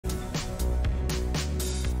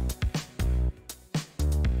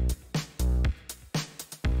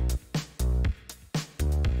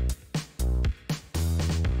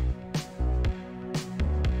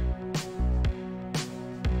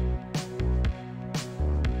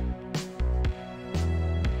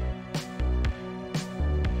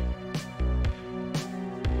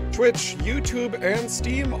Twitch, YouTube, and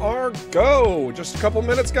Steam are go. Just a couple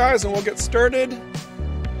minutes, guys, and we'll get started.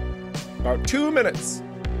 About 2 minutes.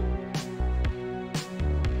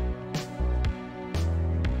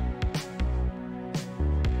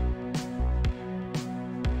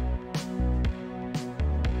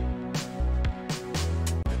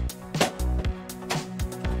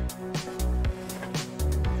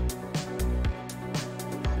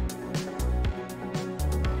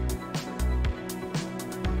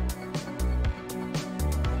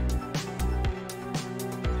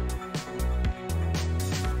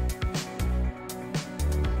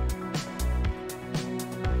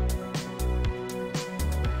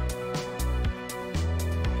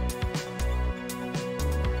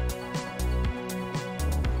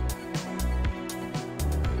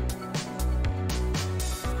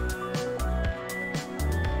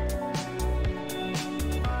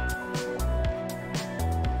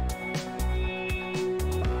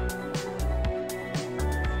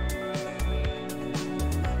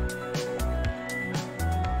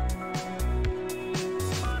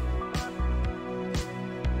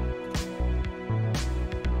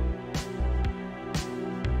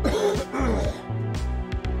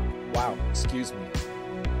 Wow, excuse me.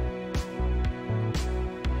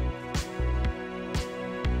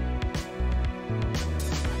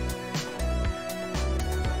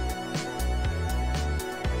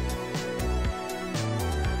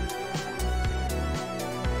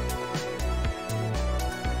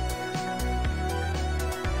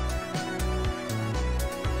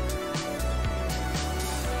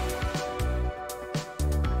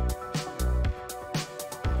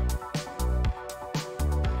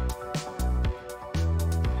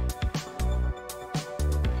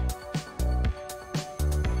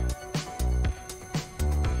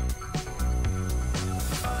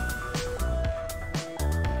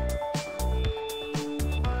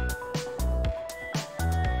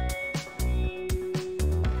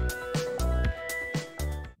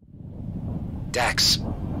 Dax,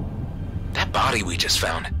 that body we just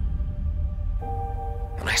found.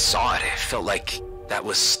 When I saw it, it felt like that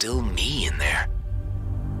was still me in there.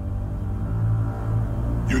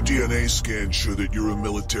 Your DNA scans show that you're a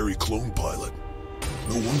military clone pilot.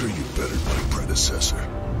 No wonder you bettered my predecessor.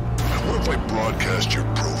 What if I broadcast your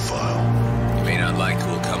profile? You may not like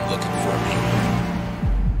who will come looking for me.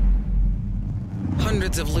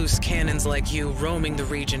 Hundreds of loose cannons like you roaming the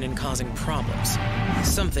region and causing problems.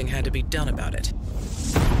 Something had to be done about it.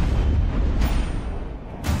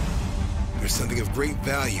 There's something of great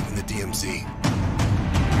value in the DMZ.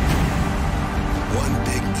 One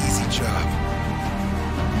big, easy job.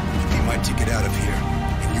 It'd be my ticket out of here.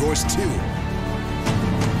 And yours too.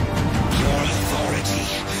 Your authority,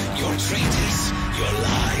 your traitors, your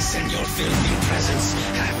lies, and your filthy presence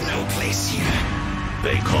have no place here.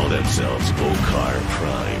 They call themselves Okar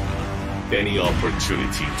Prime. Any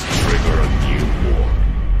opportunity to trigger a new war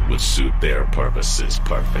would suit their purposes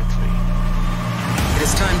perfectly. It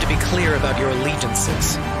is time to be clear about your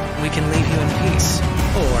allegiances. We can leave you in peace.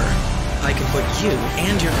 Or I can put you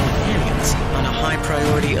and your companions on a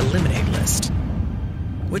high-priority eliminate list.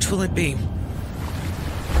 Which will it be?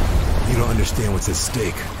 You don't understand what's at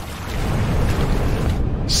stake.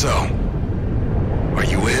 So, are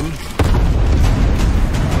you in?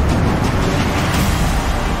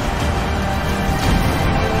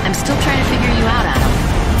 I'm still trying to figure you out, Adam.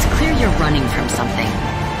 It's clear you're running from something.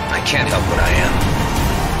 I can't help what I am.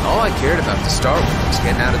 All I cared about to start with was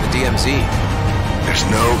getting out of the DMZ. There's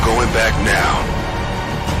no going back now.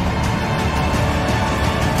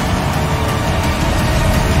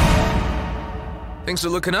 Things are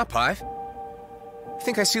looking up, Hive. I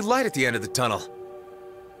think I see light at the end of the tunnel.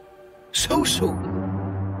 So soon.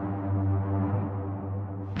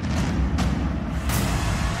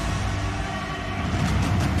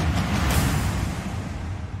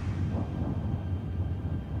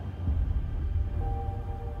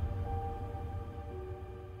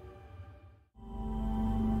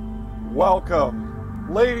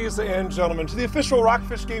 Welcome, ladies and gentlemen, to the official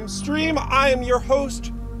ROCKFISH Games stream. I am your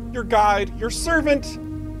host, your guide, your servant,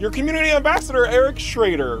 your community ambassador, Erik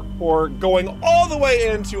Schrader, for going all the way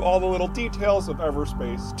into all the little details of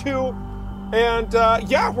EVERSPACE 2. And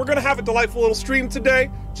yeah, we're gonna have a delightful little stream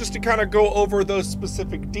today, just to kind of go over those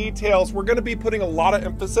specific details. We're gonna be putting a lot of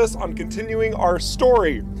emphasis on continuing our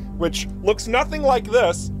story, which looks nothing like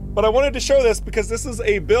this, but I wanted to show this because this is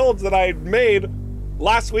a build that I made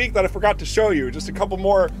last week that I forgot to show you. Just a couple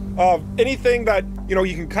more of anything that, you know,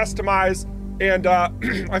 you can customize. And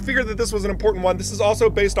I figured that this was an important one. This is also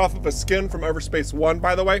based off of a skin from EVERSPACE 1,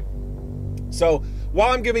 by the way. So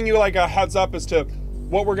while I'm giving you like a heads up as to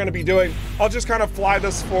what we're going to be doing, I'll just kind of fly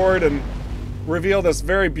this forward and reveal this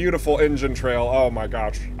very beautiful engine trail. Oh my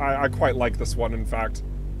gosh, I quite like this one, in fact.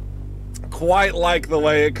 Quite like the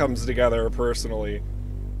way it comes together, personally.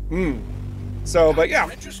 So, but yeah.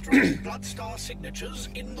 Registering Bloodstar signatures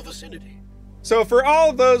in the vicinity. So for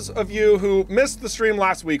all those of you who missed the stream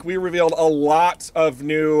last week, we revealed a lot of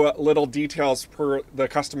new little details for the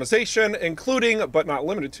customization, including, but not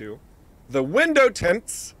limited to, the window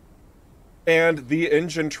tints and the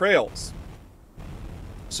engine trails.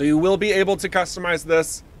 So you will be able to customize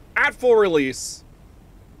this at full release,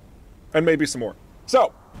 and maybe some more.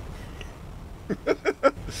 So,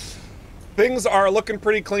 things are looking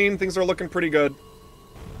pretty clean, things are looking pretty good.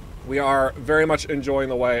 We are very much enjoying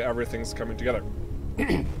the way everything's coming together.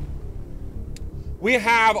 We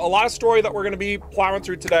have a lot of story that we're going to be plowing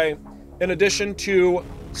through today. In addition to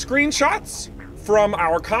screenshots from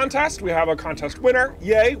our contest, we have a contest winner.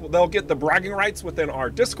 Yay, they'll get the bragging rights within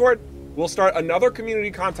our Discord. We'll start another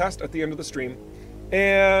community contest at the end of the stream.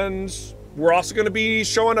 And we're also going to be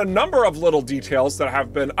showing a number of little details that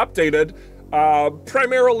have been updated.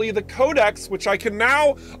 Primarily the Codex, which I can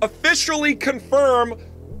now officially confirm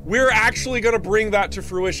we're actually going to bring that to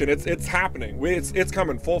fruition. It's happening. It's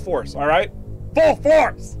coming full force, all right? Full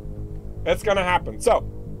force! It's going to happen. So,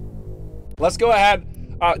 let's go ahead,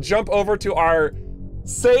 jump over to our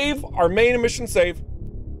save, our main mission save.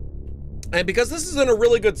 And because this is in a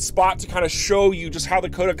really good spot to kind of show you just how the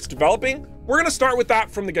Codex is developing, we're going to start with that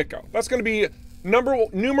from the get-go. That's going to be numero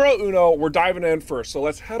uno. We're diving in first. So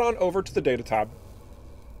let's head on over to the data tab.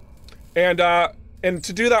 And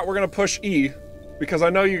to do that, we're going to push E, because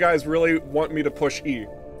I know you guys really want me to push E.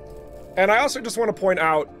 And I also just want to point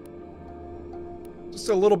out just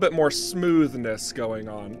a little bit more smoothness going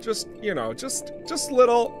on. Just, you know, just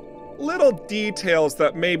little details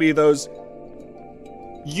that maybe those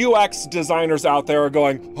UX designers out there are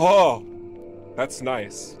going, oh, that's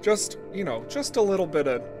nice. Just, you know, just a little bit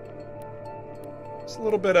of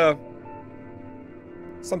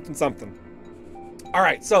something. All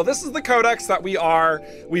right, so this is the Codex that we've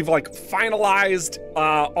like finalized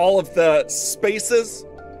all of the spaces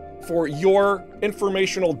for your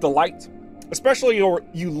informational delight, especially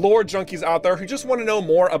you lore junkies out there who just want to know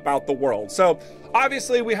more about the world. So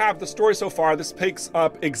obviously we have the story so far. This picks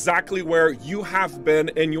up exactly where you have been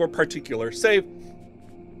in your particular save.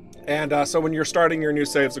 And so when you're starting your new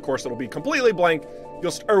saves, of course, it'll be completely blank.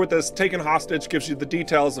 You'll start with this taken hostage, gives you the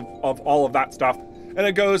details of all of that stuff. And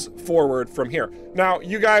it goes forward from here. Now,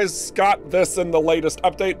 you guys got this in the latest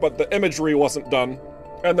update, but the imagery wasn't done.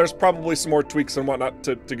 And there's probably some more tweaks and whatnot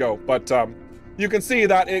to go. But you can see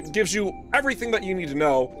that it gives you everything that you need to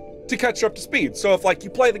know to catch up to speed. So if like you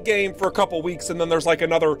play the game for a couple weeks and then there's like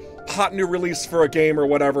another hot new release for a game or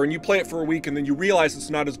whatever, and you play it for a week and then you realize it's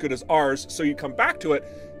not as good as ours, so you come back to it,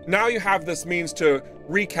 now you have this means to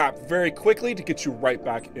recap very quickly to get you right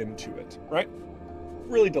back into it, right?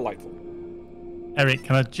 Really delightful. Eric,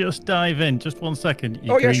 can I just dive in? Just 1 second.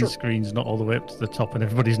 Your green screen's not all the way up to the top and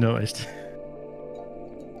everybody's noticed.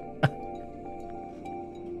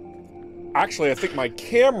 Actually, I think my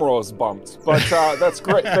camera's bumped, but that's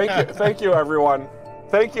great. Thank you, everyone.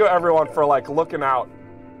 Thank you, everyone, for like looking out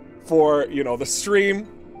for, you know, the stream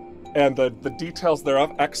and the details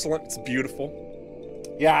thereof. Excellent. It's beautiful.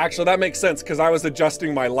 Yeah, actually, that makes sense because I was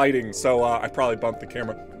adjusting my lighting, so I probably bumped the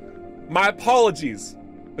camera. My apologies.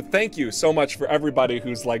 But thank you so much for everybody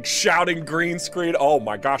who's like shouting green screen. Oh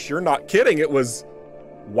my gosh, you're not kidding. It was,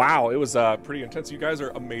 wow, it was pretty intense. You guys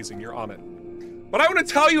are amazing. You're on it. But I want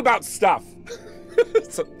to tell you about stuff.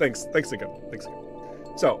 So thanks again.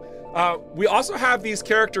 So we also have these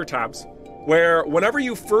character tabs where whenever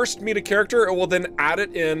you first meet a character, it will then add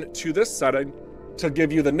it in to this setting to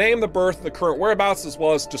give you the name, the birth, the current whereabouts, as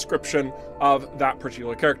well as description of that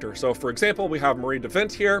particular character. So for example, we have Marie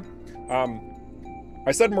DeVint here.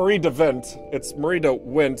 I said Marie DeVint, it's Marie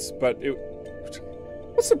DeWint, but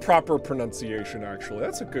what's the proper pronunciation, actually?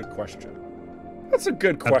 That's a good question.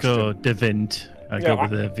 I'd go DeVint. I'd go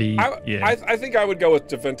with a V. I think I would go with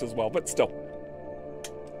DeVint as well, but still.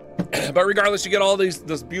 But regardless, you get all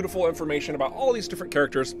this beautiful information about all these different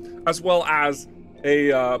characters, as well as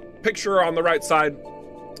a picture on the right side.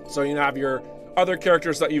 So you have your other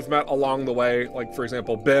characters that you've met along the way, like, for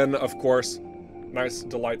example, Ben, of course. Nice,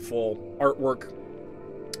 delightful artwork.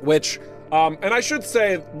 Which, and I should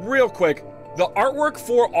say real quick, the artwork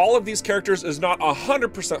for all of these characters is not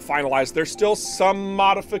 100% finalized. There's still some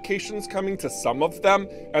modifications coming to some of them,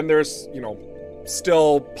 and there's, you know,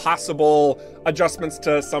 still possible adjustments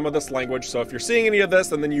to some of this language. So if you're seeing any of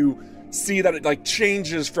this and then you see that it like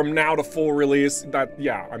changes from now to full release, that,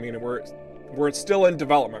 yeah, I mean, we're still in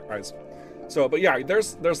development, guys. So, but yeah,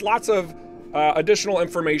 there's lots of additional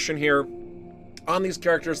information here on these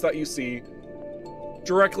characters that you see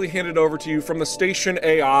directly handed over to you from the station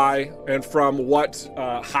AI and from what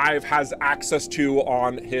Hive has access to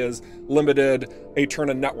on his limited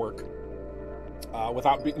Aeterna network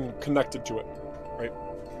without being connected to it, right?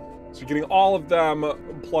 So you're getting all of them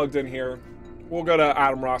plugged in here. We'll go to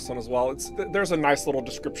Adam Rosslin as well. There's a nice little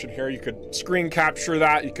description here. You could screen capture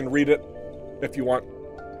that. You can read it if you want.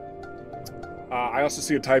 I also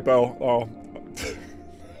see a typo. Oh.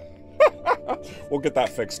 We'll get that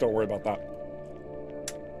fixed. Don't worry about that.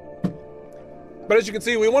 But as you can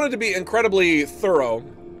see, we wanted to be incredibly thorough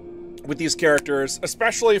with these characters,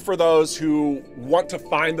 especially for those who want to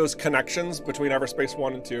find those connections between EverSpace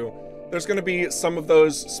 1 and 2. There's going to be some of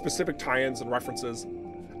those specific tie-ins and references.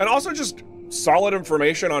 And also just solid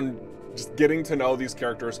information on just getting to know these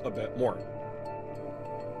characters a bit more.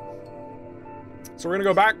 So we're going to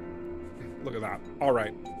go back. Look at that. All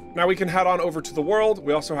right. Now we can head on over to the world.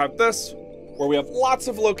 We also have this, where we have lots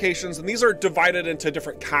of locations, and these are divided into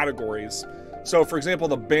different categories. So for example,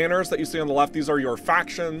 the banners that you see on the left, these are your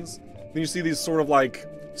factions. Then you see these sort of like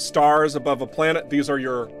stars above a planet. These are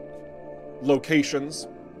your locations.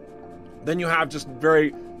 Then you have just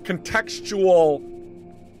very contextual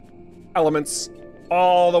elements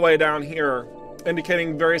all the way down here,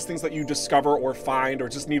 indicating various things that you discover or find or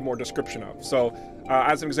just need more description of. So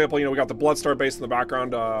as an example, you know, we got the Bloodstar base in the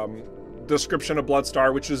background, description of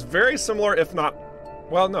Bloodstar, which is very similar, if not,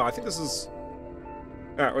 well, no, I think this is,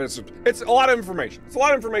 it's a lot of information. It's a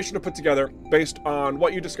lot of information to put together based on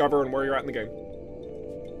what you discover and where you're at in the game.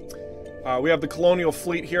 We have the Colonial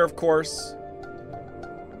Fleet here, of course.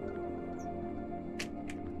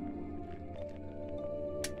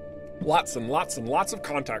 Lots and lots and lots of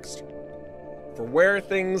context for where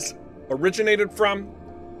things originated from,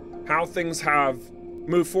 how things have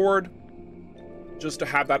moved forward, just to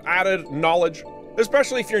have that added knowledge,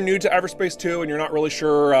 especially if you're new to EverSpace 2 and you're not really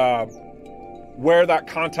sure where that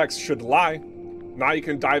context should lie. Now you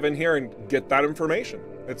can dive in here and get that information.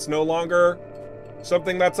 It's no longer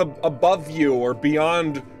something that's above you or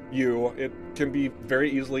beyond you. It can be very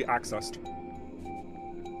easily accessed.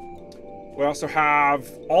 We also have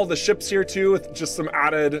all the ships here too, with just some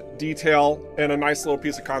added detail and a nice little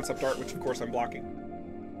piece of concept art, which of course I'm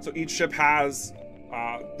blocking. So each ship has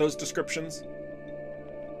those descriptions.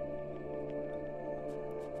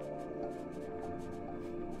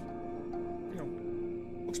 You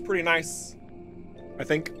know, looks pretty nice, I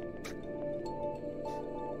think.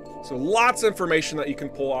 So lots of information that you can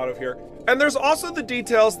pull out of here. And there's also the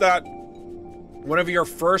details that whenever you're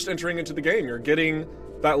first entering into the game, you're getting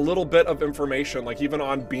that little bit of information, like even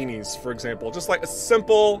on beanies, for example, just like a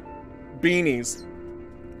simple beanies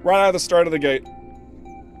right out of the start of the gate.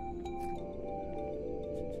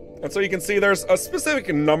 And so you can see there's a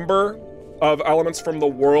specific number of elements from the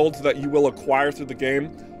world that you will acquire through the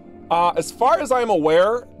game. As far as I'm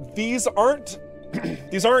aware, these aren't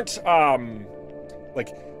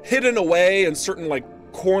like hidden away in certain like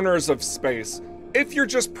corners of space. If you're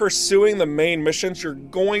just pursuing the main missions, you're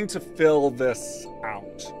going to fill this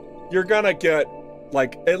out. You're gonna get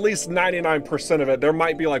like at least 99% of it. There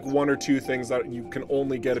might be like one or two things that you can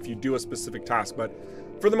only get if you do a specific task, but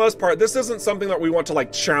for the most part, this isn't something that we want to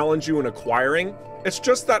like challenge you in acquiring. It's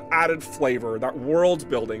just that added flavor, that world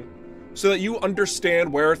building, so that you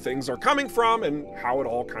understand where things are coming from and how it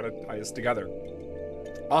all kind of ties together.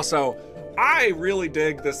 Also, I really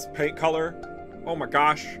dig this paint color. Oh my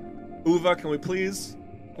gosh. Uva, can we please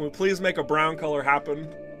make a brown color happen?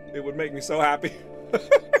 It would make me so happy.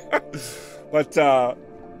 But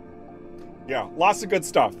yeah, lots of good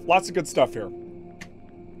stuff. Lots of good stuff here.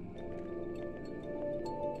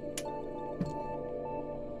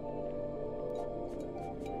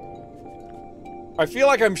 I feel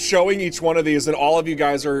like I'm showing each one of these and all of you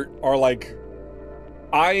guys are like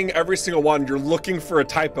eyeing every single one. You're looking for a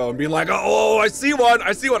typo and being like, oh, I see one,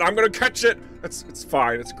 I'm gonna catch it. It's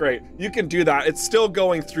fine, it's great. You can do that. It's still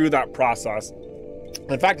going through that process.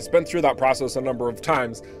 In fact, it's been through that process a number of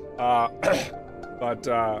times. But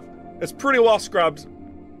it's pretty well scrubbed.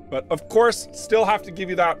 But of course, still have to give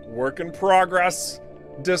you that work in progress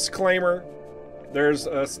disclaimer. There's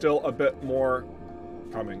still a bit more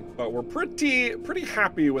coming, but we're pretty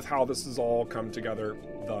happy with how this has all come together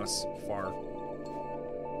thus far.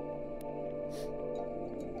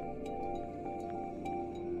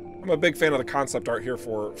 I'm a big fan of the concept art here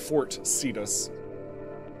for Fort Cetus.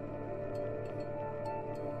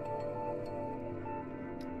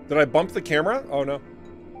 Did I bump the camera? Oh no.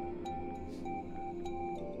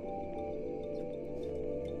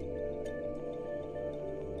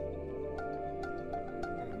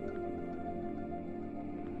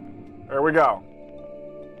 There we go.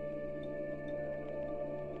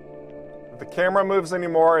 If the camera moves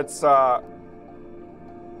anymore, it's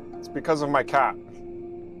because of my cat.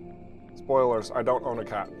 Spoilers, I don't own a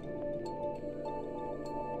cat.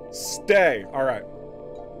 Stay. All right.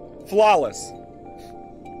 Flawless.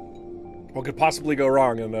 What could possibly go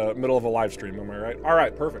wrong in the middle of a live stream, am I right? All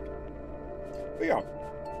right, perfect. But yeah.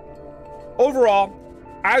 Overall,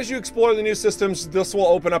 as you explore the new systems, this will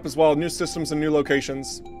open up as well, new systems and new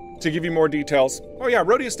locations to give you more details. Oh yeah,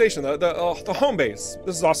 Rodeo Station, the home base.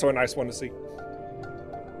 This is also a nice one to see.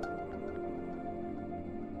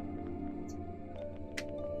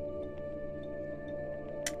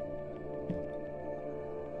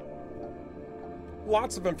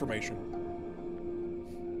 Lots of information.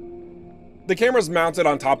 The camera's mounted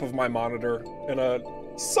on top of my monitor in a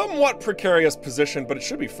somewhat precarious position, but it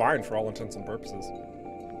should be fine for all intents and purposes.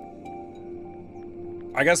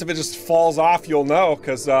 I guess if it just falls off, you'll know,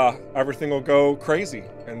 because everything will go crazy,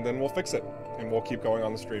 and then we'll fix it, and we'll keep going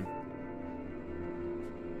on the stream.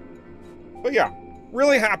 But yeah,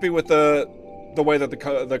 really happy with the way that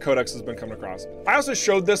the Codex has been coming across. I also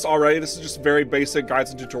showed this already. This is just very basic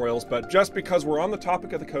guides and tutorials, but just because we're on the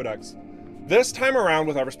topic of the Codex, this time around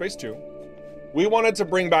with EVERSPACE 2, we wanted to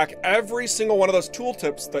bring back every single one of those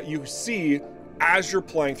tooltips that you see as you're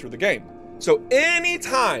playing through the game. So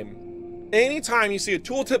anytime you see a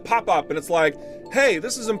tooltip pop up and it's like, hey,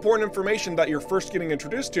 this is important information that you're first getting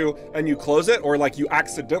introduced to, and you close it, or like you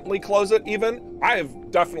accidentally close it even. I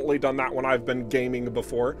have definitely done that when I've been gaming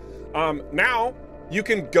before. Now you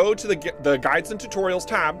can go to the guides and tutorials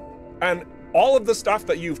tab, and all of the stuff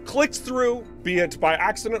that you've clicked through, be it by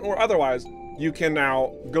accident or otherwise, you can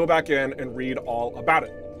now go back in and read all about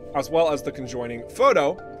it, as well as the conjoining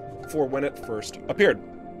photo for when it first appeared.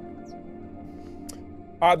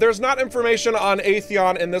 There's not information on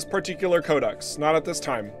Atheon in this particular codex. Not at this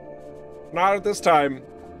time. Not at this time.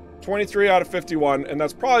 23 out of 51, and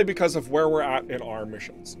that's probably because of where we're at in our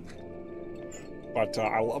missions. But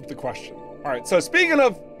I love the question. All right, so speaking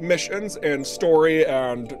of missions and story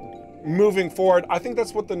and moving forward, I think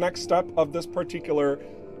that's what the next step of this particular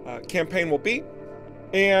campaign will be.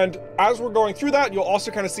 And as we're going through that, you'll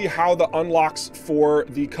also kind of see how the unlocks for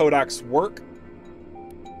the Codex work.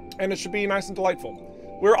 And it should be nice and delightful.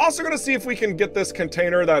 We're also going to see if we can get this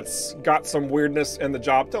container that's got some weirdness in the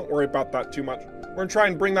job. Don't worry about that too much. We're going to try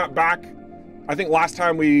and bring that back. I think last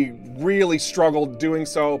time we really struggled doing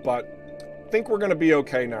so, but I think we're going to be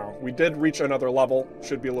okay now. We did reach another level.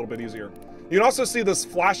 Should be a little bit easier. You can also see this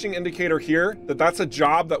flashing indicator here, that's a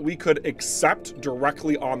job that we could accept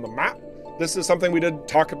directly on the map. This is something we did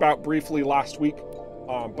talk about briefly last week,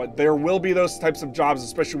 but there will be those types of jobs,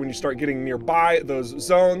 especially when you start getting nearby those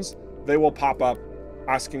zones. They will pop up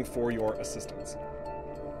asking for your assistance.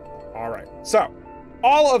 All right, so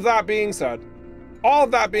all of that being said, all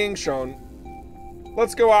of that being shown,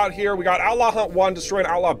 let's go out here. We got Outlaw Hunt 1, destroy an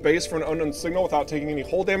outlaw base for an unknown signal without taking any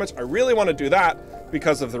hull damage. I really want to do that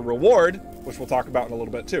because of the reward, which we'll talk about in a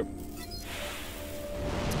little bit too.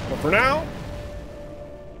 But for now,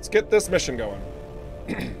 let's get this mission going.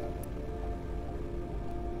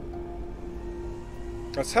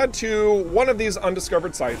 Let's head to one of these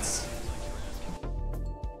undiscovered sites.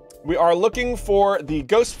 We are looking for the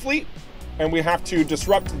Ghost Fleet, and we have to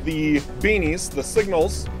disrupt the beanies, the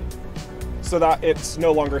signals, so that it's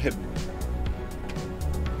no longer hidden.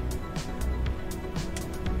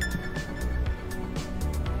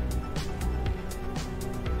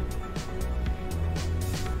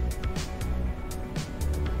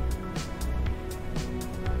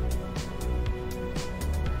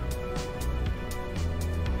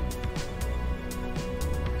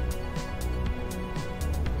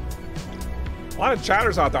 A lot of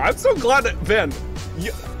chatters out there. I'm so glad that, Vin,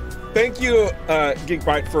 thank you,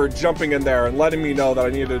 Geekbyte, for jumping in there and letting me know that I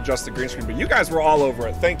needed to adjust the green screen, but you guys were all over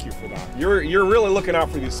it. Thank you for that. You're really looking out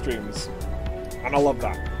for these streams, and I love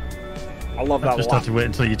that. I love that a lot. I just had to wait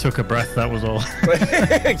until you took a breath, that was all.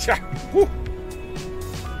 Yeah. Woo.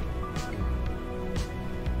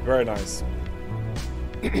 Very nice.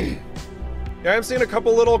 Yeah, I'm seeing a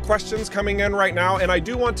couple little questions coming in right now, and I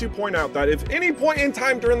do want to point out that if any point in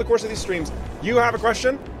time during the course of these streams you have a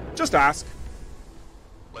question, just ask.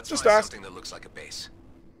 Just ask. Something that looks like a base.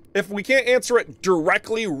 If we can't answer it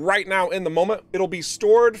directly right now in the moment, it'll be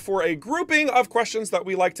stored for a grouping of questions that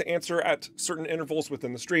we like to answer at certain intervals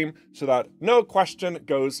within the stream so that no question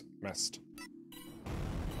goes missed.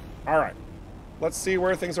 All right, let's see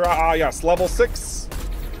where things are at. Ah, yes, level 6.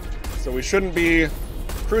 So we shouldn't be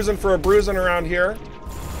cruising for a bruising around here.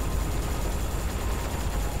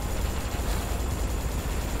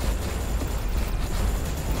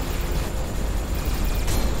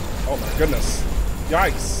 Oh my goodness.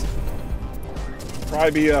 Yikes.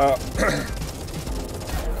 Probably be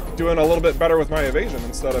doing a little bit better with my evasion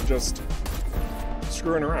instead of just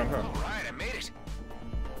screwing around, huh? Alright, I made it.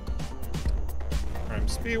 I'm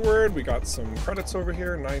speedward. We got some credits over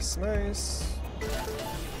here. Nice, nice.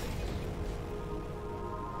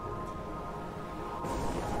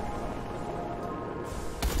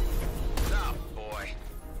 Oh, boy.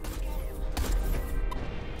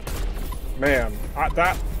 Man,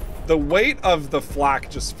 the weight of the flak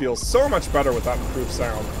just feels so much better with that improved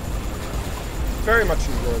sound. Very much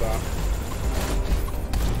enjoy that.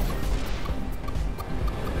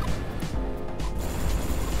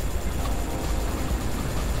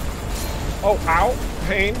 Oh, ow,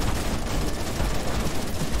 pain.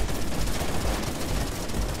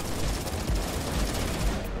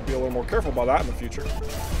 Be a little more careful about that in the future.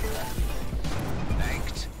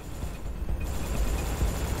 Thanked.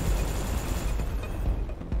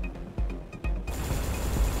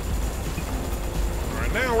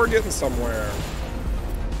 Alright, now we're getting somewhere.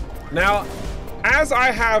 Now, as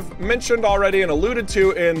I have mentioned already and alluded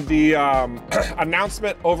to in the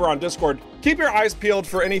announcement over on Discord, keep your eyes peeled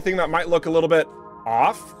for anything that might look a little bit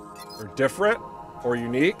off or different or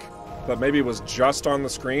unique that maybe was just on the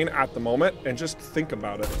screen at the moment, and just think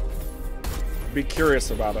about it. Be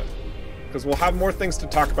curious about it, because we'll have more things to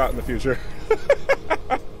talk about in the future.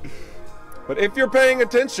 But if you're paying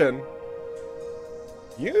attention,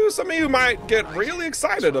 some of you might get really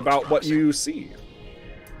excited about what you see.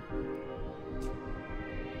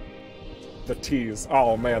 The tease.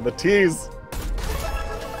 Oh man, the tease.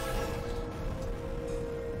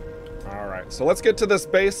 All right, so let's get to this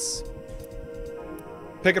base.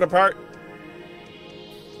 Pick it apart.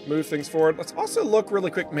 Move things forward. Let's also look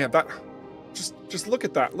really quick. Man, that just look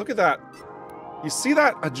at that. Look at that. You see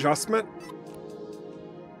that adjustment?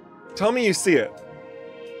 Tell me you see it.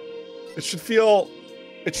 It should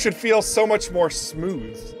feel so much more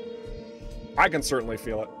smooth. I can certainly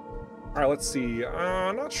feel it. All right, let's see.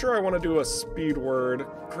 I'm not sure I want to do a speed word.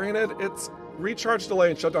 Granted, it's recharge delay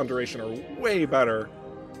and shutdown duration are way better.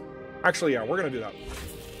 Actually, yeah, we're gonna do that.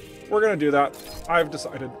 We're gonna do that. I've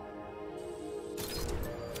decided.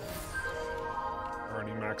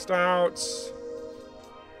 Already maxed out.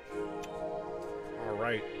 All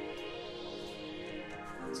right.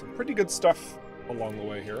 Some pretty good stuff along the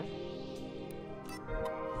way here.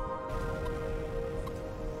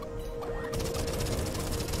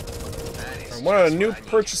 One of the new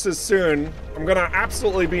purchases soon, I'm gonna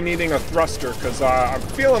absolutely be needing a thruster because I'm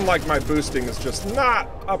feeling like my boosting is just not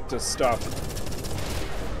up to stuff.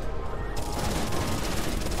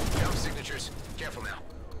 Jump signatures. Careful now.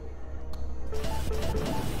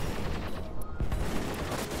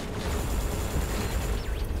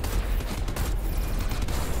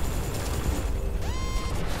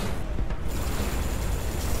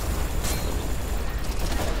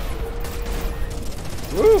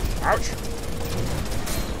 Woo! Ouch!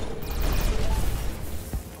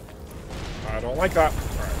 I don't like that. All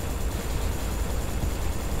right.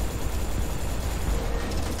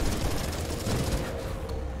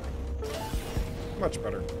 Much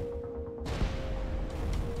better.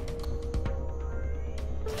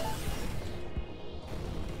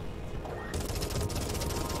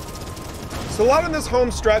 So a lot in this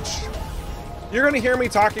home stretch, you're going to hear me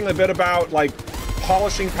talking a bit about like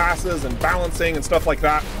polishing passes and balancing and stuff like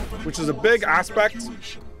that, which is a big aspect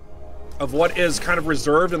of what is kind of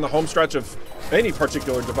reserved in the home stretch of any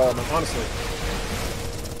particular development, honestly.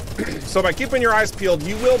 So by keeping your eyes peeled,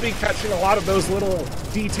 you will be catching a lot of those little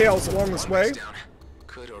details along this way.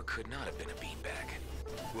 Could or could not have been a beanbag.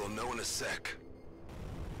 We'll know in a sec.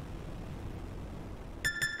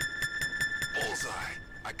 Bullseye.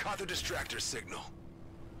 I caught the distractor signal.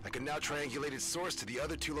 I can now triangulate its source to the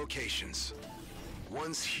other two locations.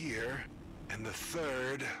 One's here, and the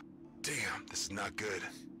third... Damn, this is not good.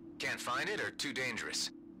 Can't find it or too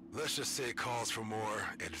dangerous? Let's just say it calls for more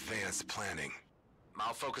advanced planning.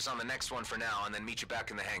 I'll focus on the next one for now and then meet you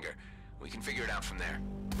back in the hangar. We can figure it out from there.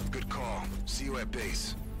 Good call. See you at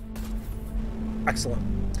base. Excellent.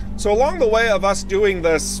 So along the way of us doing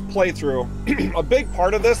this playthrough, a big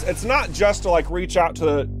part of this, it's not just to like reach out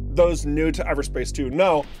to those new to EVERSPACE 2.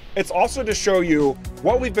 No, it's also to show you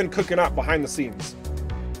what we've been cooking up behind the scenes.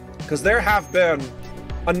 Because there have been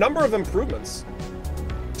a number of improvements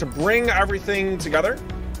to bring everything together.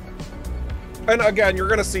 And again, you're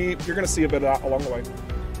gonna see a bit of that along the way.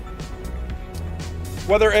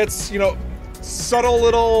 Whether it's, you know, subtle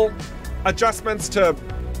little adjustments to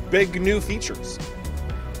big new features.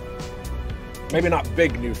 Maybe not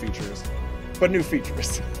big new features, but new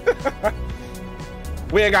features.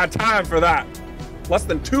 We ain't got time for that. Less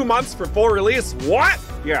than 2 months for full release. What?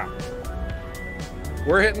 Yeah.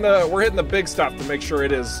 We're hitting the big stuff to make sure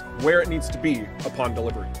it is where it needs to be upon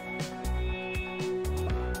delivery.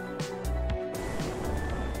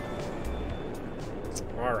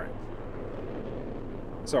 All right.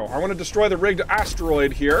 So I want to destroy the rigged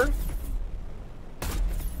asteroid here.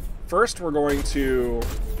 First, we're going to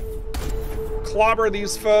clobber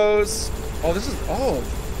these foes. Oh, this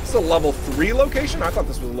is a level 3 location? I thought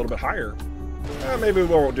this was a little bit higher. Maybe we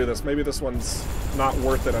won't do this. Maybe this one's not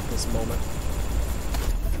worth it at this moment.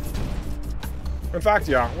 In fact,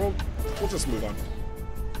 yeah, we'll just move on.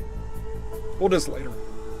 We'll do this later.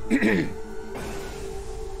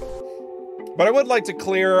 But I would like to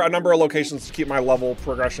clear a number of locations to keep my level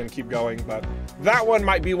progression keep going, but that one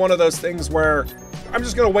might be one of those things where I'm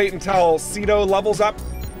just gonna wait until Cedo levels up,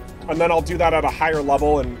 and then I'll do that at a higher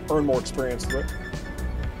level and earn more experience through it.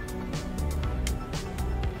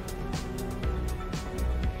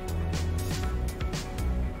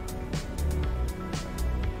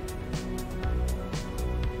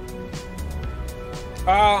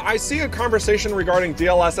 I see a conversation regarding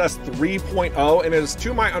DLSS 3.0, and it is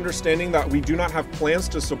to my understanding that we do not have plans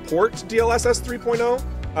to support DLSS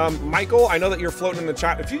 3.0. Michael, I know that you're floating in the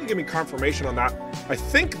chat. If you can give me confirmation on that, I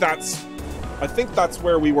think that's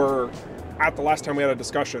where we were at the last time we had a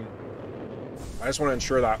discussion. I just want to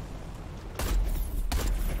ensure that.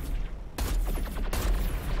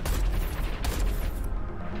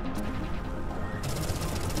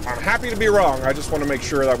 I'm happy to be wrong. I just want to make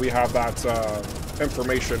sure that we have that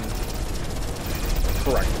information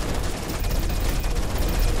correct.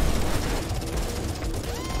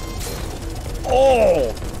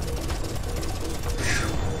 Oh!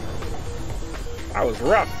 That was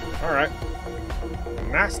rough. All right.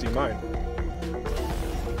 Nasty mine.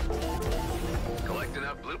 Collect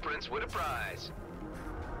enough blueprints with a prize.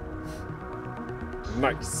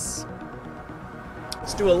 Nice.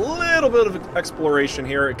 Let's do a little bit of exploration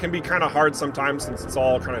here. It can be kind of hard sometimes since it's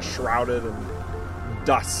all kind of shrouded in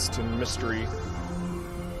dust and mystery.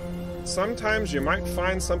 Sometimes you might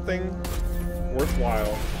find something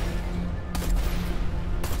worthwhile.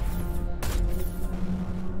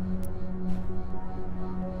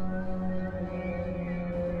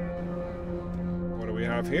 What do we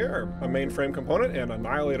have here? A mainframe component and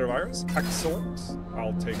annihilator virus. Excellent.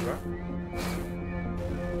 I'll take that.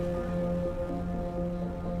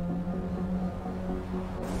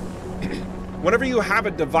 Whenever you have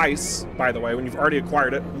a device, by the way, when you've already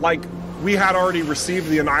acquired it, like we had already received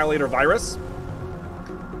the Annihilator virus,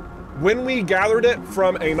 when we gathered it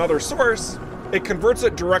from another source, it converts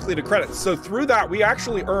it directly to credits. So through that, we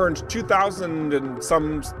actually earned 2,000 and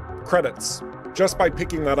some credits just by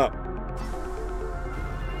picking that up.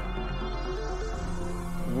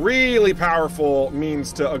 Really powerful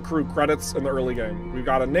means to accrue credits in the early game. We've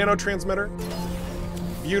got a nano transmitter.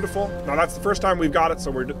 Beautiful. Now that's the first time we've got it,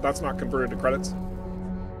 so that's not converted to credits.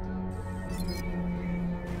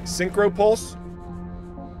 Synchro pulse.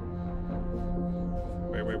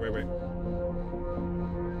 Wait.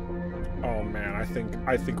 Oh man,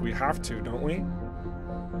 I think we have to, don't we?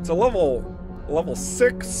 It's a level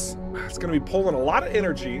 6. It's gonna be pulling a lot of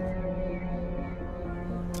energy.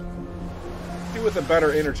 Do with a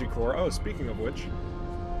better energy core. Oh, speaking of which.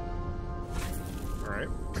 All right.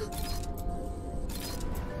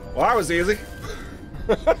 Well, that was easy.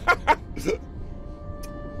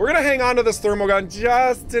 We're gonna hang on to this thermal gun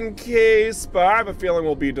just in case, but I have a feeling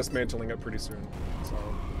we'll be dismantling it pretty soon. So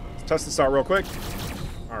let's test this out real quick.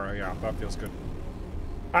 All right, yeah, that feels good.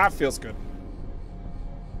 That feels good.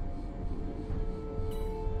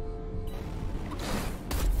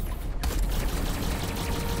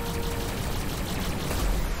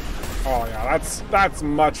 Oh yeah, that's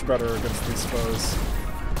much better against these foes.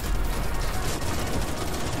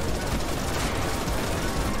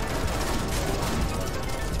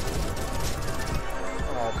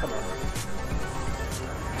 Oh, come on.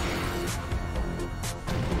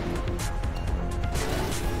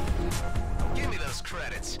 Give me those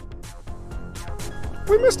credits.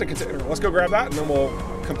 We missed a container. Let's go grab that, and then we'll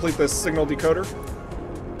complete this signal decoder.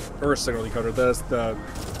 Or signal decoder, the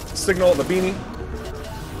signal, the beanie.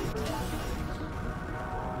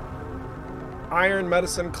 Iron,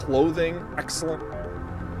 medicine, clothing, excellent.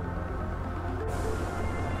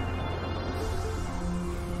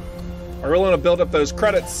 I really want to build up those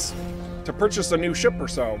credits to purchase a new ship or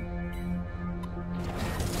so.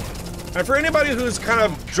 And for anybody who's kind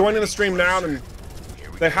of joining the stream now and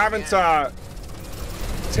they haven't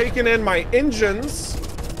taken in my engines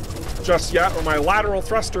just yet, or my lateral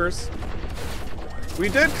thrusters, we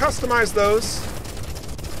did customize those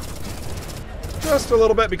Just a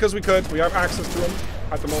little bit, because we could. We have access to them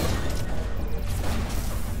at the moment.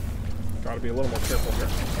 Gotta be a little more careful here.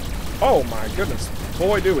 Oh my goodness.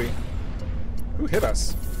 Boy, do we. Who hit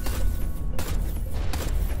us?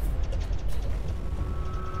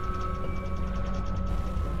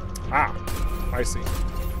 Ah, I see.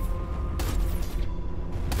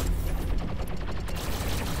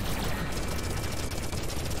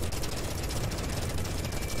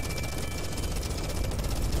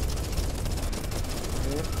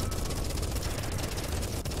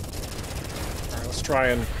 Alright, let's try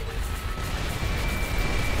and...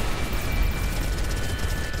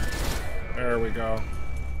 There we go.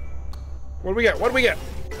 What do we get? What do we get?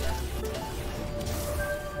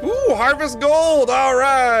 Ooh, harvest gold! All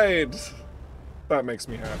right! That makes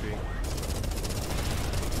me happy.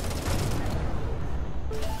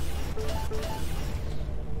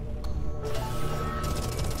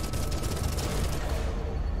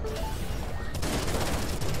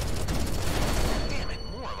 Damn it,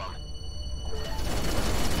 more of them.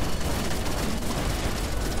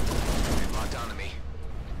 They locked onto me.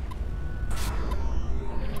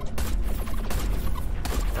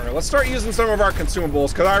 Alright, let's start using some of our consumables,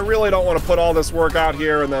 because I really don't want to put all this work out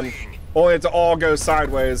here and then only it to all go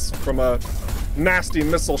sideways from a nasty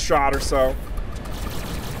missile shot or so.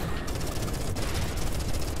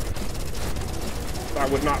 That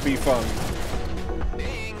would not be fun.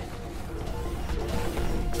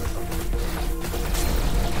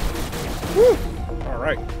 Woo!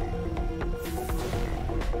 Alright.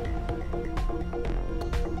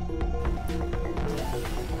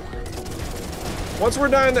 Once we're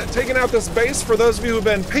done taking out this base, for those of you who've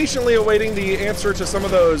been patiently awaiting the answer to some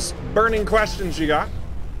of those burning questions you got,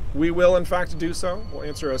 we will in fact do so. We'll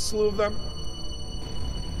answer a slew of them.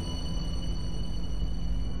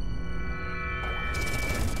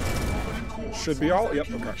 Should be all,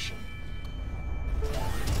 yep, okay.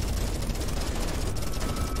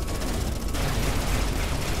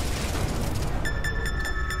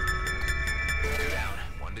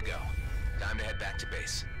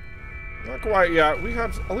 Not quite yet. We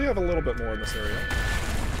only have a little bit more in this area.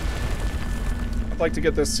 I'd like to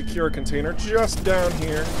get this secure container just down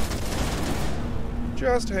here.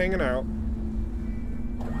 Just hanging out.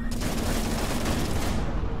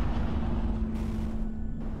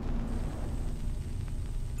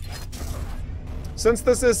 Since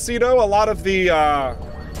this is Cedo, a lot of the, how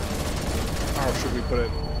should we put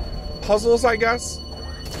it? Puzzles, I guess,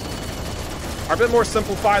 are a bit more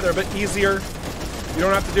simplified. They're a bit easier. You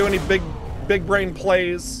don't have to do any big brain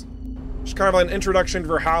plays. Just kind of an introduction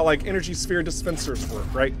for how like energy sphere dispensers work,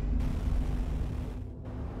 right?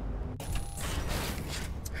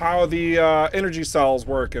 How the energy cells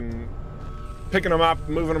work and picking them up,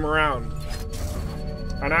 moving them around.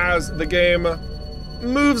 And as the game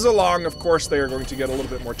moves along, of course, they are going to get a little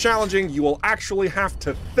bit more challenging. You will actually have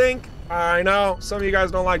to think. I know, some of you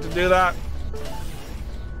guys don't like to do that.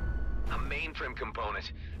 A mainframe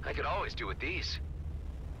component. I could always do with these.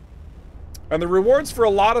 And the rewards for a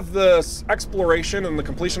lot of this exploration and the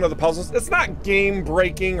completion of the puzzles, it's not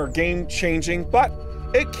game-breaking or game-changing, but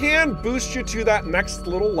it can boost you to that next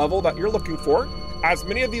little level that you're looking for, as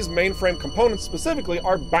many of these mainframe components specifically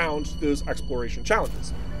are bound to those exploration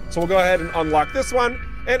challenges. So we'll go ahead and unlock this one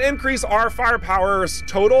and increase our firepower's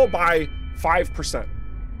total by 5%.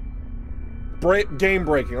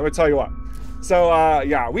 Game-breaking, let me tell you what. So,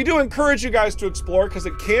 yeah, we do encourage you guys to explore because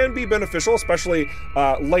it can be beneficial, especially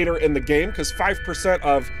later in the game, because 5%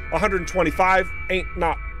 of 125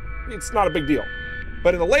 it's not a big deal.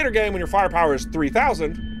 But in the later game, when your firepower is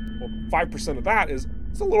 3,000, well, 5% of that is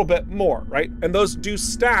a little bit more, right? And those do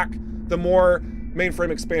stack the more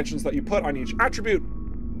mainframe expansions that you put on each attribute,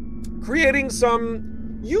 creating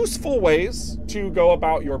some useful ways to go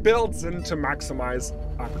about your builds and to maximize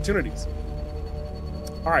opportunities.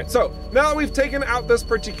 All right, so now that we've taken out this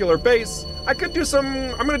particular base, I'm gonna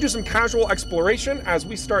do some casual exploration as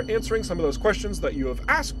we start answering some of those questions that you have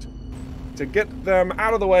asked to get them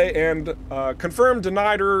out of the way and confirmed,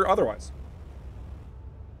 denied, or otherwise.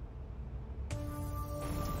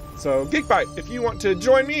 So, Geekbite, if you want to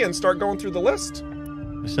join me and start going through the list.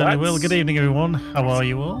 I certainly will. Good evening, everyone. How are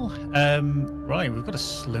you all? Right, we've got a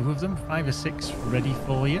slew of them, 5 or 6 ready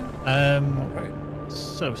for you. All right.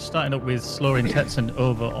 So, starting up with Slorin Tetson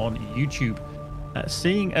over on YouTube.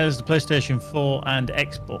 Seeing as the PlayStation 4 and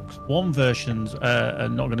Xbox One versions are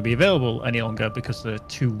not going to be available any longer because they're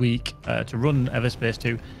too weak to run EVERSPACE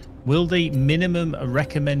 2, will the minimum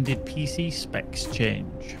recommended PC specs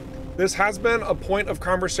change? This has been a point of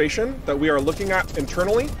conversation that we are looking at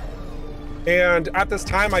internally. And at this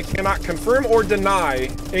time, I cannot confirm or deny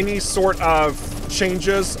any sort of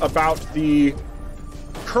changes about the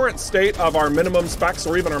current state of our minimum specs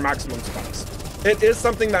or even our maximum specs. It is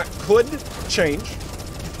something that could change,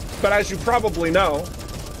 but as you probably know,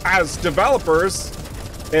 as developers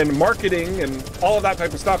and marketing and all of that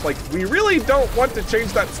type of stuff, like, we really don't want to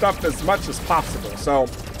change that stuff as much as possible. So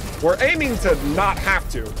we're aiming to not have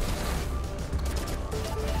to.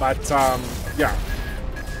 But yeah,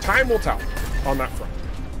 time will tell on that front.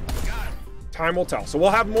 Time will tell. So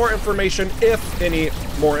we'll have more information, if any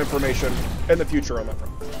more information, in the future on that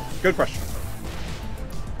front. Good question.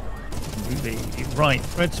 Right,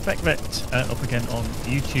 Red Spec Vet up again on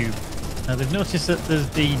YouTube. They've noticed that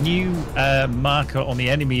the new marker on the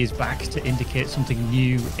enemy is back to indicate something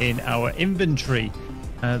new in our inventory.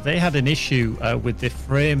 They had an issue with the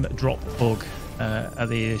frame drop bug.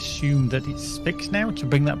 They assume that it's fixed now to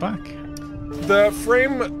bring that back. The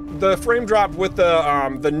frame drop with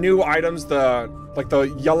the new items, like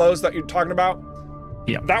the yellows that you're talking about.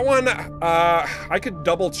 Yeah. That one, I could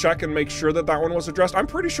double check and make sure that one was addressed. I'm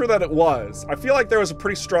pretty sure that it was. I feel like there was a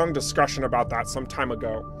pretty strong discussion about that some time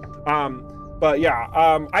ago. But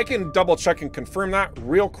yeah, I can double check and confirm that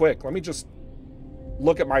real quick. Let me just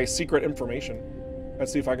look at my secret information and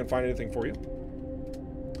see if I can find anything for you.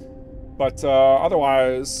 But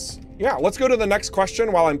otherwise, yeah, let's go to the next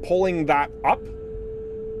question while I'm pulling that up.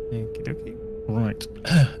 Okie dokie. Right.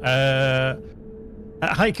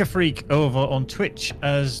 Hiker Freak over on Twitch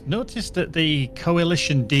has noticed that the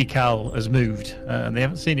Coalition decal has moved. They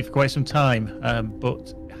haven't seen it for quite some time,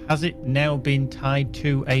 but has it now been tied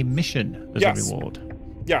to a mission as a reward?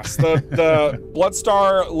 Yes, the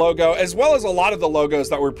Bloodstar logo, as well as a lot of the logos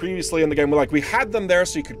that were previously in the game, we had them there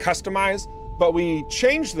so you could customize, but we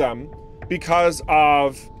changed them because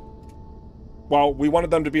of, well, we wanted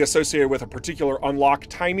them to be associated with a particular unlock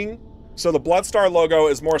timing. So the Bloodstar logo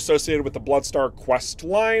is more associated with the Bloodstar quest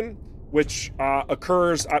line, which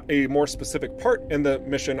occurs at a more specific part in the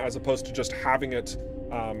mission as opposed to just having it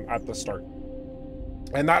at the start.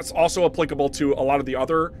 And that's also applicable to a lot of the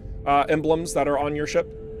other emblems that are on your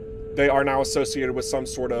ship. They are now associated with some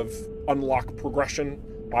sort of unlock progression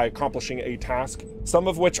by accomplishing a task, some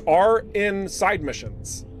of which are in side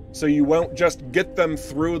missions. So you won't just get them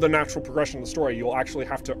through the natural progression of the story, you'll actually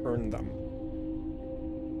have to earn them.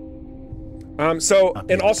 And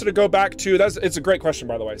also to go back to, it's a great question,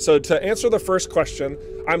 by the way. So to answer the first question,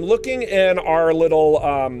 I'm looking in our little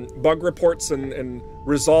bug reports and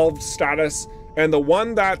resolved status, and the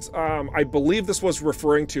one that I believe this was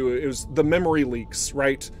referring to is the memory leaks,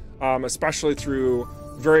 right? Especially through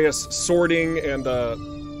various sorting and the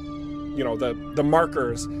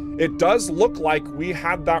markers. It does look like we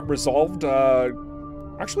had that resolved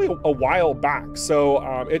actually a while back.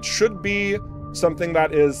 So it should be something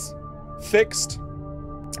that is fixed.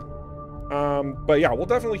 But yeah, we'll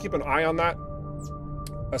definitely keep an eye on that,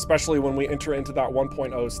 especially when we enter into that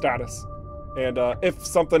 1.0 status. And if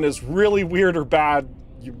something is really weird or bad,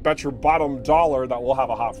 you bet your bottom dollar that we'll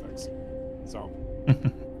have a hotfix. So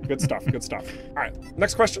good stuff, good stuff. All right,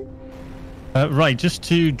 next question. Right, just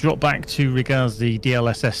to drop back to regards the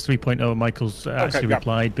DLSS 3.0, Michael's actually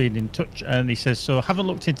replied, being in touch, and he says, so haven't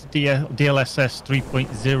looked into DLSS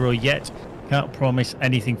 3.0 yet. Can't promise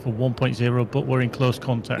anything for 1.0, but we're in close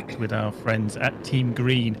contact with our friends at Team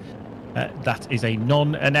Green. That is a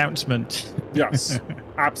non-announcement. Yes,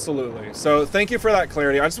 absolutely. So thank you for that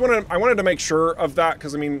clarity. I wanted to make sure of that,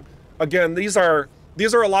 because I mean, again, these are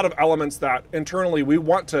a lot of elements that internally we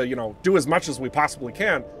want to, do as much as we possibly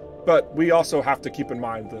can, but we also have to keep in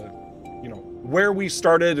mind the, where we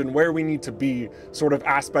started and where we need to be sort of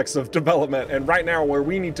aspects of development. And right now where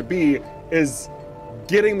we need to be is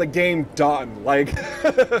getting the game done.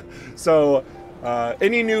 So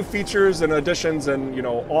any new features and additions and,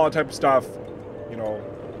 all that type of stuff,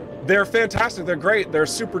 they're fantastic. They're great. They're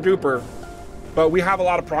super duper, but we have a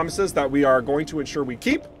lot of promises that we are going to ensure we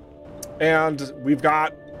keep. And we've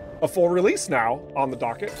got a full release now on the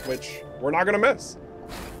docket, which we're not going to miss.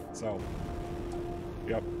 So,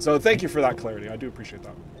 yep. So thank you for that clarity. I do appreciate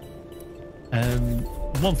that.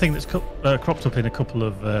 One thing that's cropped up in a couple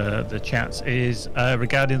of the chats is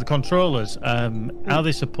regarding the controllers. Are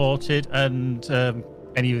they supported? And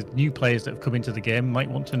any of the new players that have come into the game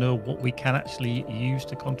might want to know what we can actually use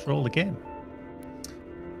to control the game.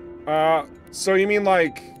 So you mean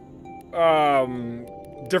like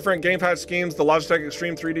different gamepad schemes, the Logitech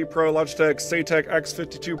Extreme 3D Pro, Logitech Saytech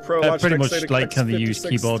X52 Pro, Logitech pretty much Saytech like X56 can they use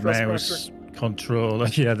keyboard, mouse, controller?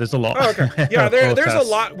 Yeah, there's a lot. Oh, okay. Yeah, there's a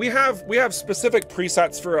lot. We have specific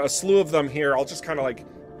presets for a slew of them here. I'll just kind of like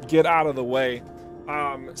get out of the way.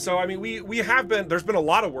 So I mean, there's been a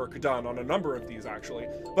lot of work done on a number of these actually.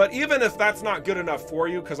 But even if that's not good enough for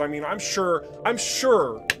you, because I mean, I'm sure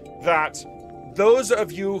that those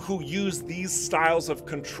of you who use these styles of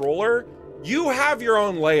controller, you have your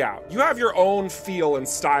own layout. You have your own feel and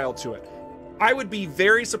style to it. I would be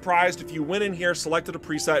very surprised if you went in here, selected a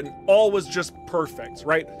preset, and all was just perfect,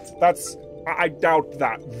 right? I doubt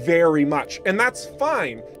that very much. And that's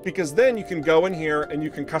fine, because then you can go in here and you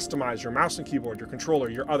can customize your mouse and keyboard, your controller,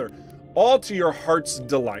 your other, all to your heart's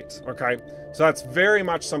delight, okay? So that's very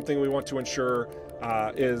much something we want to ensure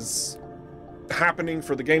is happening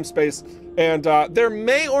for the game space. And there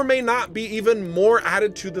may or may not be even more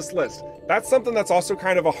added to this list. That's something that's also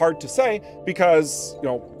kind of hard to say because, you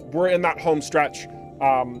know, we're in that home stretch.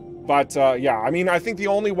 Yeah, I mean, I think the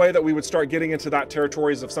only way that we would start getting into that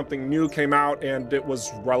territory is if something new came out and it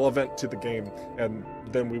was relevant to the game, and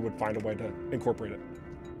then we would find a way to incorporate it.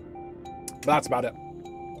 But that's about it.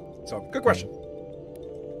 So, good question.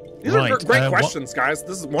 These are great questions, guys.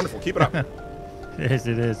 This is wonderful. Keep it up. Yes,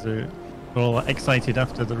 it is. We're all excited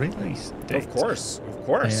after the release date. Of course, of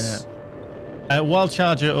course. Yeah. Wild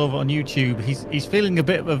Charger over on YouTube, he's feeling a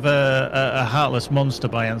bit of a heartless monster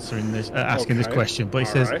by answering this, asking this question, but he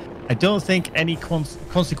says, I don't think any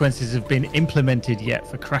consequences have been implemented yet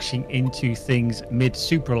for crashing into things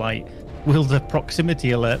mid-superlight. Will the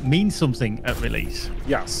proximity alert mean something at release?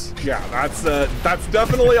 Yes, yeah, that's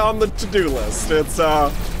definitely on the to-do list. It's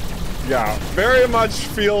yeah, very much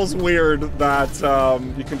feels weird that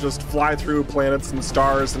you can just fly through planets and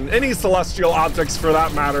stars and any celestial objects for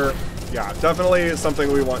that matter. Yeah, definitely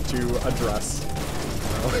something we want to address.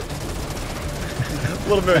 A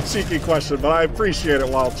little bit of a cheeky question, but I appreciate it,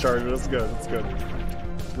 Wild Charger. It's good, it's good.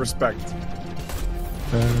 Respect.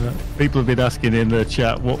 People have been asking in the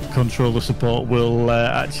chat what controller support will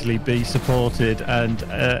actually be supported, and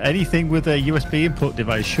anything with a USB input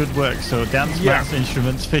device should work. So dance mats,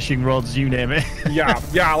 instruments, fishing rods, you name it.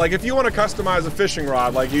 yeah, like if you want to customize a fishing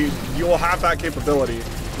rod, like you will have that capability.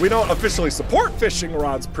 We don't officially support fishing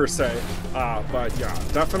rods per se, but yeah,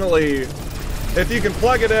 definitely, if you can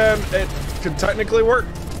plug it in, it could technically work.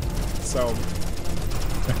 So.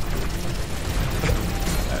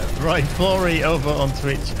 Right, Flory over on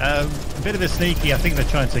Twitch. A bit of a sneaky, I think they're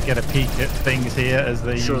trying to get a peek at things here, as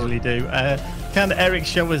they usually do. Can Erik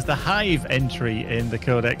show us the Hive entry in the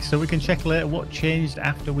Codex so we can check later what changed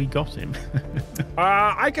after we got him?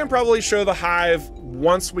 I can probably show the Hive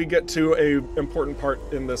once we get to a important part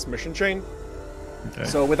in this mission chain. Okay.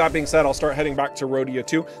 So with that being said, I'll start heading back to Rhodia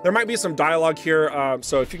 2. There might be some dialogue here,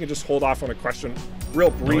 so if you can just hold off on a question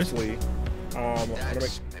real briefly.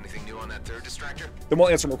 Dax, anything new on that third distractor? Then we'll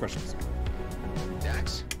answer more questions.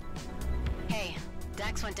 Dax? Hey,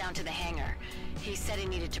 Dax went down to the hangar. He said he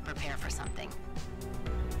needed to prepare for something.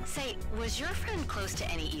 Say, was your friend close to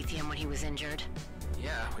any Ethium when he was injured?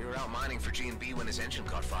 Yeah, we were out mining for G&B when his engine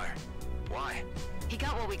caught fire. Why? He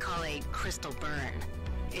got what we call a crystal burn.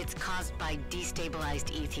 It's caused by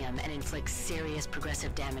destabilized Ethium and inflicts serious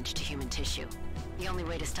progressive damage to human tissue. The only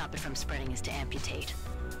way to stop it from spreading is to amputate.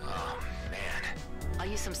 Oh, man. I'll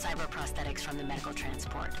use some cyber prosthetics from the medical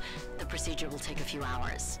transport. The procedure will take a few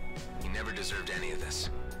hours. You never deserved any of this.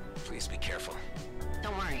 Please be careful.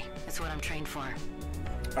 Don't worry, it's what I'm trained for.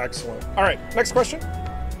 Excellent. All right, next question.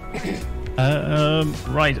 We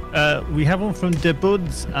have one from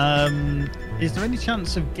Debuds. Is there any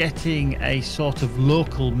chance of getting a sort of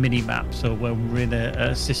local mini-map, so when we're in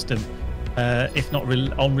a system, if not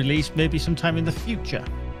on release, maybe sometime in the future?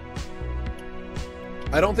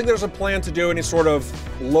 I don't think there's a plan to do any sort of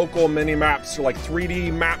local mini-maps or like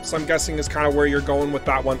 3D maps, I'm guessing is kind of where you're going with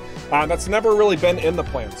that one. That's never really been in the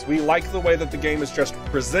plans. We like the way that the game is just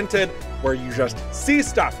presented, where you just see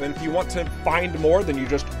stuff, and if you want to find more, then you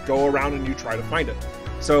just go around and you try to find it.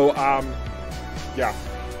 So, yeah.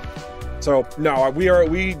 So, no,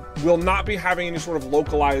 we will not be having any sort of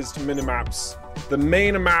localized mini-maps. The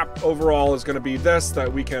main map overall is going to be this,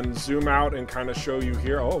 that we can zoom out and kind of show you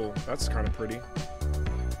here. Oh, that's kind of pretty.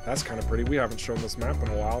 That's kind of pretty. We haven't shown this map in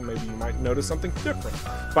a while. Maybe you might notice something different.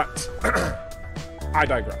 But I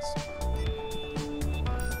digress.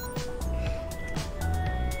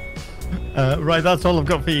 Right, that's all I've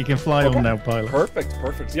got for you. You can fly on now, pilot. Perfect,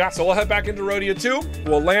 perfect. Yeah, so we'll head back into Rhodia 2.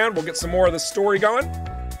 We'll land. We'll get some more of the story going.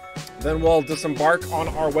 Then we'll disembark on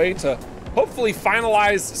our way to hopefully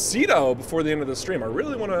finalize Cedo before the end of the stream. I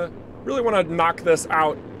really want to knock this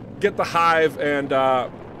out, get the Hive and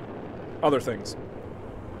other things.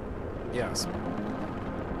 Yes.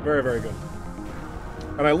 Very, very good.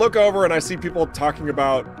 And I look over and I see people talking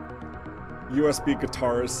about USB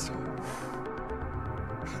guitars.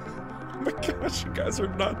 Oh my gosh, you guys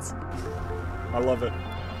are nuts. I love it.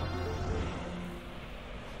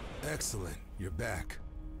 Excellent. You're back.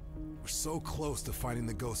 We're so close to finding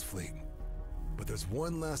the Ghost Fleet. But there's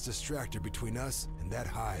one last distractor between us and that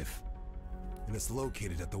hive. And it's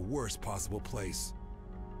located at the worst possible place.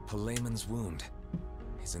 Palayman's wound.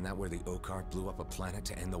 Isn't that where the Okar blew up a planet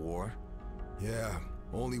to end the war? Yeah,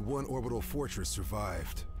 only one orbital fortress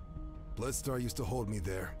survived. Bloodstar used to hold me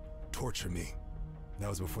there, torture me. That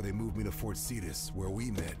was before they moved me to Fort Cetus, where we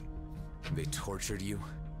met. They tortured you?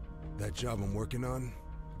 That job I'm working on,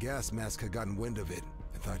 Gas Mask had gotten wind of it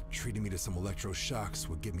and thought treating me to some electroshocks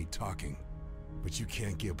would get me talking. But you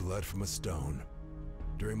can't get blood from a stone.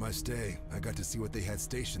 During my stay, I got to see what they had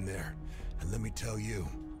stationed there, and let me tell you,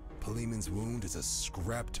 Palayman's wound is a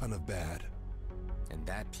scrap ton of bad. And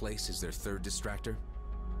that place is their third distractor?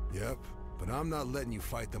 Yep, but I'm not letting you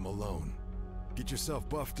fight them alone. Get yourself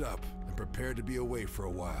buffed up and prepared to be away for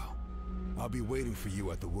a while. I'll be waiting for you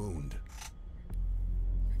at the wound.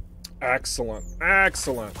 Excellent,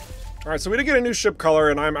 excellent. All right, so we did get a new ship color,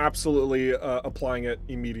 and I'm absolutely applying it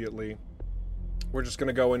immediately. We're just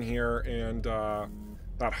gonna go in here and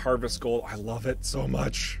that harvest gold. I love it so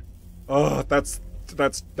much. Oh, that's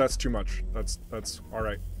too much. That's all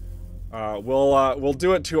right. We'll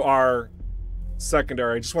do it to our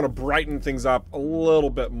secondary. I just want to brighten things up a little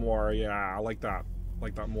bit more. Yeah, I like that.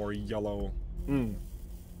 Like that more yellow.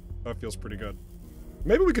 That feels pretty good.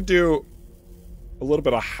 Maybe we could do a little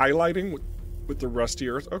bit of highlighting with the rusty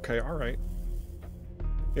earth. Okay, all right.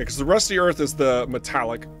 Yeah, because the rusty earth is the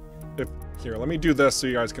metallic. Here, let me do this so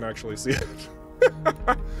you guys can actually see it.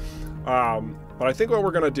 But I think what we're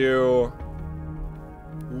gonna do,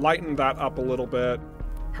 lighten that up a little bit.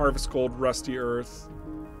 Harvest gold, rusty earth.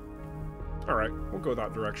 All right, we'll go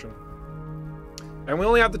that direction. And we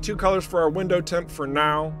only have the 2 colors for our window tint for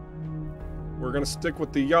now. We're gonna stick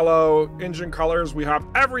with the yellow engine colors. We have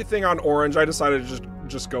everything on orange. I decided to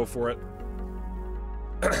just go for it.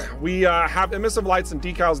 We have emissive lights and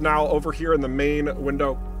decals now over here in the main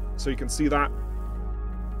window, so you can see that.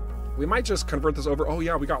 We might just convert this over. Oh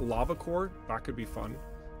yeah, we got lava core. That could be fun.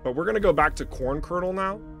 But we're gonna go back to corn kernel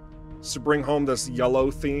now to bring home this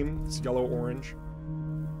yellow theme, this yellow-orange.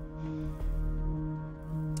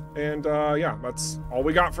 And yeah, that's all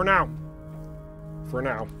we got for now. For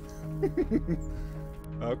now.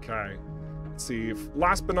 Okay. Let's see.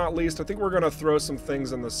 Last but not least, I think we're gonna throw some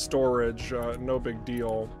things in the storage. No big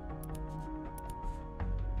deal.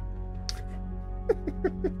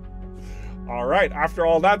 All right, after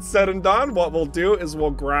all that's said and done, what we'll do is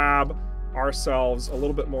we'll grab ourselves a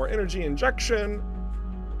little bit more energy injection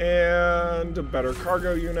and a better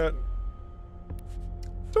cargo unit.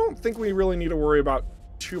 Don't think we really need to worry about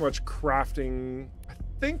too much crafting. I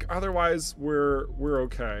think otherwise we're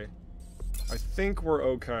okay. I think we're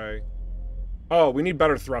okay. Oh, we need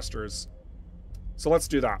better thrusters. So let's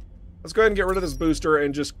do that. Let's go ahead and get rid of this booster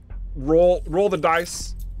and just roll the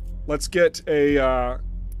dice. Let's get a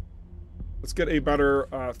better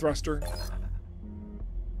thruster.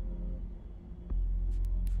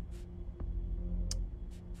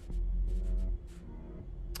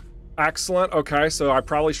 Excellent. Okay, so I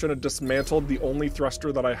probably shouldn't have dismantled the only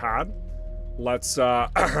thruster that I had. Let's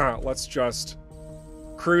let's just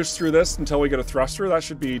cruise through this until we get a thruster. That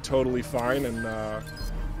should be totally fine and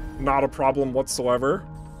not a problem whatsoever.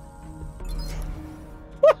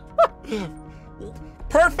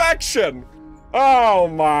 Perfection! Oh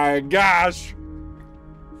my gosh.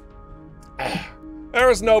 There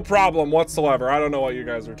is no problem whatsoever. I don't know what you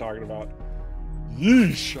guys are talking about.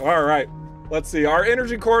 Yeesh. All right. Let's see. Our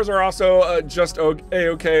energy cores are also just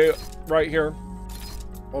a-okay right here.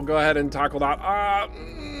 We'll go ahead and tackle that.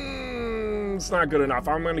 It's not good enough.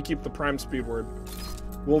 I'm going to keep the prime speed word.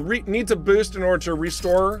 We'll need to boost in order to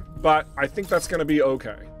restore, but I think that's going to be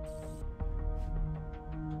okay.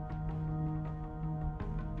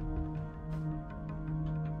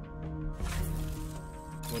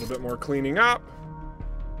 A little bit more cleaning up.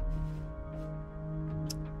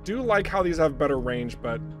 Do like how these have better range,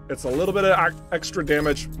 but it's a little bit of extra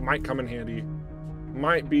damage. Might come in handy.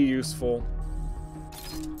 Might be useful.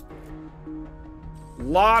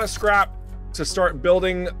 Lot of scrap to start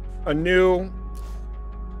building anew.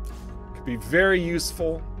 Could be very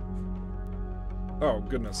useful. Oh,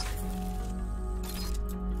 goodness.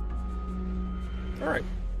 All right.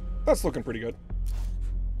 That's looking pretty good.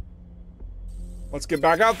 Let's get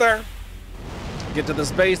back out there. Get to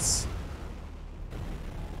this base.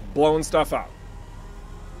 Blowing stuff out.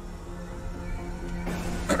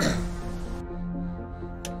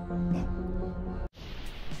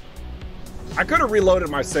 I could have reloaded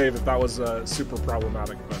my save if that was super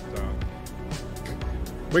problematic, but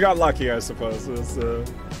we got lucky, I suppose. It was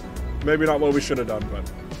maybe not what we should have done,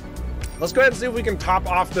 but let's go ahead and see if we can top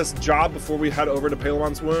off this job before we head over to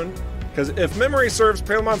Palayman's Wound. Because if memory serves,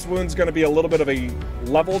 Palemon's Wound's going to be a little bit of a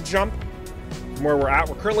level jump from where we're at.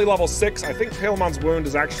 We're currently level 6. I think Palemon's Wound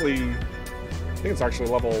is actually... I think it's actually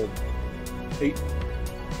level 8.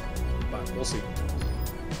 But we'll see.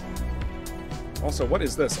 Also, what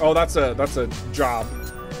is this? Oh, that's a job.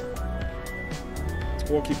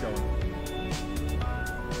 We'll keep going.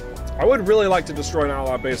 I would really like to destroy an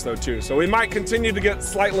outlaw base, though, too. So we might continue to get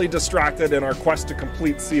slightly distracted in our quest to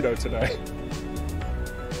complete Cedo today.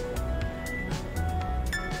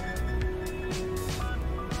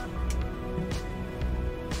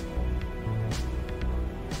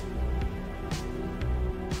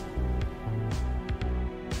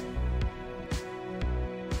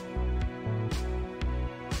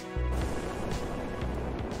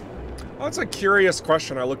 That's a curious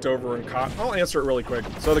question I looked over and caught. I'll answer it really quick.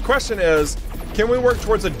 So the question is, can we work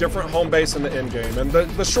towards a different home base in the end game? And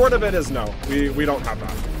the short of it is no. We don't have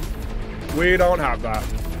that. We don't have that.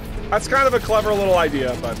 That's kind of a clever little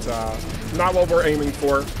idea, but not what we're aiming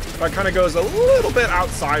for. That kind of goes a little bit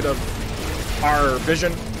outside of our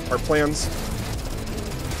vision, our plans.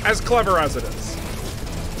 As clever as it is.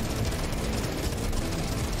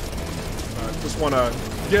 Just want to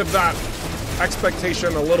give that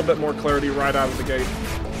expectation a little bit more clarity right out of the gate.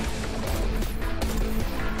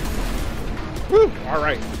 Woo! All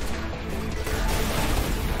right.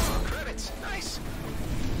 Credits, nice.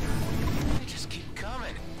 They just keep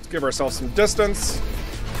coming. Let's give ourselves some distance.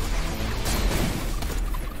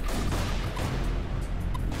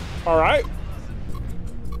 All right.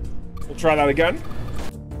 We'll try that again.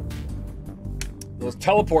 Those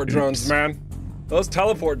teleport drones, man. Those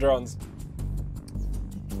teleport drones.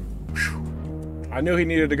 I knew he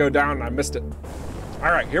needed to go down and I missed it.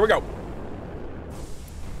 All right, here we go.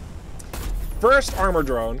 First armor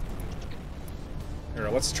drone. Here,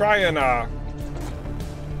 let's try and,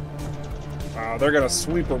 they're gonna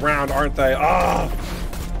sweep around, aren't they? Oh,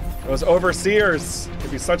 those overseers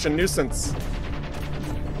could be such a nuisance.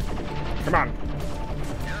 Come on.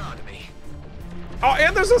 Oh,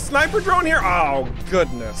 and there's a sniper drone here? Oh,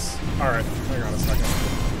 goodness. All right, hang on a second.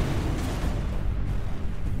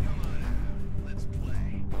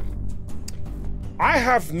 I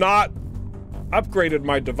have not upgraded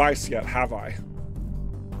my device yet, have I?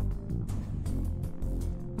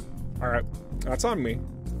 All right, that's on me.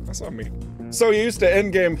 That's on me. So used to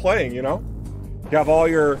in-game playing, you know? You have all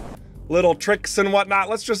your little tricks and whatnot.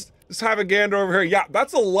 Let's just have a gander over here. Yeah,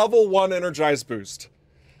 that's a level 1 energized boost.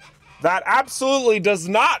 That absolutely does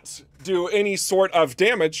not do any sort of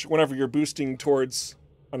damage whenever you're boosting towards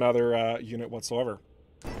another unit whatsoever.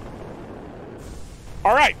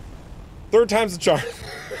 All right. Third time's the charm.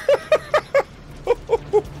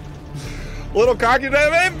 Little cocky,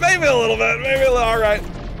 maybe a little bit, maybe a little, all right.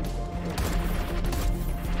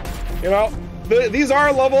 You know, these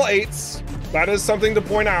are level 8s. That is something to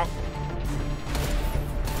point out.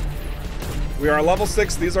 We are level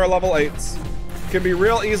 6, these are level 8s. It can be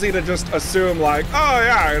real easy to just assume like, oh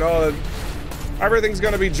yeah, you know, everything's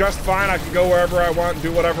gonna be just fine. I can go wherever I want,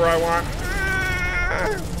 do whatever I want.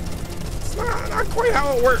 It's not quite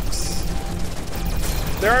how it works.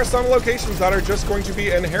 There are some locations that are just going to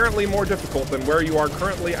be inherently more difficult than where you are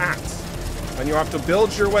currently at. And you have to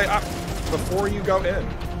build your way up before you go in.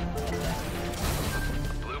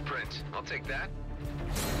 Blueprint, I'll take that.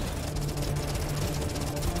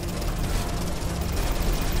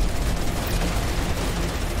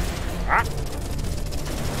 Ah.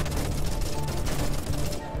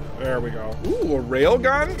 There we go. Ooh, a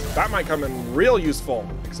railgun? That might come in real useful,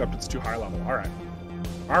 except it's too high level. All right.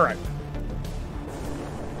 All right.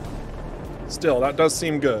 Still, that does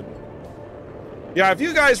seem good. Yeah, if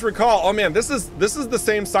you guys recall, oh man, this is the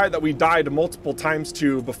same site that we died multiple times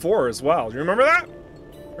to before as well. Do you remember that?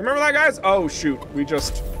 Remember that, guys? Oh shoot, we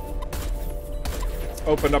just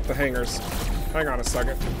opened up the hangars. Hang on a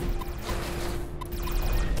second.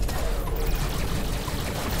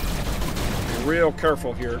 Be real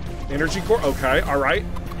careful here. Energy core, okay, all right.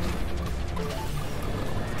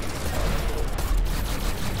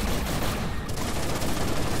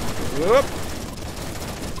 Whoop.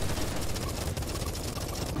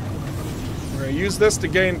 We're gonna use this to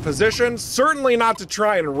gain position. Certainly not to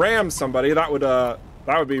try and ram somebody. That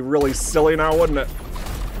would be really silly now, wouldn't it?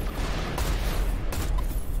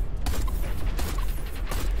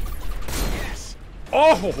 Yes.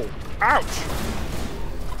 Oh, ouch.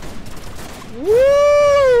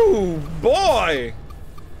 Woo, boy.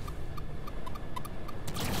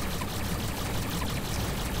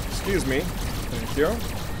 Excuse me. Thank you.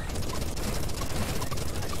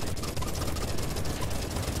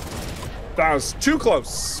 That was too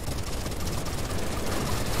close.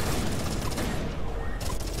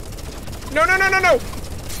 No, no, no, no, no!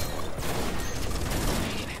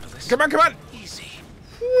 Come on, come on! Easy.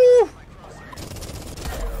 Woo.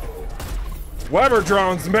 Weber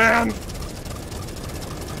drones, man!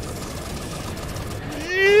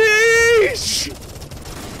 Yeesh!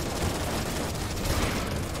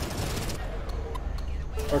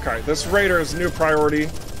 Okay, this raider is new priority.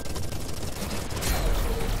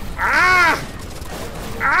 Ah!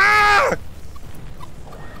 Ah!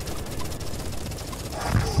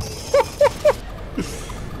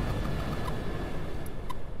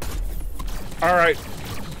 All right.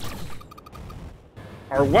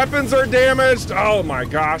 Our weapons are damaged. Oh my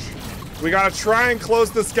gosh. We gotta try and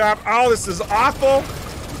close this gap. Oh, this is awful.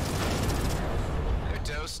 They're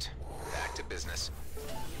toast. Back to business.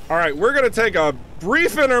 All right, we're gonna take a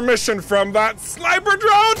brief intermission from that sniper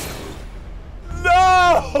drone.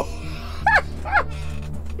 No!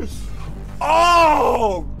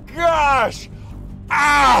 Oh gosh!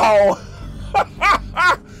 Ow!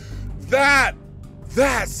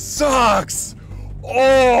 That sucks.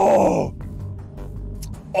 Oh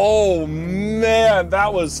man,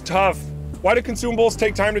 that was tough. Why do consumables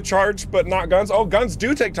take time to charge but not guns? Oh, guns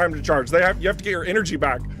do take time to charge. You have to get your energy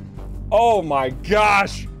back. Oh my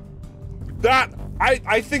gosh.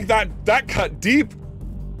 I think that cut deep.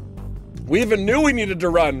 We even knew we needed to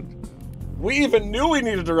run.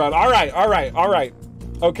 All right.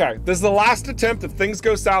 Okay, this is the last attempt. If things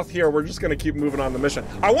go south here, we're just gonna keep moving on the mission.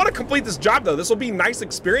 I wanna complete this job though. This will be nice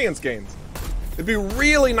experience gains. It'd be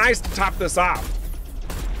really nice to top this off.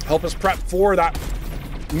 Help us prep for that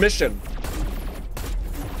mission.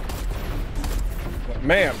 But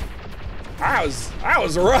man, that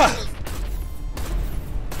was rough.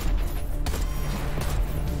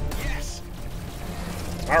 Yes.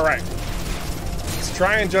 All right, let's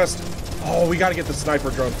try and just, oh, we gotta get the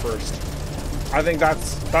sniper drone first. I think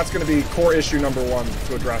that's gonna be core issue number 1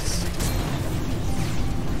 to address.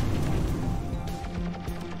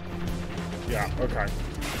 Yeah, okay.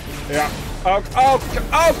 Yeah,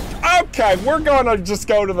 okay, we're gonna just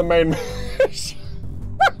go to the main mission.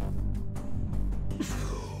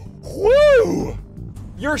 Woo!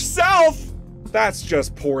 Yourself? That's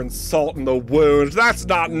just pouring salt in the wound. That's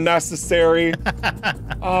not necessary.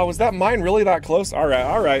 Was that mine really that close? All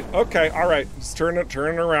right, okay, all right. Just turn it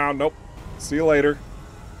around. Nope. See you later.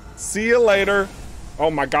 See you later. Oh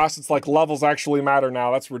my gosh, it's like levels actually matter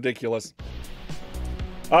now. That's ridiculous.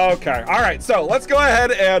 Okay, all right, so let's go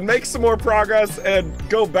ahead and make some more progress and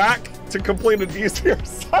go back to complete an easier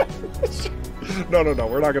side mission. No,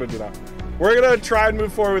 we're not gonna do that. We're gonna try and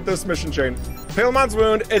move forward with this mission chain. Palemon's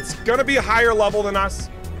wound, it's gonna be a higher level than us,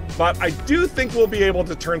 but I do think we'll be able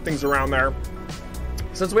to turn things around there.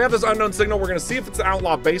 Since we have this unknown signal, we're gonna see if it's an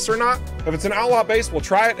outlaw base or not. If it's an outlaw base, we'll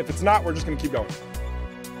try it. If it's not, we're just gonna keep going.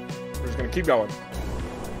 We're just gonna keep going.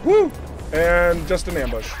 Woo! And just an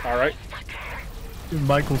ambush, all right.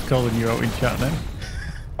 Michael's calling you out in chat now.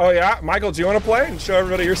 Oh yeah? Michael, do you want to play and show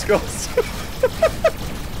everybody your skills?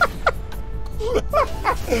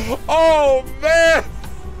 Oh man!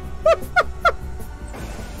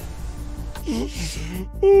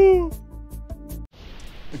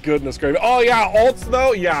 Goodness gracious. Oh yeah, ults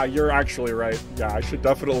though? Yeah, you're actually right. Yeah, I should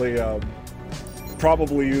definitely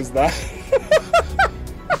probably use that.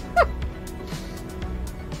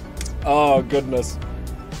 Oh goodness.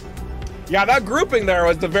 Yeah, that grouping there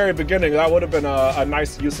was the very beginning. That would have been a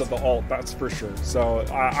nice use of the ult, that's for sure. So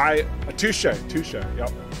touche,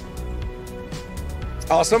 yep.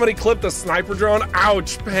 Oh, somebody clipped a sniper drone.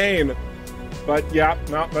 Ouch, pain. But yeah,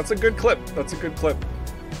 no, that's a good clip. That's a good clip.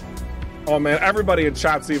 Oh man, everybody in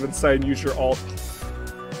chat's even saying use your ult.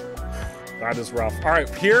 That is rough. All right,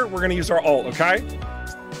 here we're gonna use our ult, okay?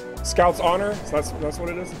 Scout's honor, so that's what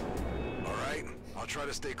it is. All right, I'll try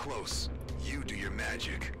to stay close. You do your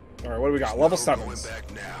magic. All right, what do we got? Level 7. Going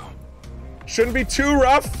back now. Shouldn't be too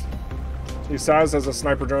rough, he says as a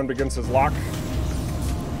sniper drone begins his lock.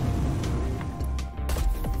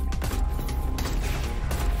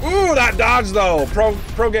 Ooh, that dodge though.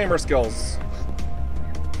 Pro gamer skills.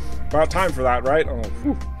 About time for that, right? Oh,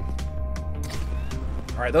 whew.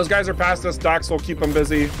 All right, those guys are past us. Docs will keep them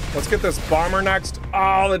busy. Let's get this bomber next.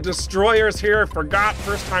 Oh, the destroyer's here. Forgot,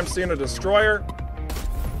 first time seeing a destroyer.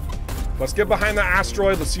 Let's get behind the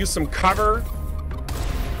asteroid. Let's use some cover.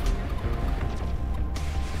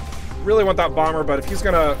 Really want that bomber, but if he's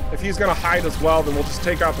gonna hide as well, then we'll just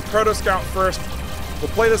take out the proto scout first.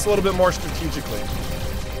 We'll play this a little bit more strategically.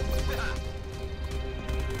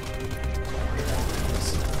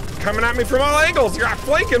 Coming at me from all angles. You got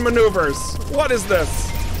flanking maneuvers. What is this?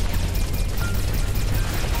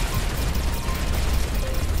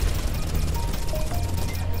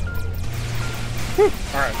 Whew.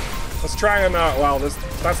 All right. Let's try and, well,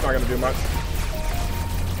 that's not gonna do much.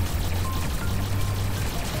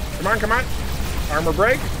 Come on, come on. Armor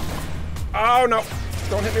break. Oh, no.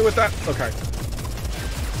 Don't hit me with that. Okay.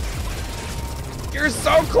 You're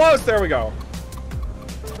so close. There we go.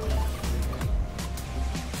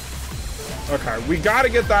 Okay, we gotta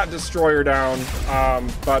get that destroyer down,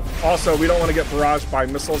 but also we don't want to get barraged by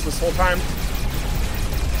missiles this whole time.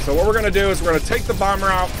 So what we're gonna do is we're gonna take the bomber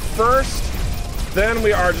out first, then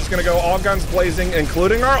we are just gonna go all guns blazing,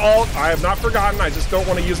 including our ult. I have not forgotten, I just don't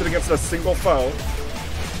want to use it against a single foe.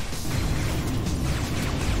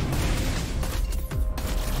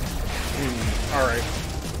 All right,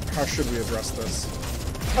 how should we address this?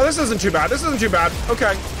 Oh, this isn't too bad, this isn't too bad.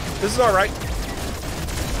 Okay, this is all right.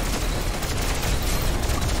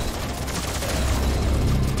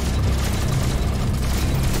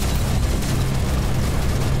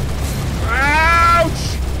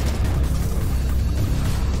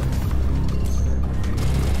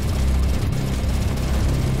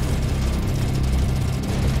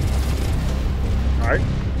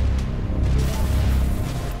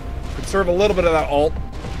 Serve a little bit of that ult.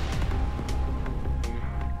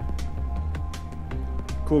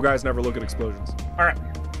 Cool guys never look at explosions. All right.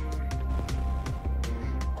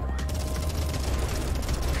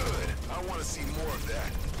 Good. I want to see more of that.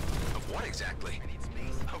 Of what exactly?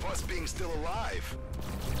 Of us being still alive.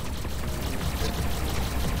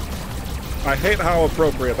 I hate how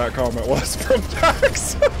appropriate that comment was from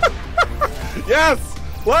Dax. Yes!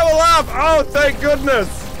 Level up! Oh, thank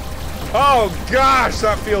goodness! Oh gosh,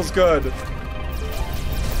 that feels good.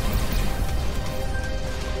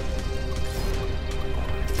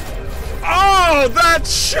 Oh, that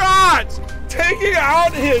shot! Taking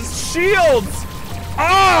out his shields!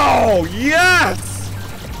 Oh, yes!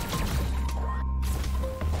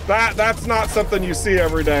 That's not something you see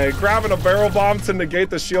every day. Grabbing a barrel bomb to negate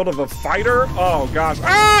the shield of a fighter? Oh gosh.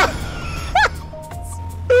 Ah!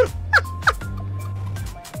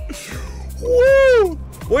 Woo!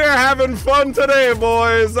 We're having fun today,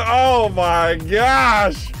 boys. Oh my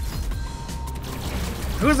gosh.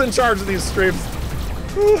 Who's in charge of these streams?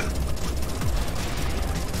 Whew.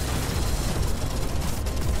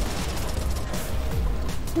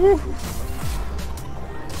 Whew.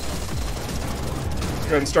 Go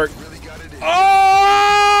ahead and start.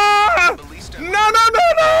 Oh! No, no, no,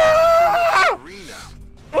 no!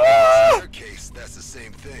 In your case, that's the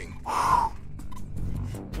same thing.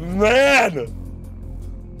 Man!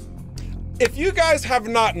 If you guys have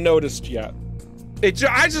not noticed yet,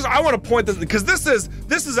 I want to point this because this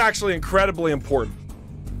is actually incredibly important.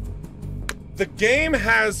 The game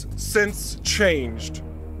has since changed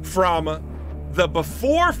from the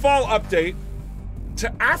before fall update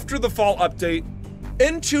to after the fall update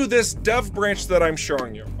into this dev branch that I'm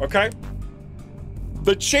showing you, okay?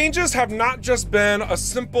 The changes have not just been a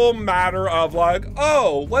simple matter of like,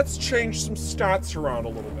 oh, let's change some stats around a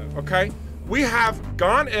little bit, okay? We have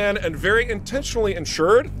gone in and very intentionally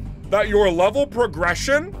ensured that your level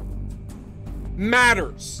progression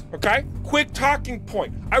matters, okay? Quick talking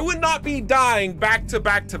point. I would not be dying back to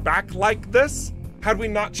back to back like this had we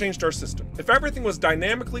not changed our system. If everything was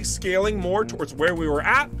dynamically scaling more towards where we were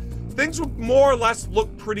at, things would more or less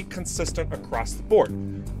look pretty consistent across the board.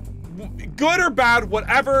 Good or bad,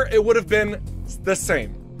 whatever, it would have been the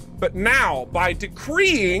same. But now, by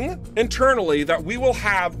decreeing internally that we will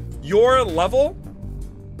have your level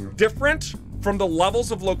different from the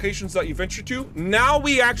levels of locations that you venture to, now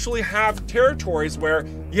we actually have territories where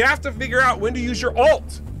you have to figure out when to use your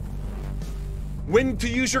ult, when to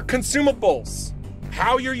use your consumables,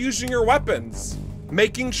 how you're using your weapons,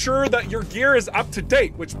 making sure that your gear is up to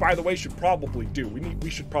date, which by the way should probably do. We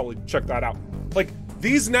should probably check that out. Like,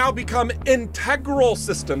 these now become integral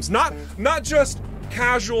systems, not just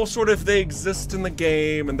casual sort of they exist in the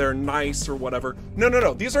game and they're nice or whatever.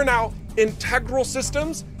 No. These are now integral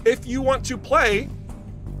systems if you want to play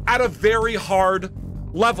at a very hard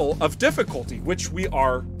level of difficulty, which we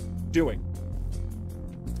are doing.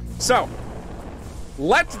 So,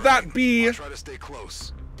 let that be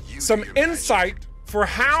some insight for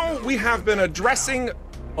how we have been addressing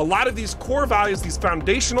a lot of these core values, these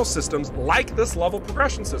foundational systems, like this level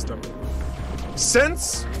progression system,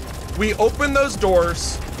 since we opened those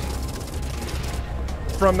doors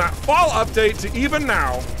from that fall update to even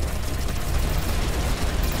now.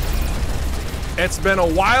 It's been a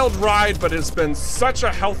wild ride, but it's been such a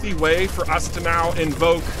healthy way for us to now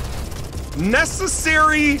invoke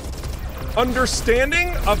necessary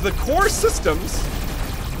understanding of the core systems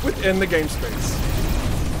within the game space.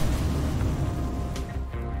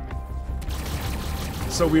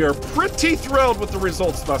 So we are pretty thrilled with the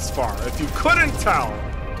results thus far. If you couldn't tell,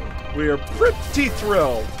 We are pretty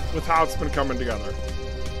thrilled with how it's been coming together.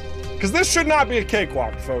 Because this should not be a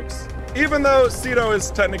cakewalk, folks. Even though Cedo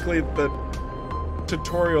is technically the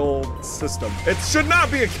tutorial system, it should not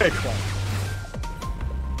be a cakewalk.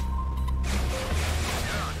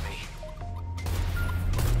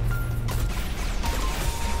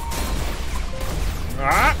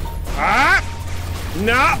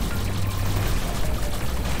 No.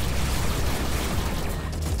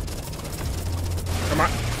 Come on,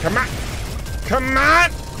 come on, come on.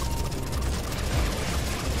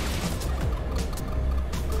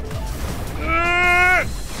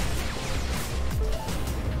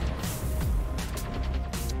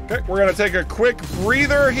 Okay, we're gonna take a quick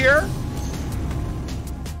breather here.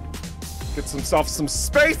 Get some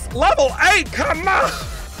space. Level 8, come on.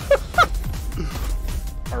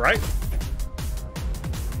 All right.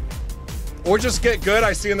 Or just get good.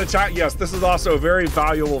 I see in the chat, yes, this is also very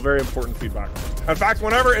valuable, very important feedback. In fact,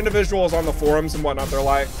 whenever individuals on the forums and whatnot, they're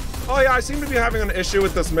like, oh yeah, I seem to be having an issue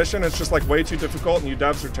with this mission. It's just like way too difficult and you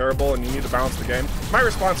devs are terrible and you need to balance the game. My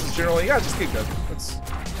response is generally, yeah, just get good.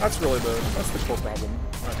 That's really that's the core problem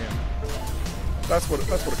at hand. That's what it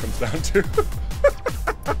comes down to.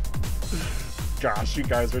 Gosh, you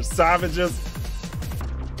guys are savages.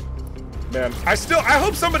 Man, I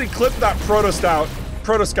hope somebody clipped that Proto Scout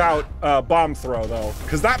bomb throw though,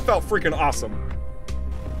 because that felt freaking awesome.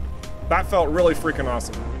 That felt really freaking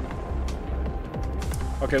awesome.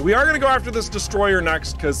 Okay, we are gonna go after this destroyer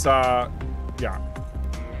next, because yeah.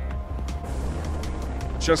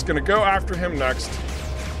 Just gonna go after him next.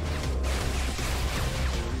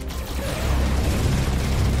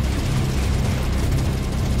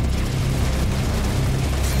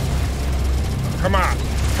 Come on,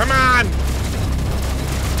 come on!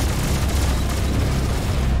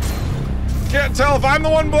 Can't tell if I'm the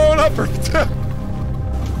one blowing up or...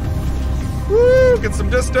 Woo, get some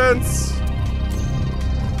distance.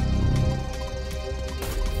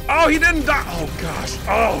 Oh, he didn't die. Oh, gosh.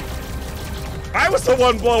 Oh. I was the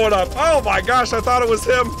one blowing up. Oh, my gosh. I thought it was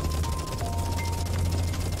him.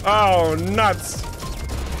 Oh, nuts.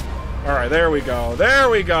 All right, there we go. There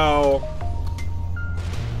we go.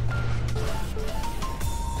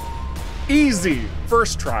 Easy.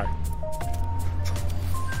 First try.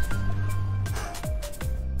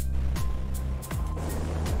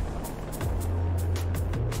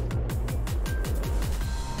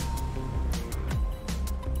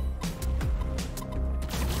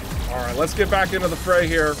 Let's get back into the fray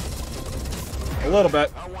here a little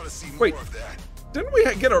bit. Wait, didn't we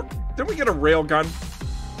get a railgun?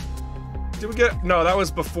 Did we get? No, that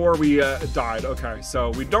was before we died. Okay,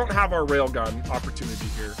 so we don't have our railgun opportunity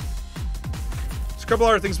here. There's a couple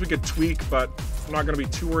other things we could tweak, but I'm not going to be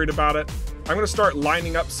too worried about it. I'm going to start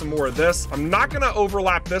lining up some more of this. I'm not going to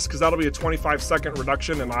overlap this because that'll be a 25-second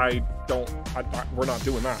reduction, and we're not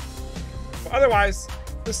doing that. But otherwise,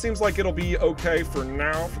 this seems like it'll be okay for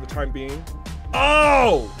now, for the time being.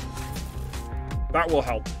 Oh! That will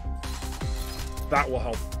help. That will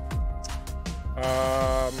help.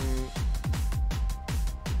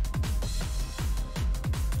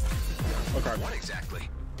 Okay. What exactly?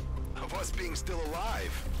 Of us being still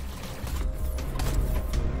alive.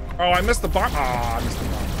 Oh, I missed the bomb. Ah, I missed the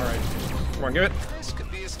bomb. All right. Come on, give it. This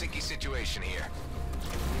could be a sticky situation here.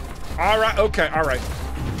 All right. Okay. All right.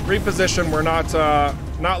 Reposition. We're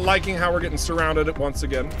not liking how we're getting surrounded once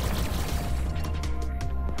again.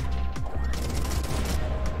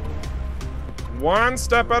 One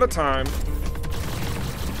step at a time.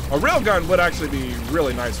 A railgun would actually be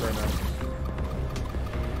really nice right now.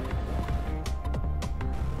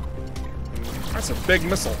 That's a big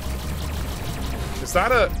missile. Is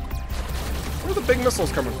that a... Where are the big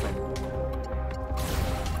missiles coming from?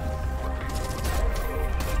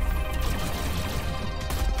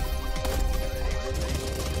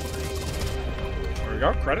 There we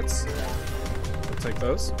go, credits. We'll take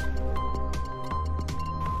those.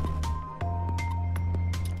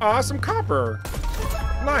 Ah, some copper.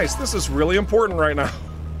 Nice, this is really important right now.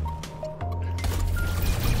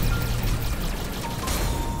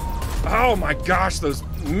 Oh my gosh, those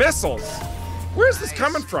missiles. Where's this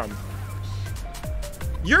coming from?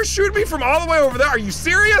 You're shooting me from all the way over there? Are you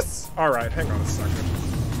serious? All right, hang on a second.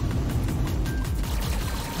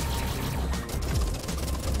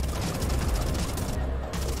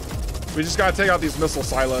 We just gotta take out these missile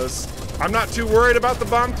silos. I'm not too worried about the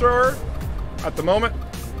bomb thrower at the moment.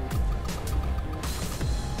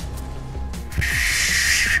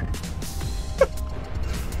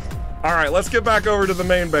 All right, let's get back over to the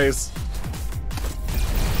main base.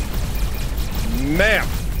 Man.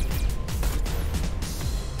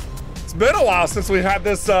 It's been a while since we had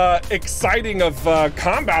this exciting of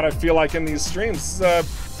combat, I feel like, in these streams.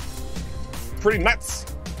 Pretty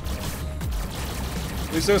nuts.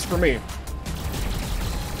 At least it was for me.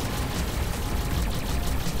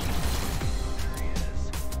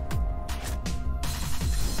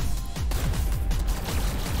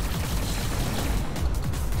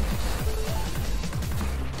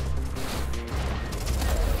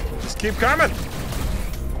 Just keep coming.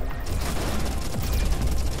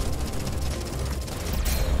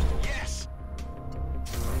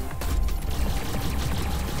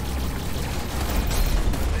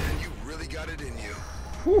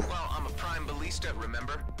 Well, I'm a prime ballista,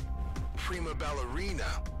 remember? Prima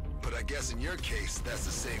ballerina, but I guess in your case, that's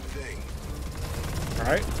the same thing. All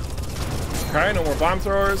right. Okay, no more bomb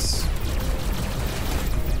throwers.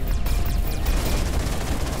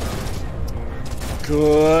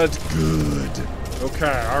 Good, good.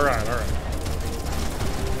 Okay, all right, all right.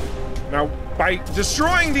 Now, by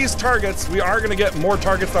destroying these targets, we are going to get more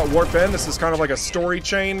targets that warp in. This is kind of like a story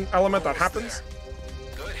chain element that happens.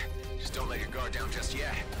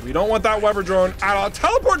 We don't want that Weber drone at all.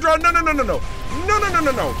 Teleport drone! No, no, no, no, no. No, no, no,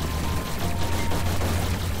 no, no.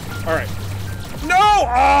 All right. No!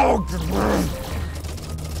 Oh!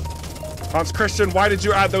 Hans Christian, why did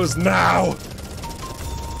you add those now?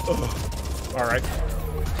 Ugh. All right.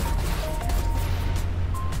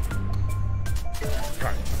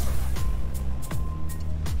 Okay.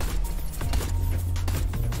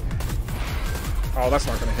 Oh, that's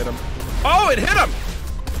not gonna hit him. Oh, it hit him!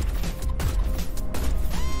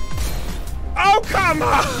 Oh, come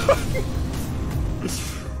on!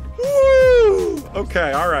 Woo!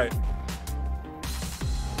 Okay, all right.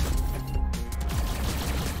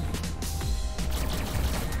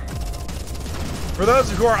 For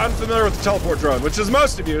those who are unfamiliar with the teleport drone, which is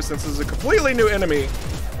most of you, since this is a completely new enemy,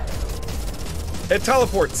 it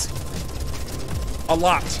teleports a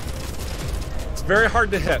lot. It's very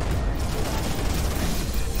hard to hit.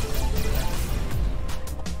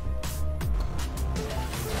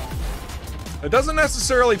 It doesn't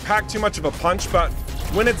necessarily pack too much of a punch, but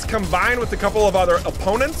when it's combined with a couple of other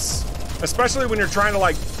opponents, especially when you're trying to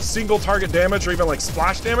like single target damage or even like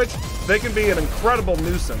splash damage, they can be an incredible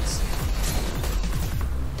nuisance.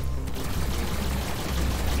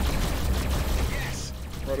 Yes.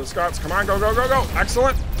 Rotoscots, come on, go, go, go, go.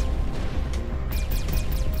 Excellent.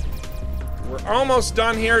 We're almost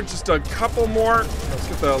done here, just a couple more. Let's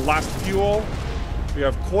get the last fuel. We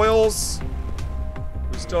have coils.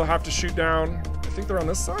 Still have to shoot down. I think they're on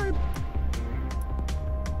this side.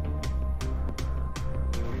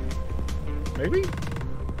 Maybe?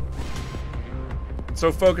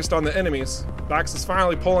 So focused on the enemies. Dax is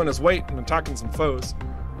finally pulling his weight and attacking some foes.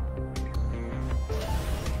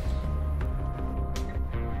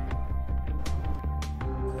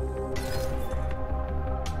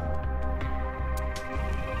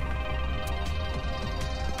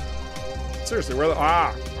 Seriously, where the...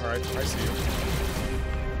 Ah! Alright, I see you.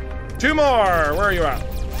 Two more! Where are you at?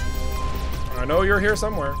 I know you're here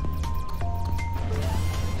somewhere.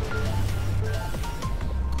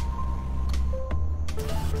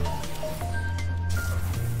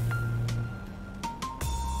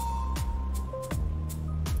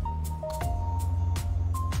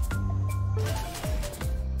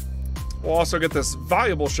 We'll also get this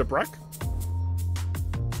valuable shipwreck.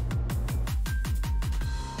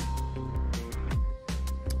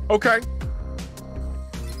 Okay.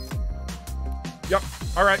 Yep.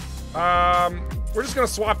 All right. We're just gonna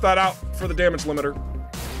swap that out for the damage limiter.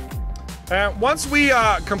 And once we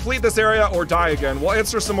complete this area or die again, we'll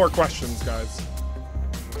answer some more questions, guys.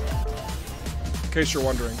 In case you're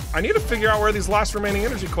wondering. I need to figure out where these last remaining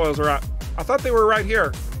energy coils are at. I thought they were right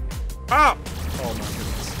here. Ah! Oh my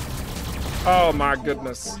goodness. Oh my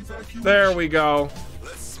goodness. There we go.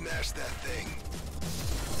 Let's smash that thing.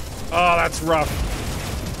 Oh, that's rough.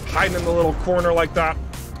 Hiding in the little corner like that.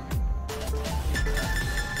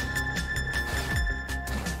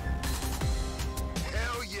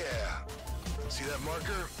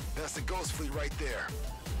 That's the Ghost Fleet right there.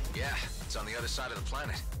 Yeah, it's on the other side of the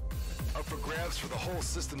planet. Up for grabs for the whole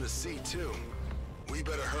system to see, too. We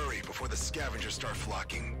better hurry before the scavengers start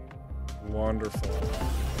flocking. Wonderful.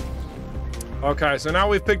 Okay, so now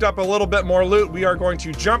we've picked up a little bit more loot. We are going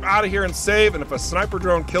to jump out of here and save, and if a sniper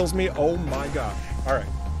drone kills me, oh my god. All right.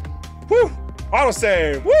 Woo!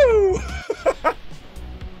 Autosave! Woo!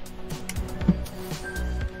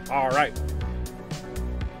 All right.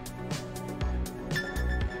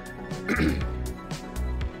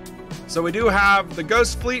 So we do have the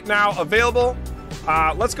Ghost Fleet now available.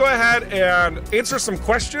 Let's go ahead and answer some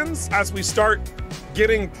questions as we start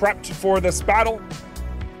getting prepped for this battle.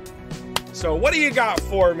 So what do you got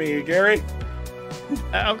for me, Gary?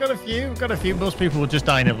 I've got a few. Most people were just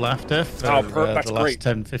dying of laughter for that's the last great.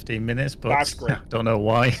 10, 15 minutes, but That's great. I don't know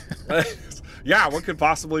why. Yeah, what could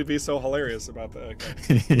possibly be so hilarious about that?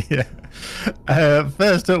 Okay. Yeah.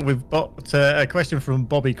 First up, we've got a question from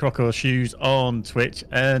Bobby Croco Shoes on Twitch,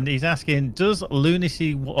 and he's asking, will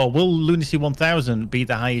Lunacy 1000 be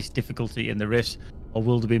the highest difficulty in the rifts, or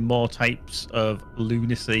will there be more types of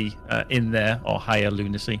lunacy in there, or higher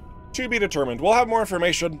lunacy? To be determined. We'll have more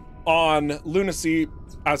information on lunacy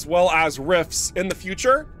as well as rifts in the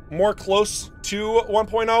future, more close to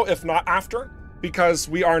 1.0, if not after, because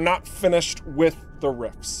we are not finished with the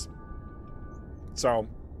rifts. So,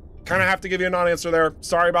 kind of have to give you a non-answer there.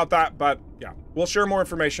 Sorry about that, but yeah, we'll share more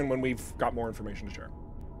information when we've got more information to share.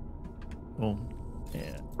 Cool.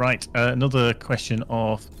 Yeah. Right. Another question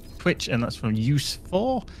off Twitch, and that's from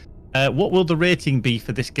Use4. What will the rating be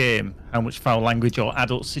for this game? How much foul language or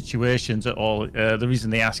adult situations at all? The reason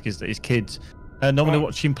they ask is that his kids normally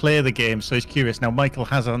watch him play the game, so he's curious. Now, Michael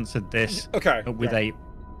has answered this with a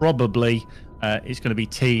probably. It's going to be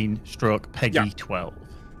teen/Peggy 12.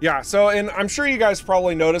 Yeah, so, and I'm sure you guys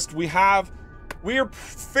probably noticed we are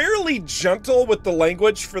fairly gentle with the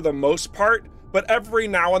language for the most part, but every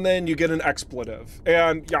now and then you get an expletive.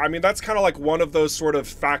 And yeah, I mean, that's kind of like one of those sort of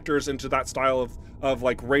factors into that style of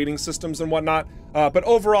like rating systems and whatnot. But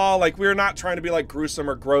overall, like, we're not trying to be like gruesome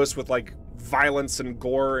or gross with like violence and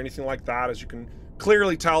gore or anything like that, as you can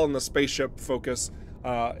clearly tell in the spaceship focus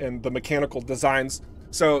and the mechanical designs.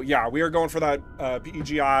 So yeah, we are going for that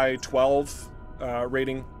PEGI 12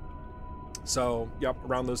 rating. So yep,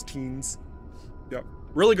 around those teens. Yep,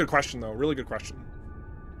 really good question though. Really good question.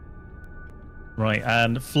 Right,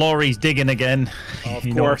 and Flory's digging again. Of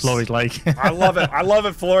you course. know what Flory's like. I love it. I love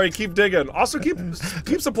it, Flory. Keep digging. Also, keep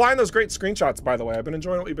supplying those great screenshots. By the way, I've been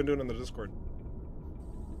enjoying what you've been doing in the Discord.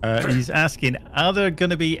 He's asking, are there going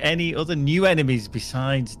to be any other new enemies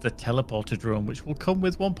besides the teleporter drone, which will come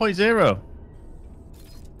with 1.0?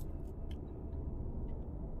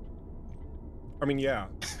 I mean, yeah.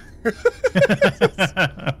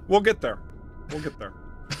 We'll get there. We'll get there.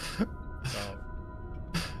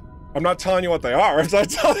 I'm not telling you what they are. I'm not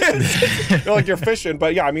telling you. You're like, you're fishing,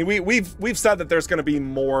 but yeah, I mean, we've said that there's going to be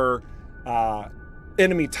more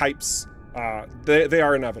enemy types. They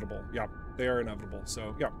are inevitable. Yeah, they are inevitable.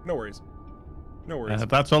 So yeah, no worries. No worries.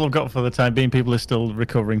 That's all I've got for the time being. People are still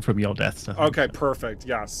recovering from your deaths. Okay, perfect.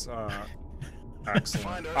 Yes.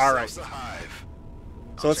 Excellent. All right. So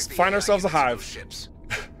let's find ourselves a hive. Ships,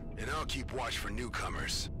 and I'll keep watch for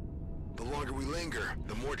newcomers. The longer we linger,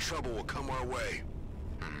 the more trouble will come our way.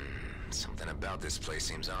 Something about this place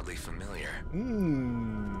seems oddly familiar.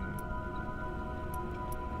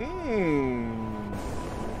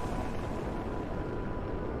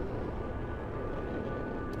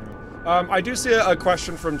 I do see a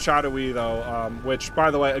question from Chadawi though, which,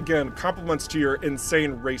 by the way, again, compliments to your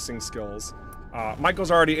insane racing skills.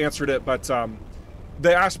 Michael's already answered it, but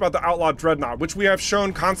they asked about the Outlaw Dreadnought, which we have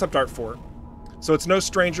shown concept art for. So it's no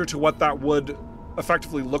stranger to what that would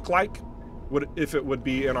effectively look like if it would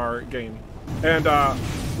be in our game. And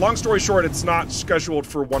long story short, it's not scheduled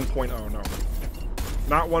for 1.0, no.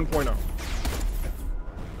 Not 1.0.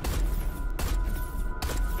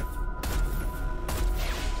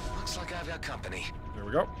 Looks like I've got company. There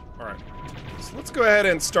we go. All right. So let's go ahead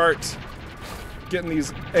and start getting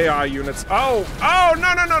these AI units. Oh,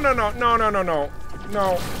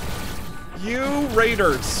 no. You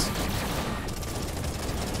raiders.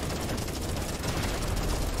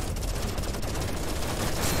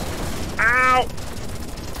 Ow!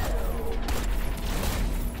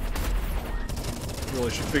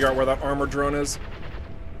 Really should figure out where that armor drone is.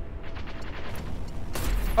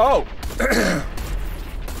 Oh!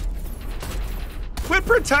 Quit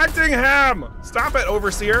protecting him! Stop it,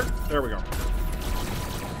 Overseer. There we go.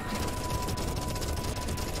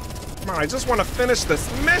 Come on, I just want to finish this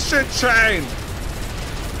mission chain!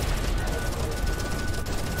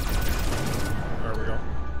 There we go.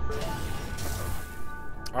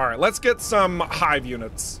 Alright, let's get some hive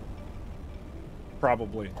units.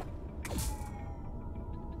 Probably.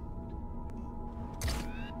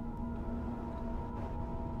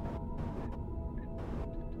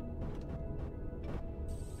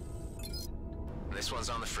 This one's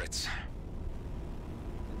on the fritz.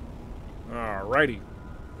 Alrighty.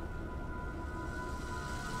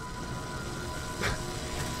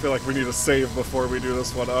 I feel like we need to save before we do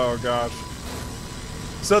this one. Oh gosh.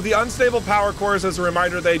 So the unstable power cores, as a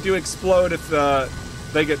reminder, they do explode if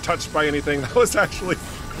they get touched by anything. That was actually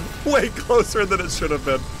way closer than it should have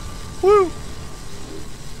been. Woo!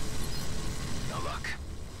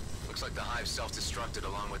 like the Hive self-destructed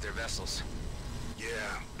along with their vessels. Yeah,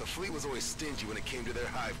 the fleet was always stingy when it came to their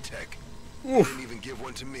Hive tech. Oof. Didn't even give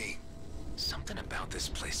one to me. Something about this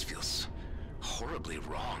place feels horribly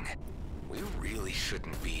wrong. We really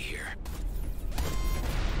shouldn't be here.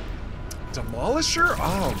 Demolisher?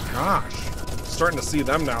 Oh gosh. Starting to see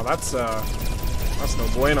them now. That's no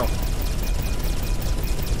bueno.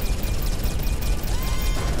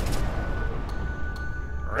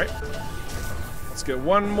 All right. Let's get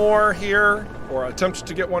one more here, or attempt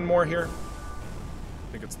to get one more here.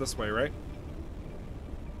 I think it's this way, right?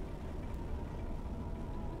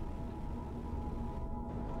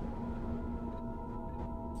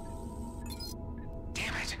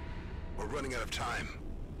 Damn it. We're running out of time.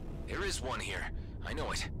 There is one here. I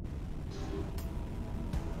know it.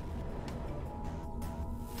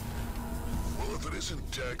 Well, if it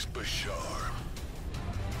isn't Dax Bashar.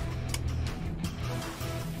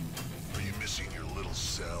 Are you missing your little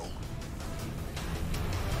cell?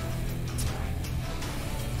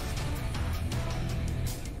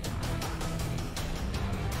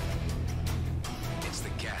 It's the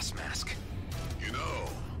gas mask. You know,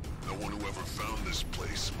 no one who ever found this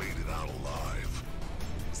place made it out alive.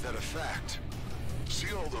 Is that a fact?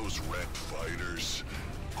 See all those red fighters?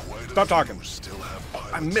 Quite Stop a talking. few still have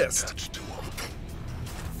pilots I missed. attached to them.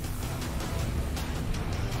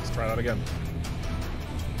 Let's try that again.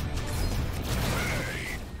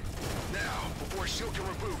 Hey! Now, before shield can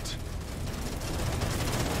reboot.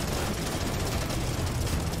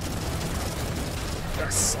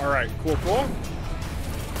 Yes. All right. Cool. Cool.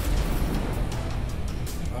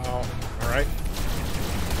 Oh. All right.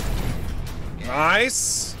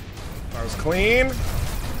 Nice. That was clean. Not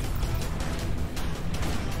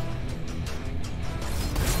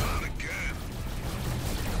again.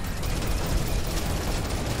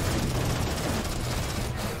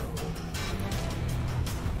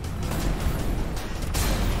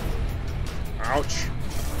 Ouch.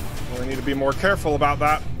 Really need to be more careful about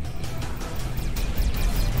that.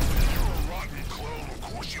 You're a rotten clone. Of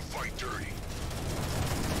course you fight dirty.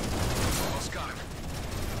 Almost got him.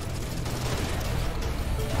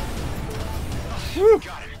 Woo.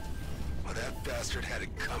 Got him. Well, that bastard had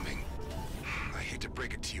it coming. I hate to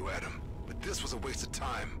break it to you, Adam, but this was a waste of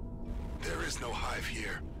time. There is no Hive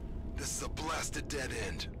here. This is a blasted dead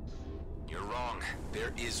end. You're wrong.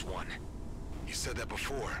 There is one. You said that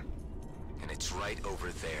before. And it's right over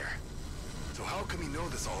there. So how come you know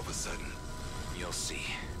this all of a sudden? You'll see.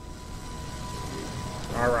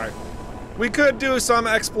 All right. We could do some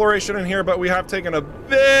exploration in here, but we have taken a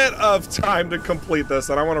bit of time to complete this,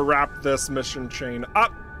 and I want to wrap this mission chain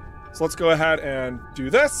up. So let's go ahead and do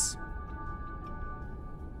this.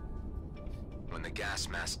 When the gas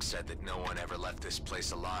mask said that no one ever left this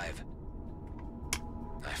place alive,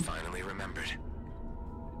 I finally remembered.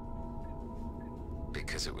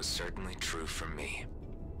 Because it was certainly true for me.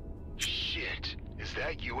 Shit. Is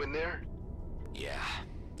that you in there? Yeah,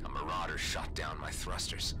 a marauder shot down my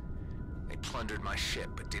thrusters. They plundered my ship,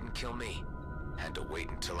 but didn't kill me. Had to wait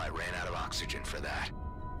until I ran out of oxygen for that.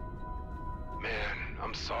 Man,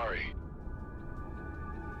 I'm sorry.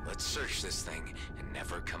 Let's search this thing and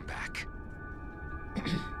never come back.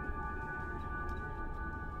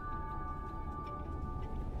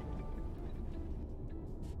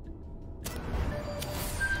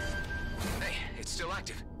 Hey, it's still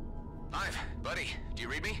active. Hive, buddy, do you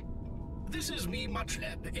read me? This is me,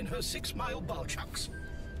 Muchleb, in her 6-mile balchucks.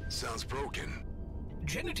 Sounds broken.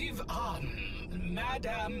 Genitive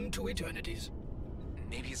madam to eternities.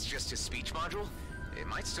 Maybe it's just his speech module? It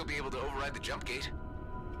might still be able to override the jump gate.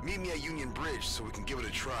 Meet me at Union Bridge so we can give it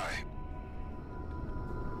a try.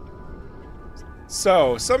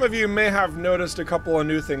 So, some of you may have noticed a couple of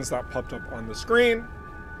new things that popped up on the screen.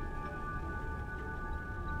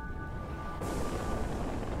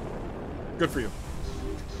 Good for you.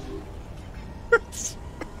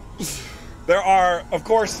 There are, of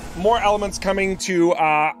course, more elements coming to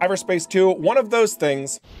EVERSPACE 2. One of those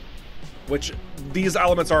things, which these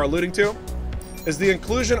elements are alluding to, is the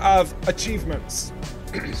inclusion of achievements.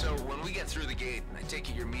 So, when we get through the gate, I take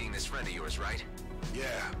it you're meeting this friend of yours, right?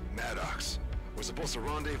 Yeah, Maddox. We're supposed to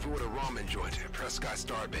rendezvous at a ramen joint at Prescott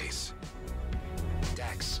Starbase.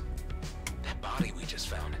 Dax, that body we just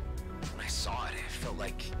found, when I saw it, it felt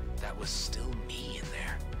like that was still me in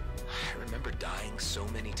there. I remember dying so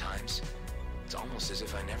many times. It's almost as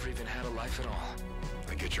if I never even had a life at all.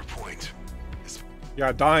 I get your point.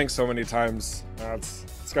 Yeah, dying so many times.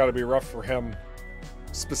 It's got to be rough for him.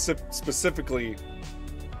 Specifically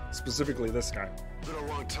this guy. It's been a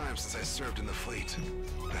long time since I served in the fleet.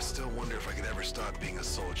 I still wonder if I could ever stop being a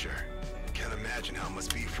soldier. Can't imagine how it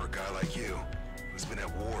must be for a guy like you. who's been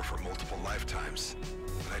at war for multiple lifetimes.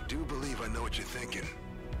 But I do believe I know what you're thinking.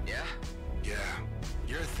 Yeah? Yeah,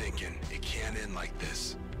 you're thinking it can't end like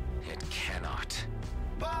this. It cannot.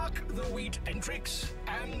 Bark the wheat entrix,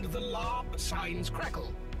 and the larb signs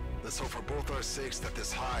crackle. Let's hope for both our sakes that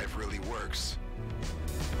this hive really works.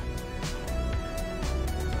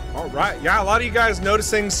 All right, yeah, a lot of you guys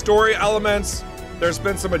noticing story elements. There's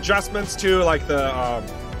been some adjustments to like the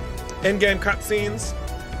in-game cutscenes.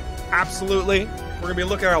 Absolutely, we're gonna be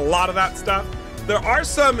looking at a lot of that stuff. There are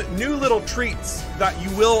some new little treats that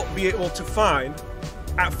you will be able to find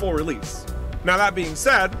at full release. Now that being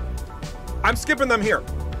said, I'm skipping them here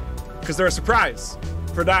because they're a surprise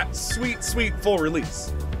for that sweet, sweet full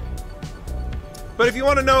release. But if you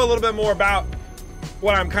want to know a little bit more about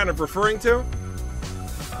what I'm kind of referring to,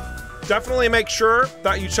 definitely make sure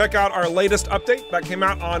that you check out our latest update that came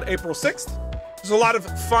out on April 6th. There's a lot of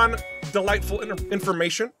fun, delightful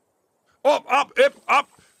information. Up, up, up,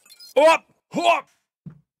 up, up.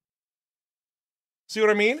 See what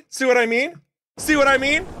I mean? See what I mean? See what I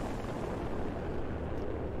mean?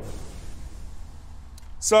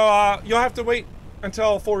 So you'll have to wait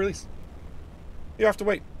until full release. You have to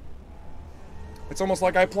wait. It's almost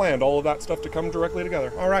like I planned all of that stuff to come directly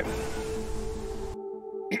together. All right.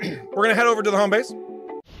 We're gonna head over to the home base.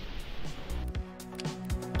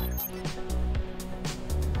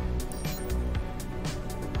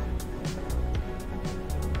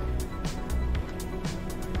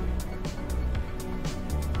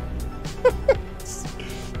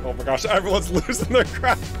 Oh my gosh, everyone's losing their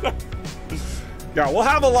crap. Yeah, we'll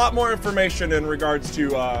have a lot more information in regards to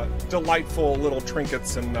delightful little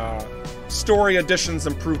trinkets and story additions,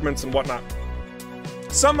 improvements, and whatnot.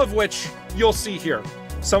 Some of which you'll see here.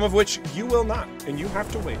 Some of which you will not, and you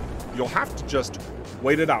have to wait. You'll have to just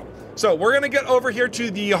wait it out. So we're gonna get over here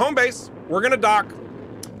to the home base. We're gonna dock,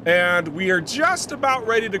 and we are just about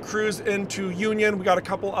ready to cruise into Union. We got a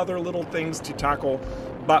couple other little things to tackle.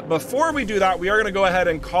 But before we do that, we are gonna go ahead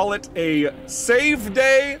and call it a save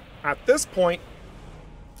day at this point.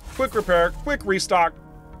 Quick repair, quick restock,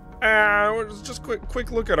 and just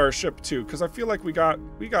quick look at our ship too, because I feel like we got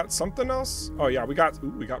something else. Oh yeah, we got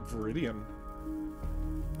Viridian.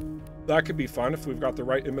 That could be fun if we've got the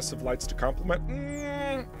right emissive lights to complement.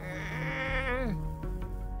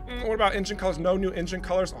 What about engine colors? No new engine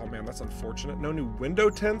colors. Oh man, that's unfortunate. No new window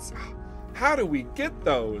tints. How do we get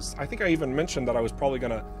those? I think I even mentioned that I was probably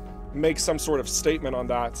gonna make some sort of statement on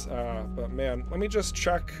that, but man, let me just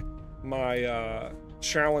check my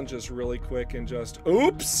challenges really quick and just,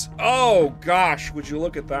 oops! Oh gosh, would you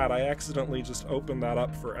look at that? I accidentally just opened that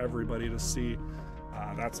up for everybody to see.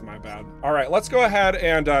 That's my bad. All right, let's go ahead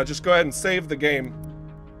and just go ahead and save the game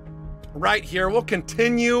right here. We'll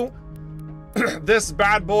continue this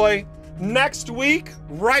bad boy next week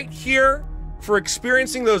right here for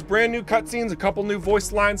experiencing those brand new cutscenes, a couple new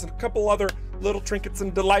voice lines, and a couple other little trinkets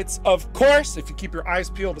and delights, of course, if you keep your eyes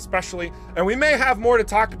peeled especially. And we may have more to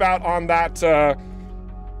talk about on that.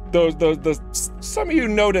 Some of you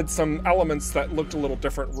noted some elements that looked a little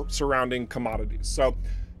different surrounding commodities. So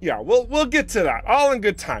yeah, we'll get to that. All in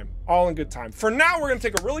good time. All in good time. For now, we're gonna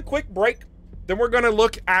take a really quick break. Then we're gonna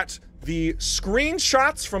look at the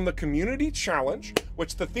screenshots from the community challenge,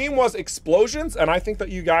 which the theme was explosions, and I think that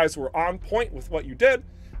you guys were on point with what you did.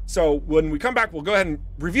 So when we come back, we'll go ahead and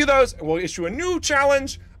review those, and we'll issue a new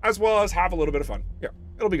challenge, as well as have a little bit of fun. Yeah,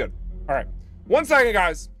 it'll be good. All right, 1 second,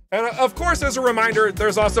 guys. And of course, as a reminder,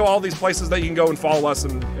 there's also all these places that you can go and follow us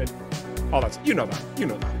and all that. You know that. You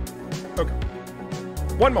know that. Okay.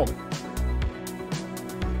 1 moment.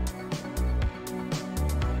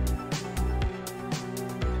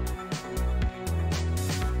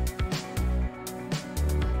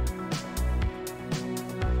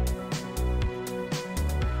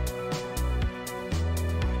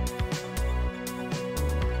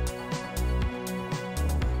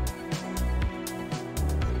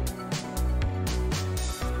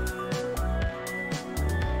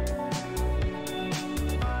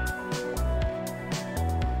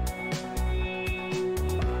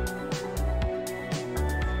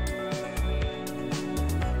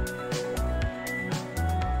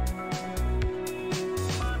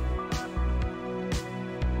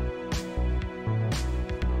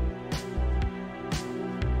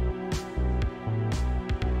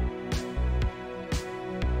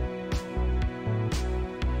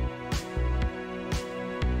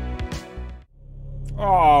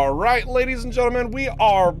 All right, ladies and gentlemen, we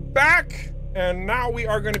are back, and now we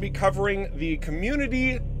are going to be covering the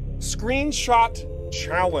community screenshot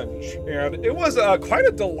challenge, and it was quite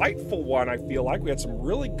a delightful one. I feel like we had some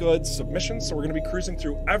really good submissions, so we're going to be cruising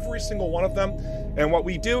through every single one of them. And what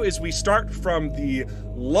we do is we start from the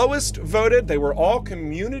lowest voted. They were all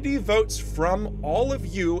community votes from all of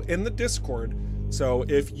you in the Discord. So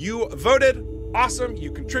if you voted, awesome,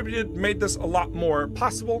 you contributed, made this a lot more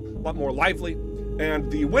possible, a lot more lively.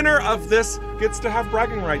 And the winner of this gets to have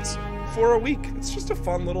bragging rights for a week. It's just a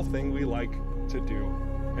fun little thing we like to do.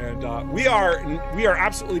 And we are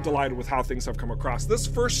absolutely delighted with how things have come across. This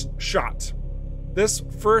first shot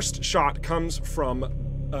comes from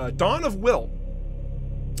Dawn of Will.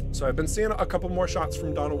 So I've been seeing a couple more shots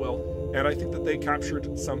from Dawn of Will, and I think that they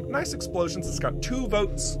captured some nice explosions. It's got 2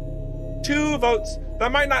 votes. 2 votes.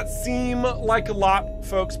 That might not seem like a lot,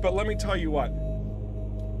 folks, but let me tell you what.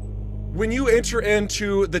 When you enter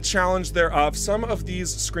into the challenge thereof, some of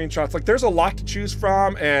these screenshots, like there's a lot to choose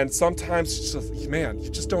from, and sometimes it's just, man, you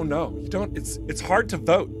just don't know. It's hard to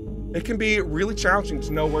vote. It can be really challenging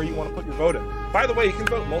to know where you want to put your vote in. By the way, you can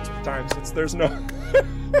vote multiple times. There's no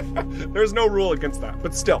there's no rule against that.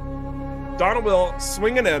 But still, Donna Will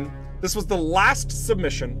swinging in. This was the last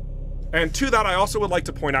submission. And to that, I also would like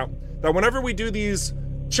to point out that whenever we do these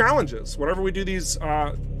challenges, whenever we do these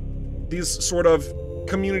sort of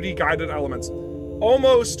community guided elements,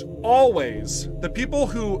 almost always the people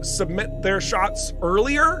who submit their shots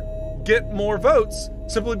earlier get more votes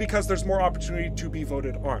simply because there's more opportunity to be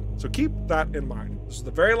voted on. So keep that in mind. This is the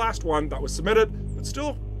very last one that was submitted, but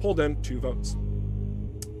still pulled in 2 votes.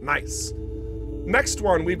 Nice. Next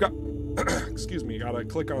one we've got, excuse me, gotta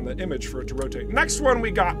click on the image for it to rotate. Next one we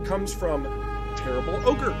got comes from Terrible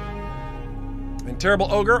Ogre. And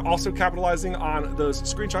Terrible Ogre also capitalizing on those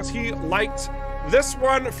screenshots. He liked this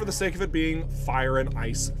one for the sake of it being fire and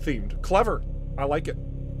ice themed. Clever. I like it.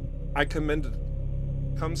 I commend it.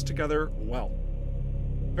 Comes together well.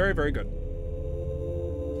 Very, very good.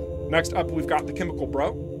 Next up, we've got the Chemical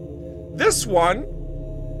Bro. This one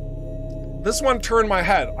turned my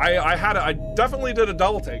head. I definitely did a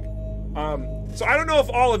double take. So I don't know if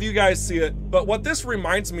all of you guys see it, but what this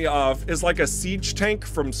reminds me of is like a siege tank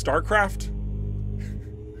from StarCraft.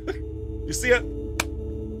 You see it?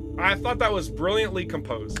 I thought that was brilliantly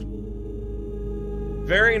composed.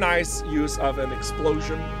 Very nice use of an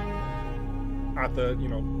explosion at the, you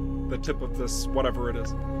know, the tip of this, whatever it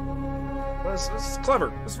is. It's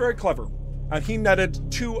clever. It's very clever. And he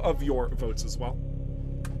netted 2 of your votes as well.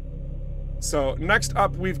 So next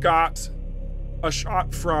up, we've got a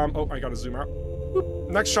shot from, oh, I gotta zoom out. Boop.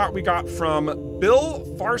 Next shot we got from Bill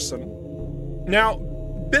Farson. Now,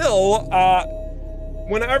 Bill,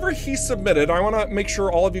 whenever he submitted, I want to make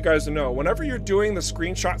sure all of you guys know, whenever you're doing the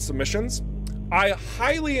screenshot submissions, I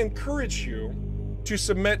highly encourage you to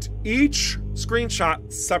submit each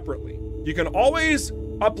screenshot separately. You can always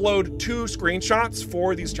upload 2 screenshots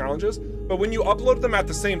for these challenges, but when you upload them at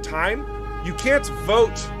the same time, you can't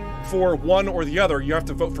vote for one or the other. You have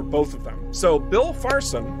to vote for both of them. So Bill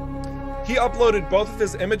Farson, he uploaded both of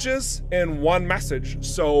his images in one message,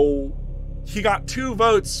 so he got 2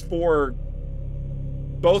 votes for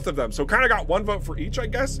both of them. So kind of got 1 vote for each, I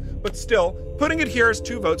guess, but still putting it here as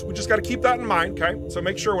 2 votes. We just got to keep that in mind. Okay. So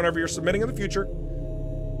make sure whenever you're submitting in the future,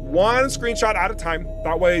 1 screenshot at a time.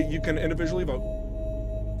 That way you can individually vote.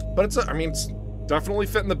 But it's definitely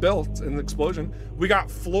fitting the bill. It's an explosion. We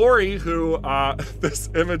got Flory, who,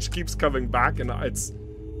 this image keeps coming back and it's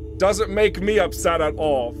doesn't make me upset at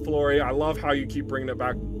all. Flory, I love how you keep bringing it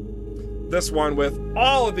back. This one with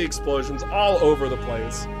all of the explosions all over the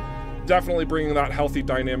place. Definitely bringing that healthy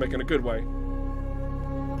dynamic in a good way.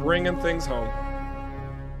 Bringing things home.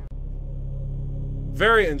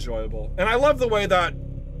 Very enjoyable. And I love the way that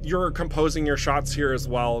you're composing your shots here as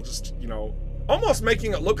well. Just, you know, almost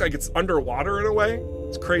making it look like it's underwater in a way.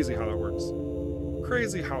 It's crazy how that works.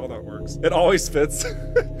 Crazy how that works. It always fits.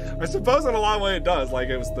 I suppose in a lot of ways it does. Like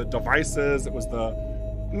it was the devices, it was the,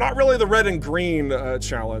 not really the red and green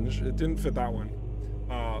challenge. It didn't fit that one.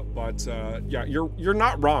 But yeah, you're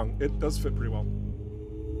not wrong. It does fit pretty well.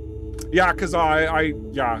 Yeah, because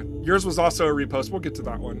yeah, yours was also a repost. We'll get to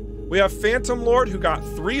that one. We have Phantom Lord, who got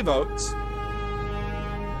 3 votes.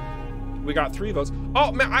 We got 3 votes.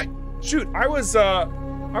 Oh man, I was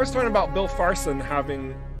talking about Bill Farson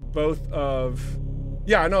having both of.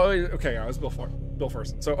 Yeah, no, okay, yeah, it was Bill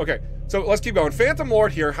Farson. So okay, so let's keep going. Phantom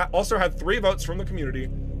Lord here also had 3 votes from the community.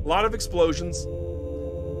 A lot of explosions, a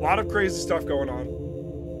lot of crazy stuff going on.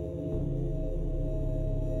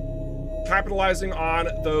 Capitalizing on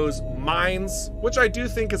those mines, which I do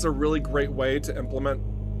think is a really great way to implement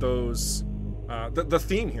those, the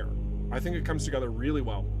theme here. I think it comes together really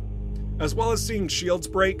well. As well as seeing shields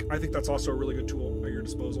break, I think that's also a really good tool at your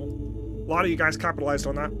disposal. A lot of you guys capitalized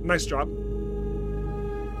on that. Nice job.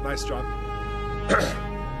 Nice job.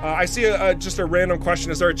 I see just a random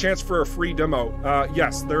question. Is there a chance for a free demo?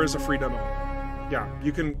 Yes, there is a free demo. Yeah,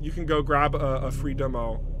 you can go grab a free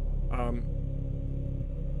demo.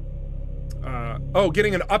 Oh,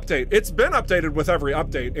 getting an update. It's been updated with every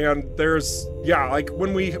update, and there's, yeah, like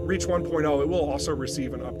when we reach 1.0, it will also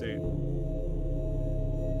receive an update.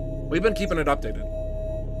 We've been keeping it updated.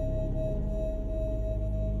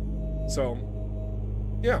 So,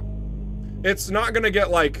 yeah. It's not gonna get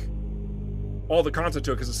like all the content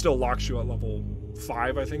to it because it still locks you at level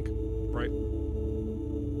 5, I think, right?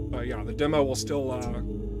 But yeah, the demo will still,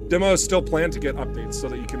 demo is still planned to get updates so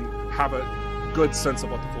that you can have a good sense of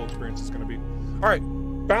what the full experience is gonna be. All right,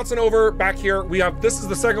 bouncing over back here, we have, this is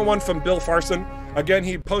the second one from Bill Farson. Again,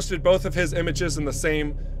 he posted both of his images in the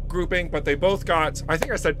same grouping, but they both got, I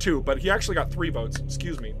think I said 2, but he actually got 3 votes,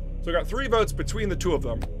 excuse me. So we got 3 votes between the 2 of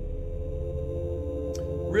them.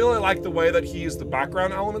 Really like the way that he used the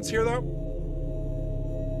background elements here though.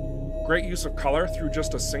 Great use of color through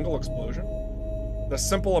just a single explosion. The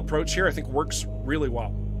simple approach here I think works really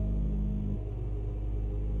well.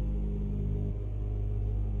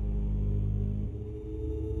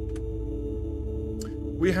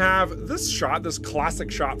 We have this shot, this classic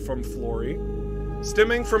shot from Flory,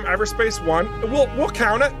 stemming from EVERSPACE 1. We'll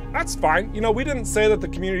count it, that's fine. You know, we didn't say that the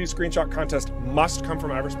community screenshot contest must come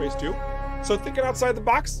from EVERSPACE 2. So thinking outside the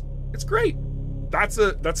box, it's great. It's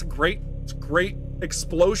a great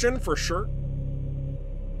explosion for sure.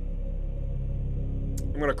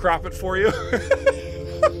 I'm gonna crop it for you.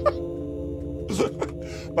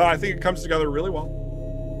 But I think it comes together really well.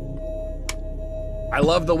 I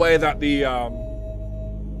love the way that the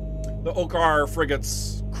Okar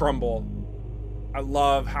frigates crumble. I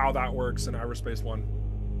love how that works in EVERSPACE 1.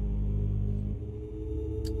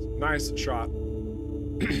 Nice shot.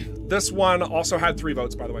 This one also had 3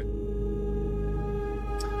 votes, by the way.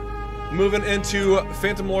 Moving into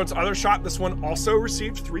Phantom Lord's other shot, this one also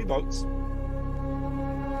received 3 votes.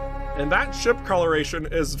 And that ship coloration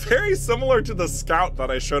is very similar to the Scout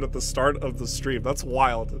that I showed at the start of the stream. That's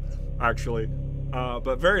wild, actually.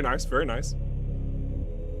 But very nice, very nice.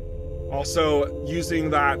 Also,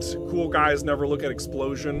 using that cool guys never look at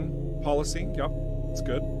explosion policy. Yep, it's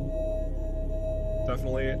good.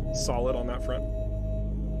 Definitely solid on that front.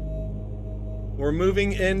 We're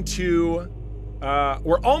moving into,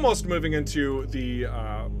 we're almost moving into the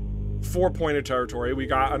 4-pointed territory. We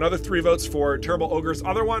got another 3 votes for Terrible Ogre's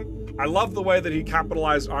other one. I love the way that he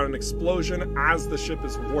capitalized on an explosion as the ship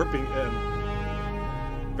is warping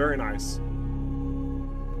in. Very nice.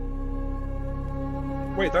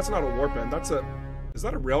 Wait, that's not a warp in. That's a, is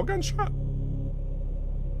that a railgun shot?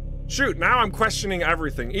 Shoot, now I'm questioning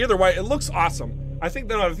everything. Either way, it looks awesome. I think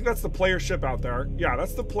that's the player ship out there. Yeah,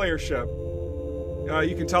 that's the player ship.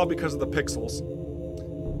 You can tell because of the pixels.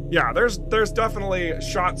 Yeah, there's definitely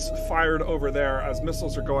shots fired over there as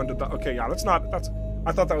missiles are going to the, okay, yeah, that's,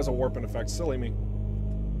 I thought that was a warping effect, silly me.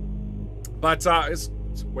 But it's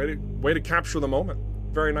way to capture the moment.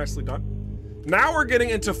 Very nicely done. Now we're getting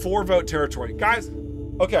into 4-vote territory. Guys,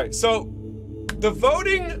 okay, so the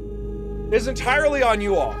voting is entirely on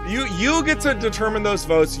you all. You get to determine those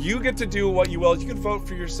votes. You get to do what you will. You can vote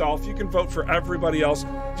for yourself. You can vote for everybody else.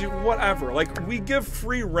 Do whatever. Like, we give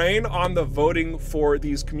free reign on the voting for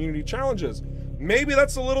these community challenges. Maybe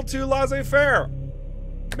that's a little too laissez-faire.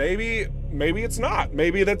 Maybe it's not.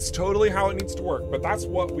 Maybe that's totally how it needs to work. But that's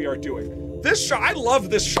what we are doing. This shot, I love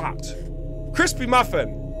this shot. Crispy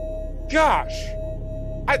Muffin. Gosh.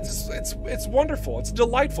 It's wonderful. It's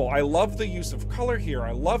delightful. I love the use of color here.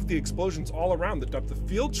 I love the explosions all around. The depth of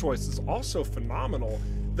field choice is also phenomenal.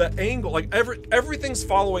 The angle, like everything's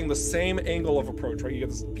following the same angle of approach, right? You get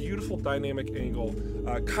this beautiful dynamic angle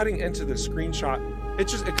cutting into the screenshot.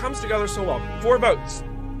 It comes together so well. 4 votes.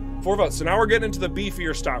 4 votes. So now we're getting into the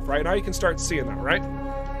beefier stuff, right? Now you can start seeing that, right?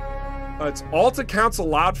 It's alt accounts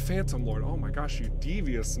allowed Phantom Lord. Oh my gosh, you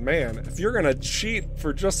devious man. If you're gonna cheat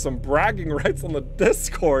for just some bragging rights on the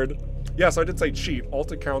Discord. Yes, I did say cheat.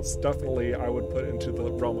 Alt accounts definitely I would put into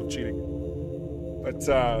the realm of cheating. But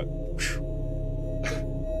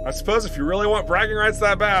I suppose if you really want bragging rights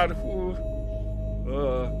that bad,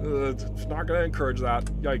 not gonna encourage that.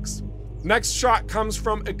 Yikes. Next shot comes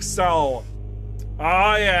from Excel.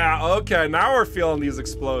 Oh yeah, okay, now we're feeling these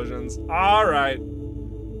explosions. All right.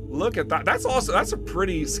 Look at that. That's a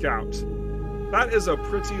pretty Scout. That is a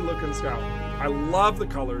pretty looking Scout. I love the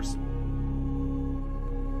colors.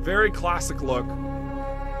 Very classic look.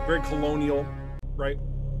 Very colonial, right?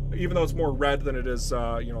 Even though it's more red than it is, you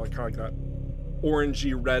know, like kind of like that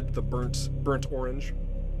orangey red, the burnt orange.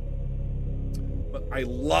 But I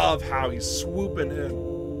love how he's swooping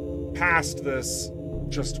in past this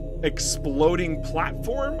just exploding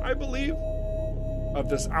platform, I believe, of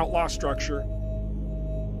this outlaw structure.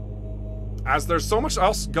 As there's so much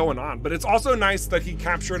else going on, but it's also nice that he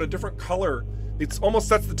captured a different color. It almost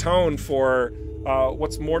sets the tone for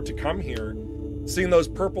what's more to come here. Seeing those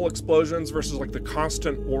purple explosions versus like the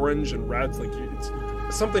constant orange and reds, like it's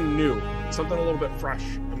something new, something a little bit fresh,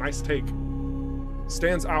 a nice take.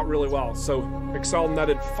 Stands out really well. So Excel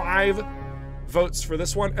netted 5 votes for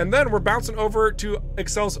this one. And then we're bouncing over to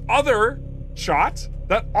Excel's other shot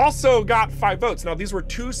that also got 5 votes. Now these were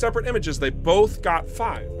 2 separate images. They both got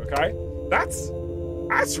 5, okay?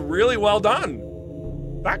 That's really well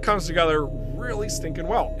done. That comes together really stinking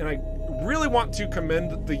well. And I really want to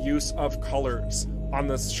commend the use of colors on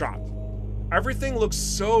this shot. Everything looks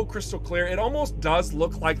so crystal clear. It almost does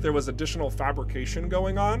look like there was additional fabrication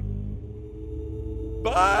going on,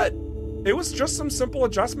 but it was just some simple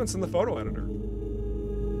adjustments in the photo editor.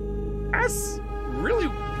 That's really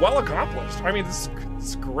well accomplished. I mean, this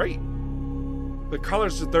is great. The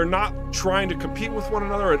colors, they're not trying to compete with one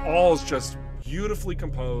another. It all is just beautifully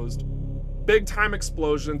composed. Big time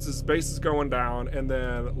explosions, his base is going down, and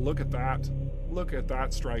then look at that. Look at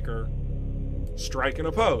that striker striking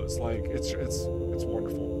a pose. Like, it's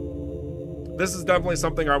wonderful. This is definitely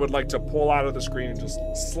something I would like to pull out of the screen and just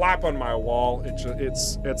slap on my wall.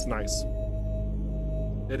 It's nice.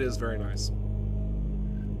 It is very nice.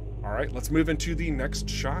 All right, let's move into the next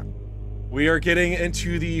shot. We are getting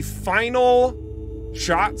into the final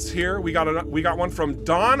shots here. We got one from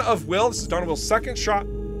Dawn of Will. This is Dawn of Will's second shot.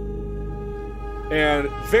 And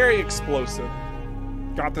very explosive.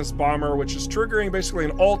 Got this bomber, which is triggering basically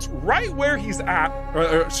an ult right where he's at.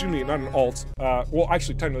 Excuse me, not an ult. Well,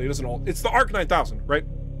 actually, technically it is an ult. It's the Arc 9000, right?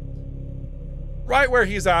 Right where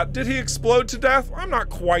he's at. Did he explode to death? I'm not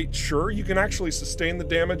quite sure. You can actually sustain the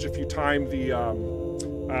damage if you time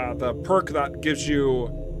the perk that gives you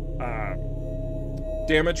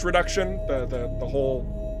damage reduction. The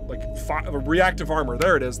whole like reactive armor.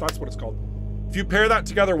 There it is. That's what it's called. If you pair that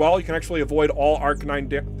together well, you can actually avoid all Arc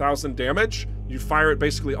 9000 damage. You fire it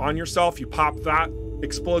basically on yourself, you pop that,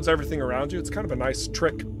 explodes everything around you. It's kind of a nice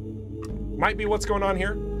trick. Might be what's going on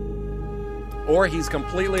here. Or he's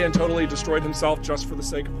completely and totally destroyed himself just for the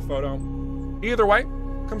sake of a photo. Either way,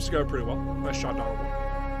 comes together pretty well. Nice shot, Donald.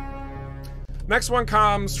 Next one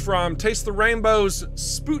comes from Taste the Rainbow's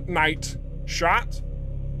Spoot Night shot.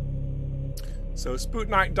 So Spoot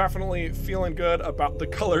Night definitely feeling good about the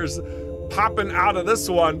colors popping out of this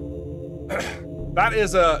one. That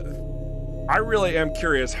is I really am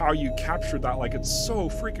curious how you captured that. Like, it's so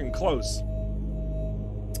freaking close.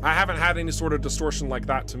 I haven't had any sort of distortion like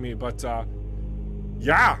that to me, but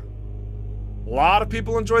yeah. A lot of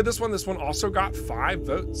people enjoyed this one. This one also got 5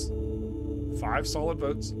 votes. 5 solid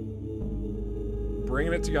votes.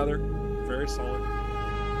 Bringing it together. Very solid.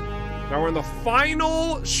 Now we're in the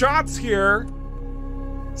final shots here.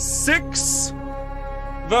 6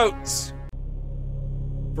 votes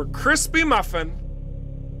for Crispy Muffin.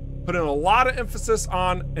 Put in a lot of emphasis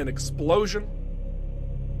on an explosion.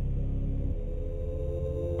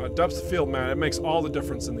 Depth of field, man, it makes all the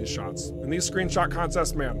difference in these shots. In these screenshot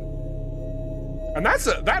contests, man. And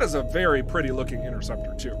that is a very pretty looking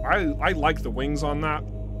interceptor too. I like the wings on that.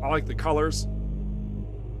 I like the colors.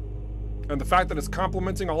 And the fact that it's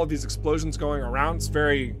complementing all of these explosions going around, it's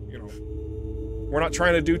very, you know, we're not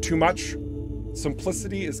trying to do too much.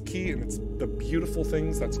 Simplicity is key, and it's the beautiful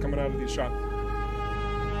things that's coming out of these shots.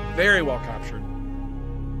 Very well captured.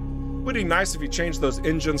 Would be nice if you changed those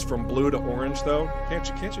engines from blue to orange, though.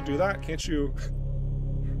 Can't you do that? Can't you?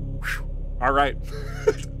 All right,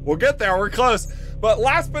 we'll get there. We're close. But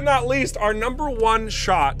last but not least, our #1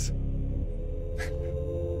 shot.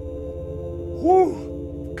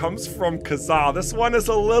 Whew, comes from Kazaa. This one is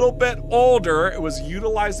a little bit older. It was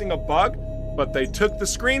utilizing a bug, but they took the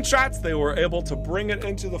screenshots. They were able to bring it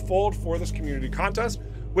into the fold for this community contest,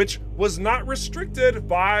 which was not restricted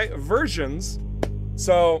by versions.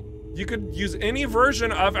 So you could use any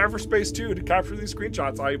version of EVERSPACE 2 to capture these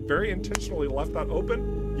screenshots. I very intentionally left that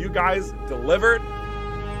open. You guys delivered.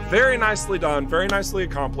 Very nicely done, very nicely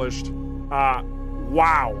accomplished.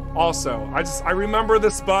 Wow. Also, I remember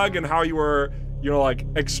this bug and how you were, you know, like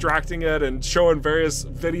extracting it and showing various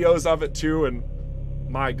videos of it too, and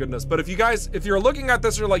my goodness. But if you're looking at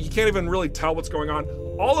this, you're like, you can't even really tell what's going on.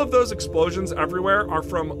 All of those explosions everywhere are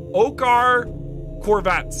from Okar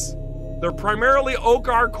Corvettes. They're primarily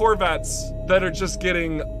Okar Corvettes that are just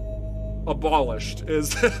getting abolished,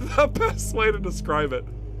 is the best way to describe it.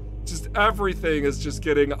 Just everything is just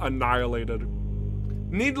getting annihilated.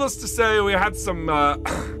 Needless to say, we had some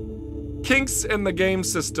kinks in the game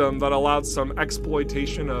system that allowed some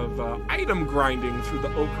exploitation of item grinding through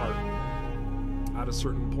the O-cart at a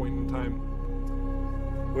certain point in time,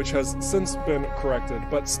 which has since been corrected,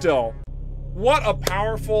 but still, what a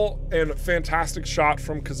powerful and fantastic shot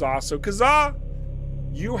from Kazaa. So Kazaa,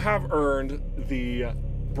 you have earned the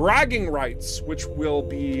bragging rights, which will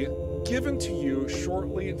be given to you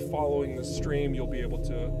shortly following the stream. You'll be able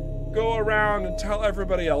to go around and tell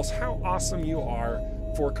everybody else how awesome you are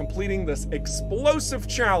for completing this explosive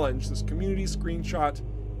challenge, this community screenshot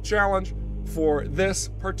challenge for this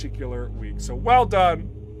particular week. So well done.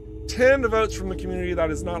 10 votes from the community.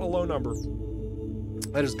 That is not a low number.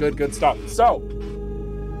 That is good stuff. So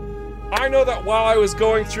I know that while I was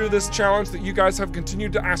going through this challenge that you guys have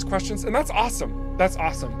continued to ask questions, and that's awesome. That's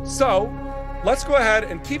awesome. So let's go ahead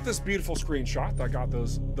and keep this beautiful screenshot that got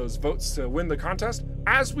those votes to win the contest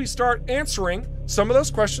as we start answering some of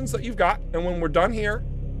those questions that you've got. And when we're done here,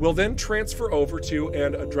 we'll then transfer over to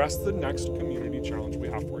and address the next community challenge we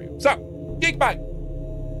have for you. So, GeekBite,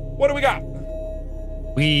 what do we got?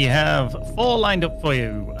 We have 4 lined up for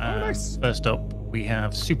you. Nice. First up, we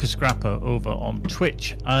have Super Scrapper over on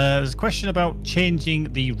Twitch. There's a question about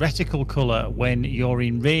changing the reticle color when you're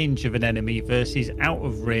in range of an enemy versus out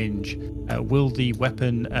of range. Will the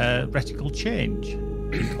weapon reticle change?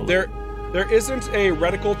 There isn't a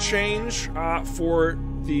reticle change for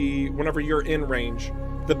the whenever you're in range.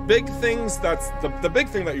 The big things the big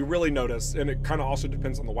thing that you really notice, and it kind of also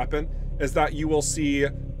depends on the weapon, is that you will see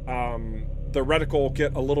the reticle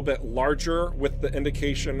get a little bit larger with the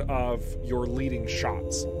indication of your leading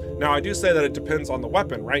shots. Now, I do say that it depends on the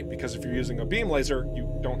weapon, right? Because if you're using a beam laser,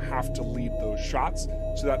 you don't have to lead those shots,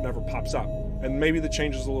 so that never pops up. And maybe the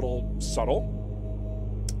change is a little subtle,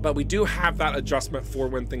 but we do have that adjustment for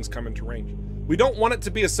when things come into range. We don't want it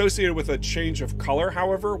to be associated with a change of color,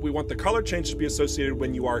 however. We want the color change to be associated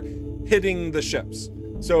when you are hitting the ships.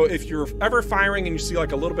 So if you're ever firing and you see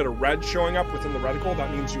like a little bit of red showing up within the reticle,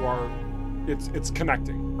 that means you are it's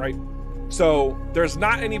connecting, right? So there's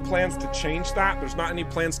not any plans to change that. There's not any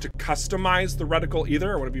plans to customize the reticle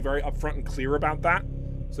either. I want to be very upfront and clear about that,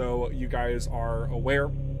 so you guys are aware.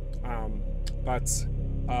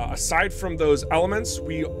 Aside from those elements,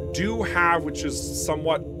 we do have, which is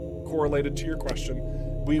somewhat correlated to your question,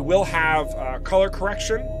 we will have color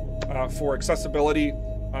correction for accessibility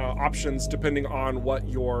options depending on what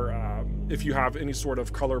your, if you have any sort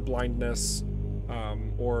of color blindness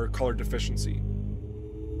or color deficiency.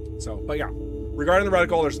 So, but yeah, regarding the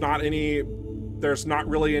reticle, there's not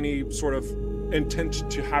really any sort of intent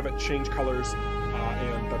to have it change colors,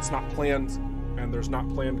 and that's not planned, and there's not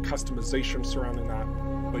planned customization surrounding that,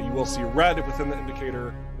 but you will see red within the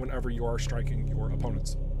indicator whenever you are striking your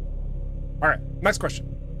opponents. All right, next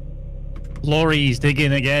question. Laurie's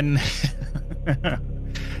digging again.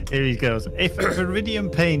 Here he goes. If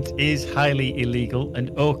Viridian paint is highly illegal and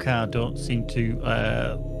OCAR don't seem to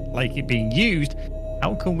like it being used,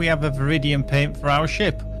 how can we have a Viridian paint for our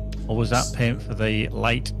ship? Or was that paint for the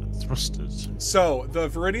light thrusters? So the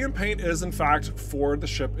Viridian paint is in fact for the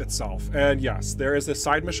ship itself. And yes, there is a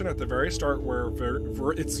side mission at the very start where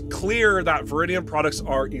it's clear that Viridian products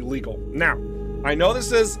are illegal. Now, I know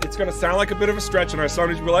it's going to sound like a bit of a stretch, and I saw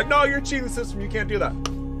you be like, no, you're cheating the system, you can't do that.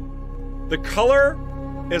 The color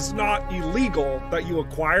is not illegal that you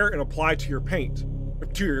acquire and apply to your paint,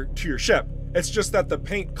 to your ship. It's just that the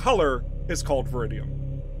paint color is called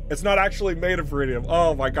Viridium. It's not actually made of Viridium.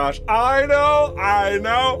 Oh my gosh, I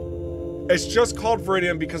know. It's just called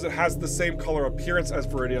Viridium because it has the same color appearance as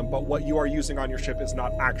Viridium, but what you are using on your ship is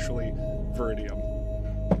not actually Viridium.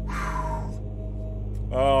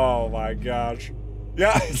 Oh my gosh.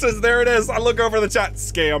 Yeah, it says there it is. I look over the chat.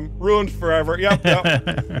 Scam. Ruined forever. Yep.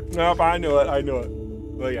 Nope, I knew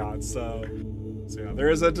it. But yeah, it's so yeah, there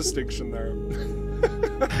is a distinction there.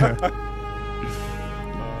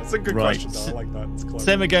 It's a good question though. I like that. It's clever.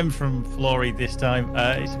 Same again from Flory this time.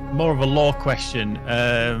 It's more of a lore question.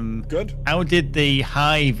 Good. How did the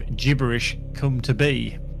hive gibberish come to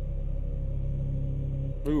be?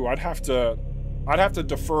 Ooh, I'd have to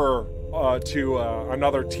defer to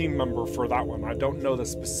another team member for that one. I don't know the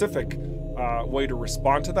specific way to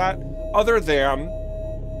respond to that, other than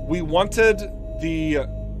we wanted the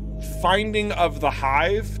finding of the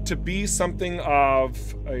hive to be something of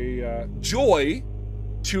a joy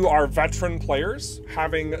to our veteran players,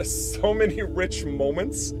 having so many rich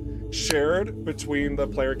moments shared between the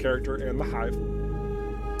player character and the hive.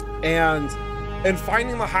 And in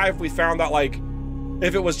finding the hive, we found that, like,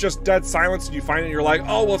 if it was just dead silence and you find it and you're like,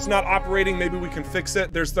 oh, well, it's not operating, maybe we can fix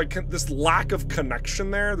it. There's like this lack of connection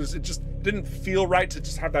there. It just didn't feel right to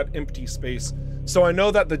just have that empty space. So I know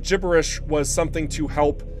that the gibberish was something to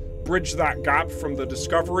help bridge that gap from the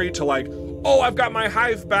discovery to like, oh, I've got my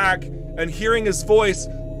hive back, and hearing his voice,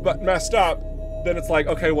 but messed up, then it's like,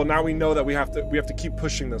 okay, well now we know that we have to keep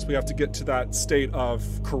pushing this. We have to get to that state of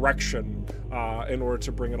correction in order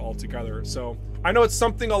to bring it all together. So I know it's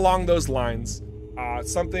something along those lines,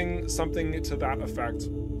 something to that effect.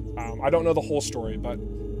 I don't know the whole story, but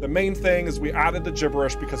the main thing is we added the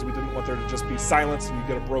gibberish because we didn't want there to just be silence and you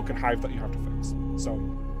get a broken hive that you have to fix. So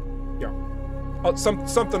yeah, something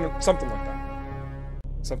like that.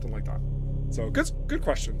 Something like that. So good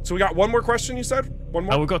question. So we got one more question, you said? One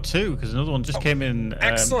more? Oh, we got two, because another one just came in.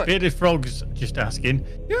 Excellent. Bearded Frog's just asking.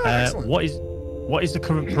 Yeah, excellent. What is the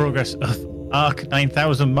current progress of Arc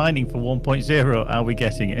 9000 mining for 1.0? Are we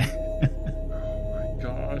getting it? Oh my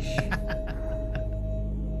gosh.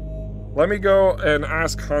 Let me go and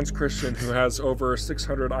ask Hans Christian, who has over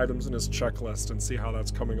 600 items in his checklist, and see how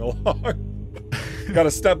that's coming along. Got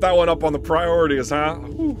to step that one up on the priorities, huh?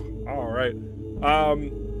 Whew. All right.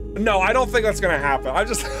 No, I don't think that's gonna happen.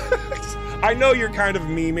 I know you're kind of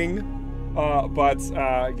memeing, but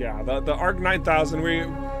yeah, the Arc 9000,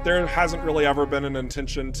 there hasn't really ever been an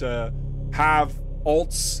intention to have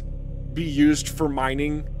alts be used for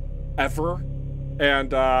mining ever,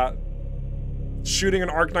 and shooting an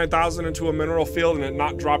Arc 9000 into a mineral field and it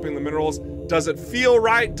not dropping the minerals, does it feel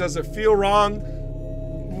right? Does it feel wrong?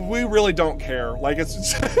 We really don't care. Like, it's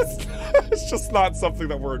just not something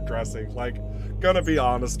that we're addressing. Like, gonna be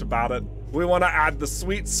honest about it. We want to add the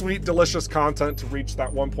sweet, sweet, delicious content to reach that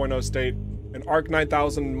 1.0 state, and Arc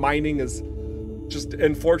 9000 mining is just,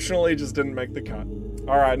 unfortunately, just didn't make the cut.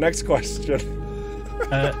 All right, next question.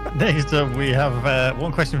 Next up, we have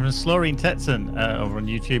one question from Slorine Tetson over on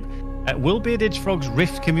YouTube. Will Bearded Frog's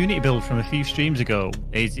Rift community build from a few streams ago,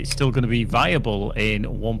 is it still going to be viable in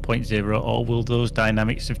 1.0, or will those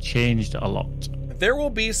dynamics have changed a lot? There will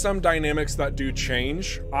be some dynamics that do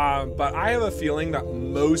change, but I have a feeling that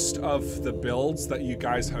most of the builds that you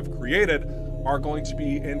guys have created are going to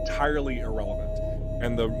be entirely irrelevant.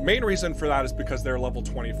 And the main reason for that is because they're level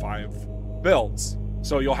 25 builds.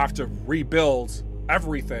 So you'll have to rebuild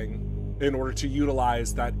everything in order to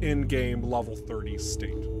utilize that in-game level 30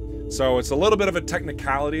 state. So it's a little bit of a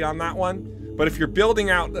technicality on that one, but if you're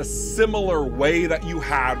building out a similar way that you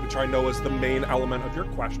had, which I know is the main element of your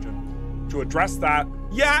question, to address that,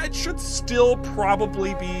 yeah, it should still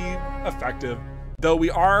probably be effective, though we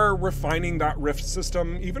are refining that Rift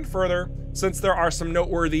system even further, since there are some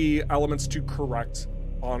noteworthy elements to correct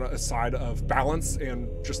on a side of balance and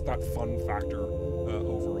just that fun factor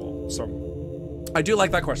overall. So I do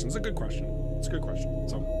like that question. It's a good question. It's a good question.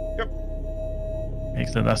 So, yep.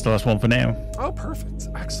 Excellent. That's the last one for now. Oh, perfect.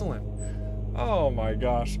 Excellent. Oh my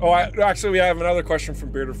gosh. Oh, actually, we have another question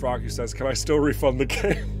from Bearded Frog who says, can I still refund the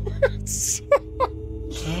game?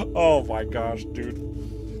 Oh my gosh, dude.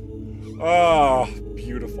 Oh,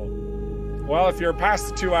 beautiful. Well, if you're past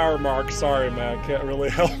the 2-hour mark, sorry, man. Can't really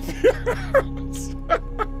help you.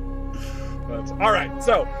 But, all right,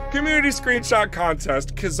 so community screenshot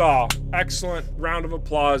contest. Kazaa. Excellent. Round of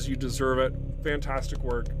applause. You deserve it. Fantastic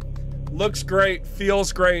work. Looks great.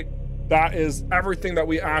 Feels great. That is everything that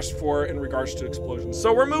we asked for in regards to explosions.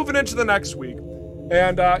 So we're moving into the next week.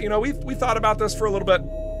 And, you know, we thought about this for a little bit.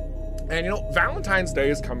 And, you know, Valentine's Day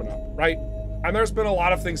is coming up, right? And there's been a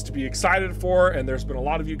lot of things to be excited for. And there's been a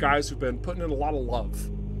lot of you guys who've been putting in a lot of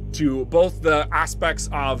love to both the aspects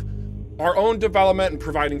of our own development and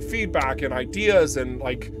providing feedback and ideas and,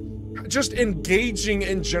 like, just engaging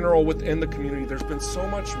in general within the community. There's been so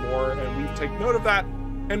much more, and we take note of that.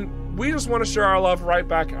 And we just want to share our love right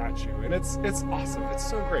back at you. And it's awesome. It's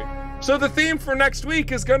so great. So the theme for next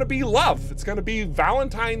week is going to be love. It's going to be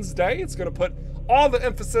Valentine's Day. It's going to put all the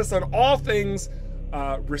emphasis on all things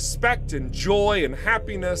respect and joy and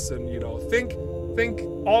happiness, and, you know, think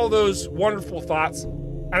all those wonderful thoughts.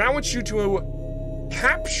 And I want you to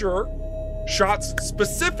capture shots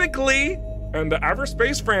specifically in the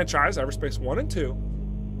EVERSPACE franchise, EVERSPACE 1 and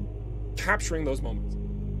 2, capturing those moments,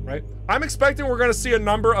 right? I'm expecting we're going to see a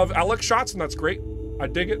number of Elik shots, and that's great. I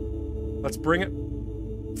dig it. Let's bring it.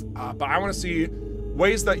 But I want to see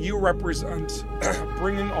ways that you represent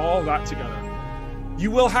bringing all of that together. You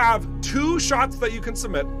will have 2 shots that you can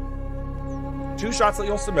submit. 2 shots that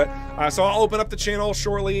you'll submit. So I'll open up the channel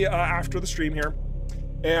shortly after the stream here.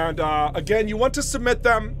 And again, you want to submit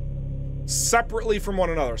them separately from one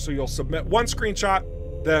another. So you'll submit one screenshot,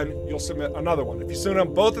 then you'll submit another one. If you submit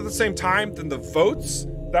them both at the same time, then the votes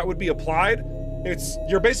that would be applied,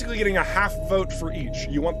 you're basically getting a half vote for each.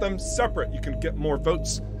 You want them separate. You can get more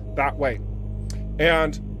votes that way.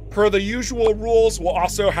 And per the usual rules, we'll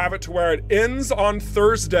also have it to where it ends on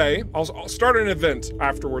Thursday. I'll start an event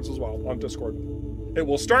afterwards as well on Discord. It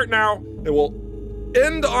will start now. It will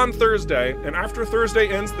end on Thursday, and after Thursday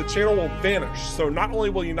ends, the channel will vanish. So not only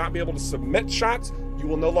will you not be able to submit shots, you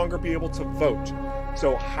will no longer be able to vote.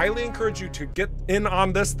 So highly encourage you to get in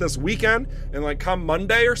on this weekend, and like come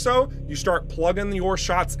Monday or so, you start plugging your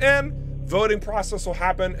shots in, voting process will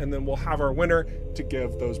happen, and then we'll have our winner to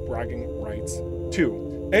give those bragging rights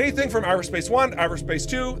to. Anything from EVERSPACE 1, EVERSPACE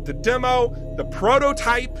 2, the demo, the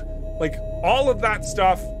prototype, like all of that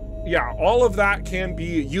stuff, yeah, all of that can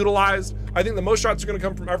be utilized. I think the most shots are gonna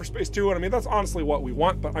come from EVERSPACE 2, and I mean, that's honestly what we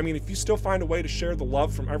want, but I mean, if you still find a way to share the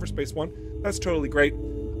love from EVERSPACE 1, that's totally great.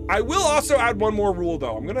 I will also add one more rule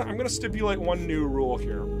though. I'm gonna stipulate one new rule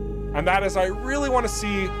here, and that is I really wanna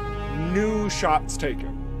see new shots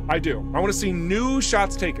taken. I do. I want to see new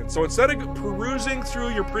shots taken. So instead of perusing through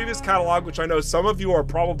your previous catalog, which I know some of you are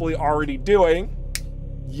probably already doing,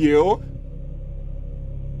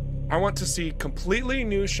 I want to see completely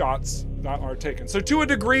new shots that are taken. So to a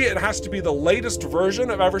degree, it has to be the latest version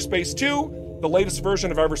of EVERSPACE 2, the latest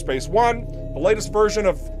version of EVERSPACE 1, the latest version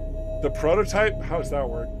of the prototype. How is that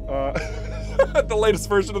word? The latest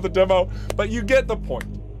version of the demo, but you get the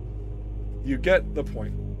point. You get the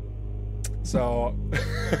point. So,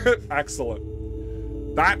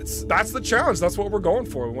 excellent. That's the challenge. That's what we're going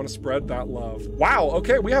for. We want to spread that love. Wow,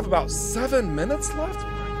 okay, we have about 7 minutes left.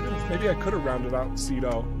 My goodness, maybe I could have rounded out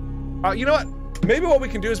Cedo. You know what? Maybe what we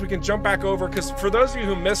can do is we can jump back over, because for those of you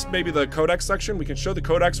who missed maybe the Codex section, we can show the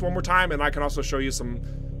Codex one more time, and I can also show you some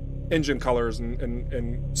engine colors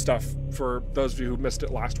and stuff for those of you who missed it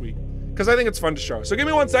last week, because I think it's fun to show. So give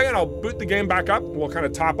me 1 second, I'll boot the game back up. We'll kind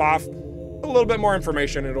of top off a little bit more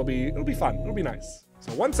information. It'll be fun. It'll be nice.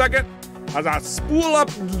 So 1 second as I spool up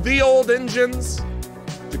the old engines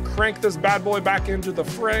to crank this bad boy back into the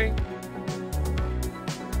fray.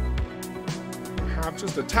 Have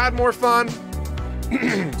just a tad more fun.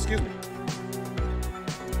 Excuse me.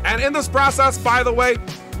 And in this process, by the way,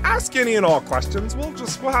 ask any and all questions.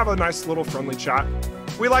 We'll have a nice little friendly chat.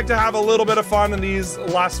 We like to have a little bit of fun in these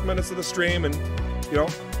last minutes of the stream, and you know,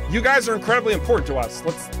 you guys are incredibly important to us.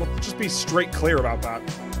 Let's just be straight clear about that.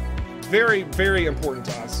 Very, very important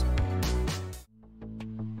to us.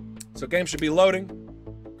 So game should be loading.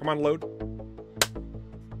 Come on, load.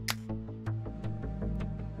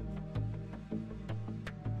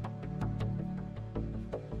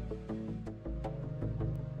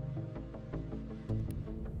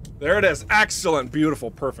 There it is. Excellent,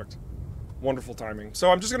 beautiful, perfect. Wonderful timing.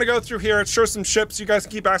 So I'm just gonna go through here and show some ships. You guys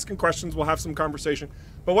keep asking questions, we'll have some conversation.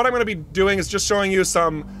 But what I'm gonna be doing is just showing you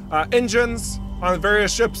some engines on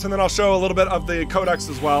various ships, and then I'll show a little bit of the Codex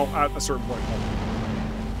as well at a certain point.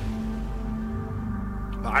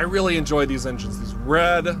 But I really enjoy these engines, these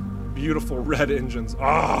red, beautiful red engines.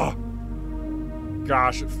 Ah,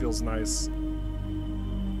 gosh, it feels nice.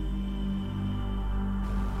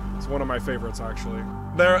 It's one of my favorites, actually.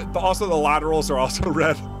 Also the laterals are also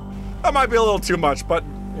red. That might be a little too much, but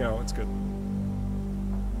you know, it's good.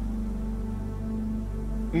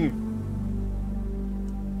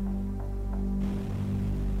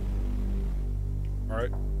 All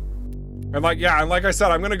right. And like I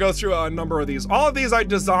said, I'm gonna go through a number of these. All of these I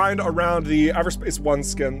designed around the EVERSPACE 1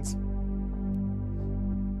 skins.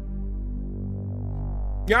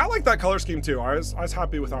 Yeah, I like that color scheme too. I was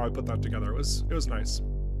happy with how I put that together. It was nice.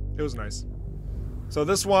 It was nice. So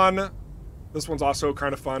this one's also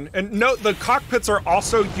kind of fun. And note, the cockpits are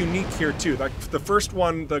also unique here too. Like the first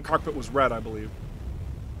one, the cockpit was red, I believe.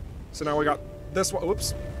 So now we got this one,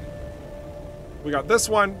 whoops. We got this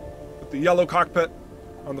one with the yellow cockpit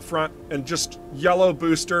on the front, and just yellow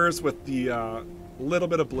boosters with the little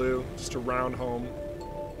bit of blue, just to round home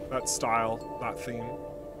that style, that theme.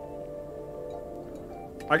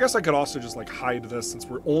 I guess I could also just like hide this since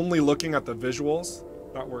we're only looking at the visuals.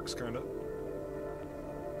 That works kind of.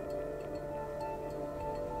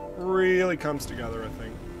 Really comes together, I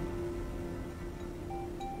think.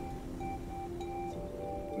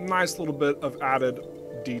 Nice little bit of added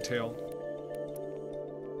detail.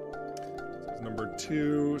 Number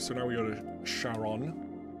 2, so now we go to Sharon.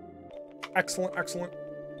 Excellent, excellent.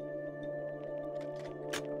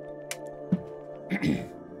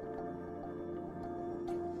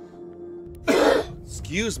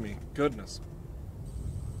 Excuse me, goodness.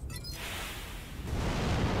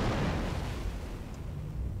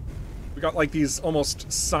 We got like these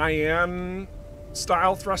almost cyan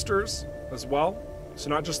style thrusters as well. So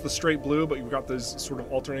not just the straight blue, but you've got these sort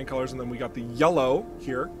of alternating colors, and then we got the yellow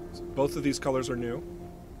here. So both of these colors are new.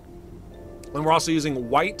 And we're also using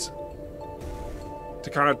white to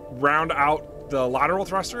kind of round out the lateral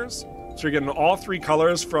thrusters. So you're getting all 3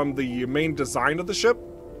 colors from the main design of the ship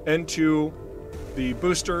into the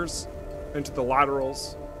boosters into the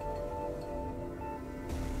laterals.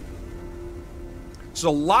 There's a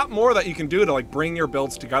lot more that you can do to like bring your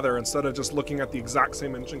builds together instead of just looking at the exact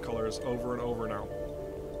same engine colors over and over now.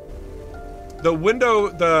 The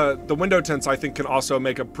window tints I think can also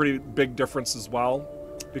make a pretty big difference as well,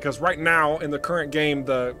 because right now in the current game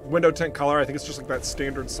the window tint color, I think it's just like that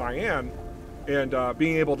standard cyan, and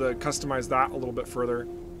being able to customize that a little bit further,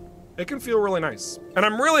 it can feel really nice. And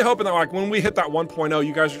I'm really hoping that like when we hit that 1.0,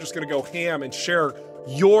 you guys are just gonna go ham and share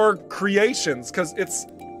your creations, because it's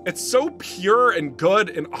so pure and good,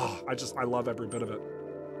 and oh, I love every bit of it.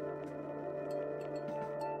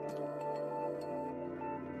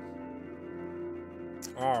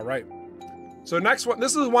 All right. So next one,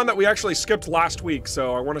 this is one that we actually skipped last week,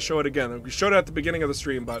 so I want to show it again. We showed it at the beginning of the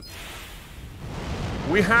stream, but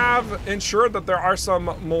we have ensured that there are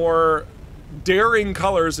some more daring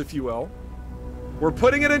colors, if you will. We're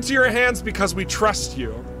putting it into your hands because we trust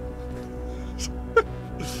you.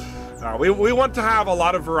 We want to have a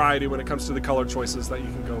lot of variety when it comes to the color choices that you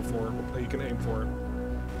can go for, that you can aim for.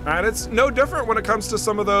 And it's no different when it comes to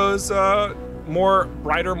some of those more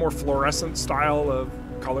brighter, more fluorescent style of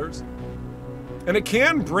colors. And it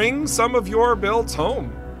can bring some of your builds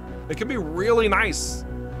home. It can be really nice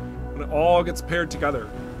when it all gets paired together.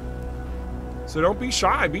 So don't be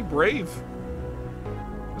shy, be brave.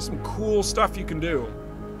 There's some cool stuff you can do.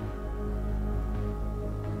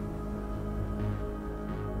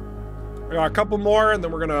 We got a couple more, and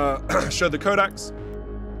then we're gonna show the Codex.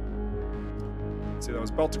 Let's see, that was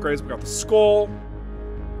Beltigrades. We got the skull,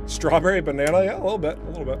 strawberry banana. Yeah, a little bit.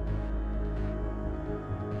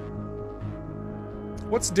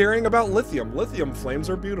 What's daring about lithium? Lithium flames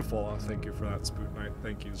are beautiful. Oh, thank you for that, Spoot Knight.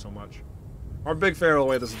 Thank you so much. I'm a big fan of the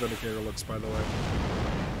way this Vindicator looks, by the way.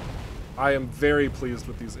 I am very pleased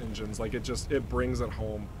with these engines. Like, it brings it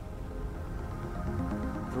home.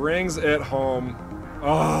 Brings it home.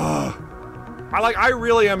 Oh. I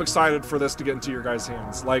really am excited for this to get into your guys'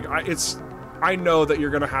 hands. Like, I know that you're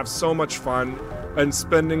gonna have so much fun and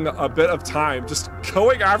spending a bit of time just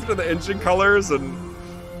going after the engine colors, and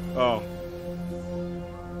oh,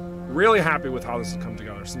 really happy with how this has come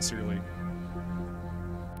together, sincerely.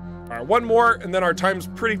 All right, one more, and then our time's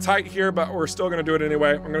pretty tight here, but we're still gonna do it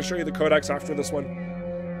anyway. I'm gonna show you the Codex after this one.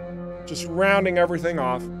 Just rounding everything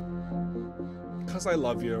off, because I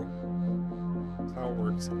love you. That's how it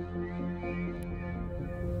works.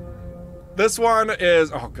 This one is,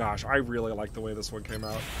 oh gosh, I really like the way this one came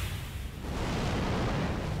out.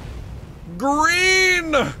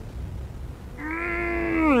 Green!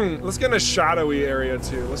 Let's get in a shadowy area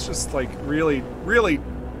too. Let's just like really, really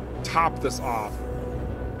top this off.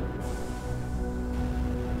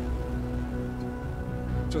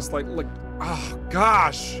 Just like, look, oh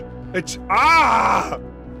gosh. It's,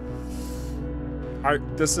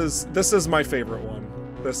 this is my favorite one.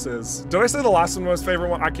 This is, did I say the last one was favorite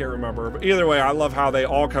one? I can't remember, but either way, I love how they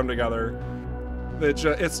all come together.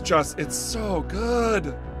 It's so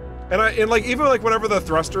good. And like, even like whenever the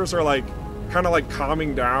thrusters are like, kind of like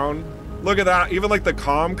calming down, look at that, even like the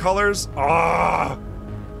calm colors,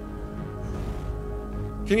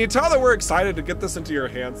 Can you tell that we're excited to get this into your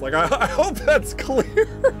hands? Like, I hope that's clear.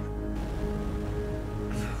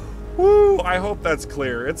 Woo, I hope that's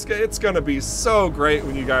clear. It's gonna be so great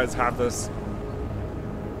when you guys have this.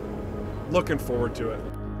 Looking forward to it.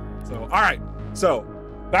 So, all right. So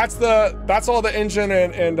that's all the engine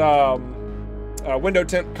and window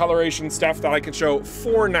tint coloration stuff that I can show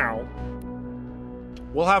for now.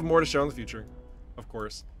 We'll have more to show in the future, of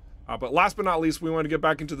course. But last but not least, we want to get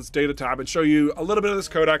back into this data tab and show you a little bit of this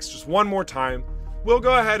Codex just one more time. We'll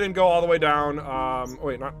go ahead and go all the way down.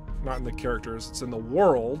 Wait, not in the characters. It's in the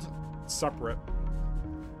world. It's separate.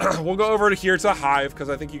 We'll go over to here to Hive because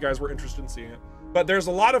I think you guys were interested in seeing it. But there's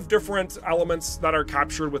a lot of different elements that are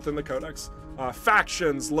captured within the Codex.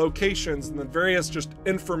 Factions, locations, and then various just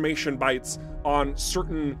information bytes on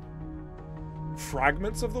certain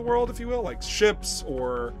fragments of the world, if you will, like ships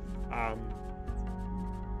or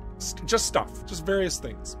just stuff, just various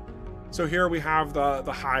things. So here we have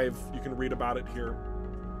the Hive. You can read about it here.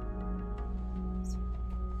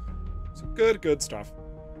 So good stuff.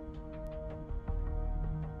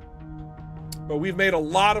 But we've made a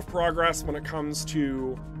lot of progress when it comes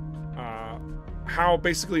to how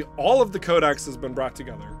basically all of the Codex has been brought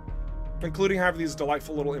together, including having these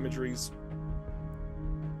delightful little imageries.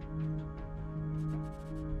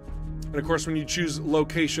 And of course, when you choose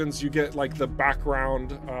locations, you get like the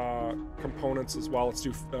background components as well. Let's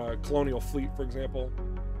do Colonial Fleet, for example.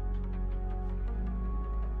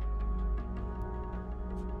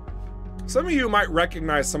 Some of you might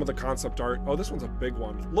recognize some of the concept art. Oh, this one's a big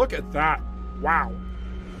one. Look at that. Wow.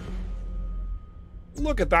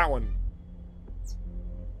 Look at that one.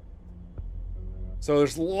 So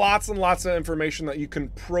there's lots and lots of information that you can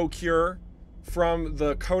procure from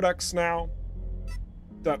the Codex now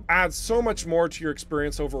that adds so much more to your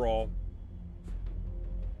experience overall.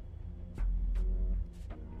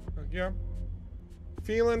 Yeah,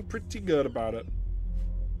 feeling pretty good about it.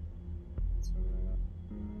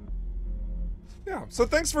 Yeah, so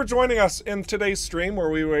thanks for joining us in today's stream where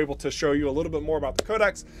we were able to show you a little bit more about the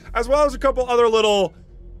Codex, as well as a couple other little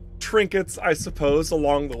trinkets, I suppose,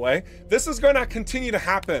 along the way. This is going to continue to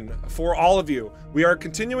happen for all of you. We are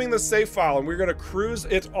continuing the save file, and we're going to cruise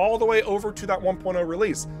it all the way over to that 1.0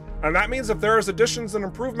 release. And that means if there is additions and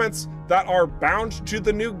improvements that are bound to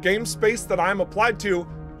the new game space that I'm applied to,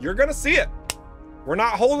 you're going to see it. We're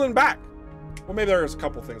not holding back. Well, maybe there's a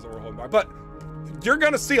couple things that we're holding back, but you're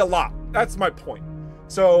going to see a lot. That's my point.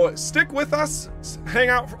 So stick with us, hang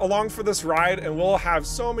out along for this ride, and we'll have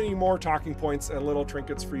so many more talking points and little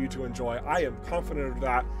trinkets for you to enjoy. I am confident of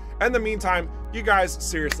that. In the meantime, you guys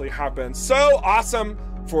seriously have been so awesome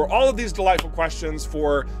for all of these delightful questions,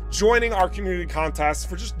 for joining our community contests,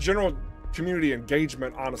 for just general community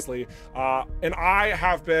engagement, honestly. And I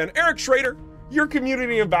have been Erik Schrader, your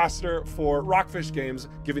community ambassador for ROCKFISH Games,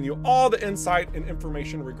 giving you all the insight and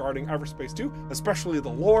information regarding EVERSPACE 2, especially the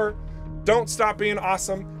lore. Don't stop being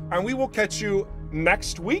awesome, and we will catch you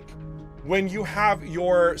next week when you have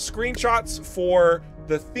your screenshots for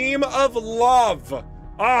the theme of love.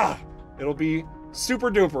 It'll be super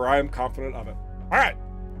duper. I am confident of it. All right,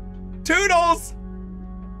 toodles!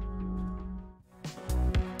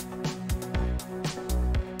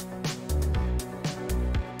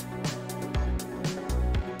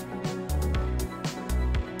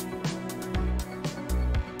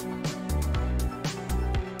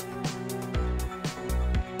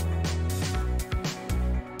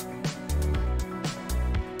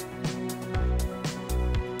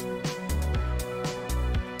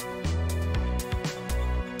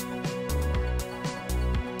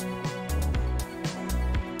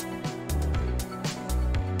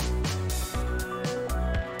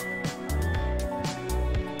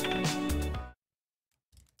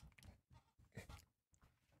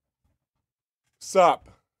 Sup?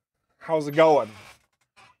 How's it going?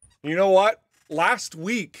 You know what? Last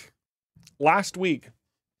week,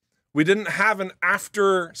 we didn't have an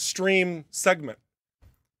after stream segment.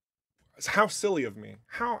 How silly of me.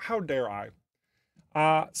 How dare I?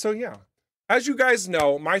 So yeah, as you guys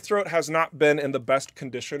know, my throat has not been in the best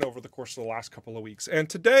condition over the course of the last couple of weeks. And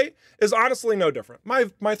today is honestly no different.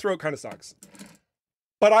 My throat kind of sucks.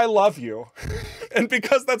 But I love you. And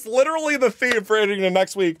because that's literally the theme for ending the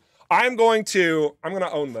next week, I'm gonna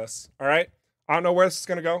own this, all right? I don't know where this is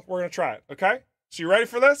gonna go. We're gonna try it, okay? So you ready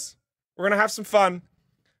for this? We're gonna have some fun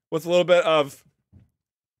with a little bit of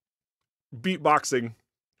beatboxing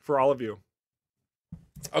for all of you.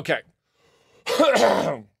 Okay.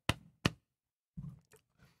 Where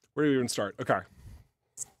do we even start? Okay.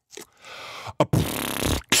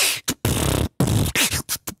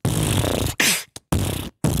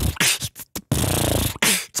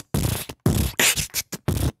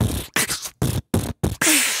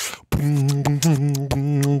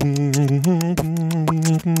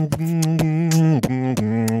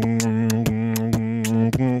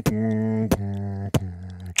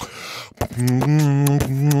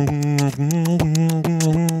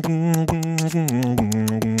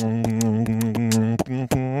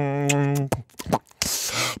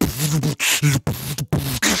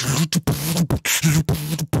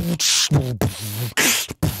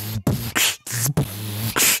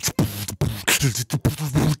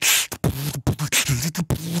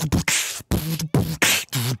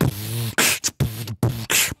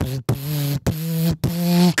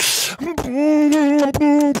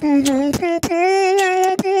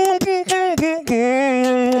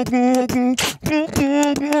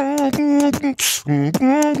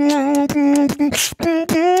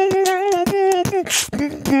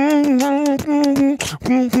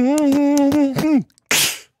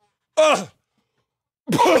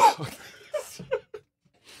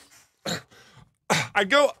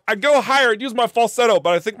 I go higher and use my falsetto,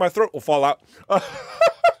 but I think my throat will fall out.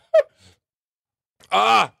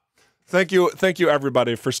 Thank you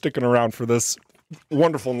everybody for sticking around for this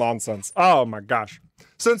wonderful nonsense. Oh my gosh.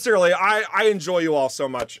 Sincerely, I enjoy you all so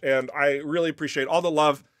much, and I really appreciate all the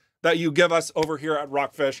love that you give us over here at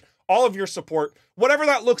ROCKFISH, all of your support, whatever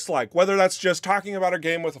that looks like, whether that's just talking about a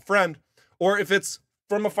game with a friend, or if it's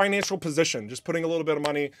from a financial position, just putting a little bit of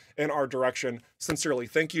money in our direction. Sincerely,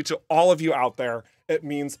 thank you to all of you out there. It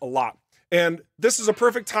means a lot. And this is a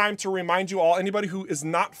perfect time to remind you all, anybody who is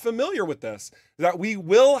not familiar with this, that we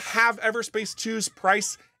will have EVERSPACE 2's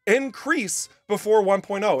price increase before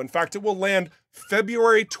 1.0. In fact, it will land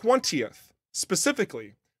February 20th,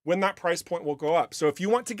 specifically, when that price point will go up. So if you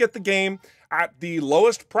want to get the game at the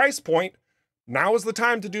lowest price point, now is the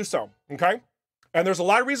time to do so, okay? And there's a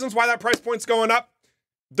lot of reasons why that price point's going up.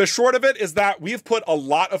 The short of it is that we've put a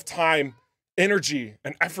lot of time, energy,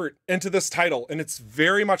 and effort into this title, and it's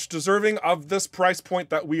very much deserving of this price point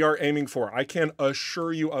that we are aiming for. I can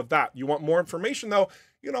assure you of that. You want more information, though,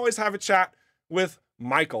 you can always have a chat with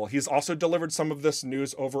Michael. He's also delivered some of this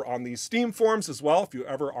news over on the Steam forums as well, if you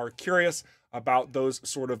ever are curious about those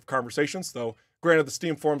sort of conversations, though granted the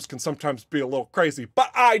Steam forums can sometimes be a little crazy,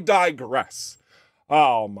 but I digress.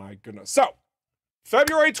 Oh my goodness. So,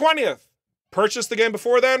 February 20th, purchase the game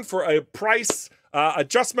before then for a price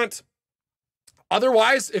adjustment.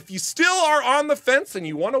 Otherwise, if you still are on the fence and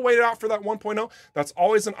you want to wait it out for that 1.0, that's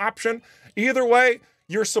always an option. Either way,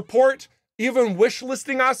 your support, even wish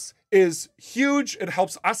listing us, is huge. It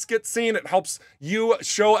helps us get seen. It helps you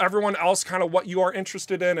show everyone else kind of what you are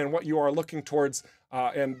interested in and what you are looking towards.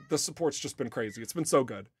 And the support's just been crazy. It's been so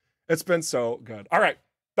good. It's been so good. All right,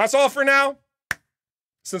 that's all for now.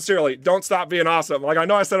 Sincerely, don't stop being awesome. Like I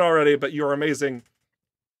know I said already, but you're amazing.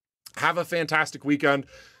 Have a fantastic weekend.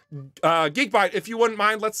 Geekbyte, if you wouldn't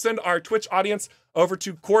mind, let's send our Twitch audience over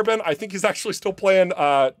to Corbin. I think he's actually still playing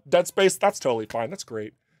Dead Space. That's totally fine. That's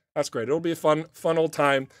great. That's great. It'll be a fun old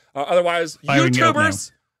time. Otherwise,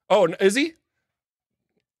 YouTubers. Oh, is he?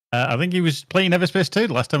 I think he was playing EVERSPACE 2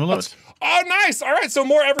 the last time I looked. Oh, nice. All right. So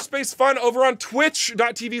more EVERSPACE fun over on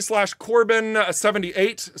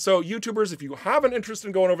twitch.tv/Corbin78. So YouTubers, if you have an interest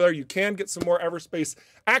in going over there, you can get some more EVERSPACE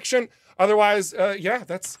action. Otherwise, yeah,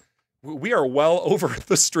 we are well over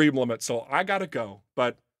the stream limit. So I got to go.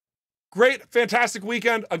 But great, fantastic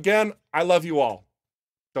weekend. Again, I love you all.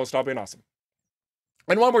 Don't stop being awesome.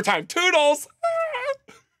 And one more time, toodles.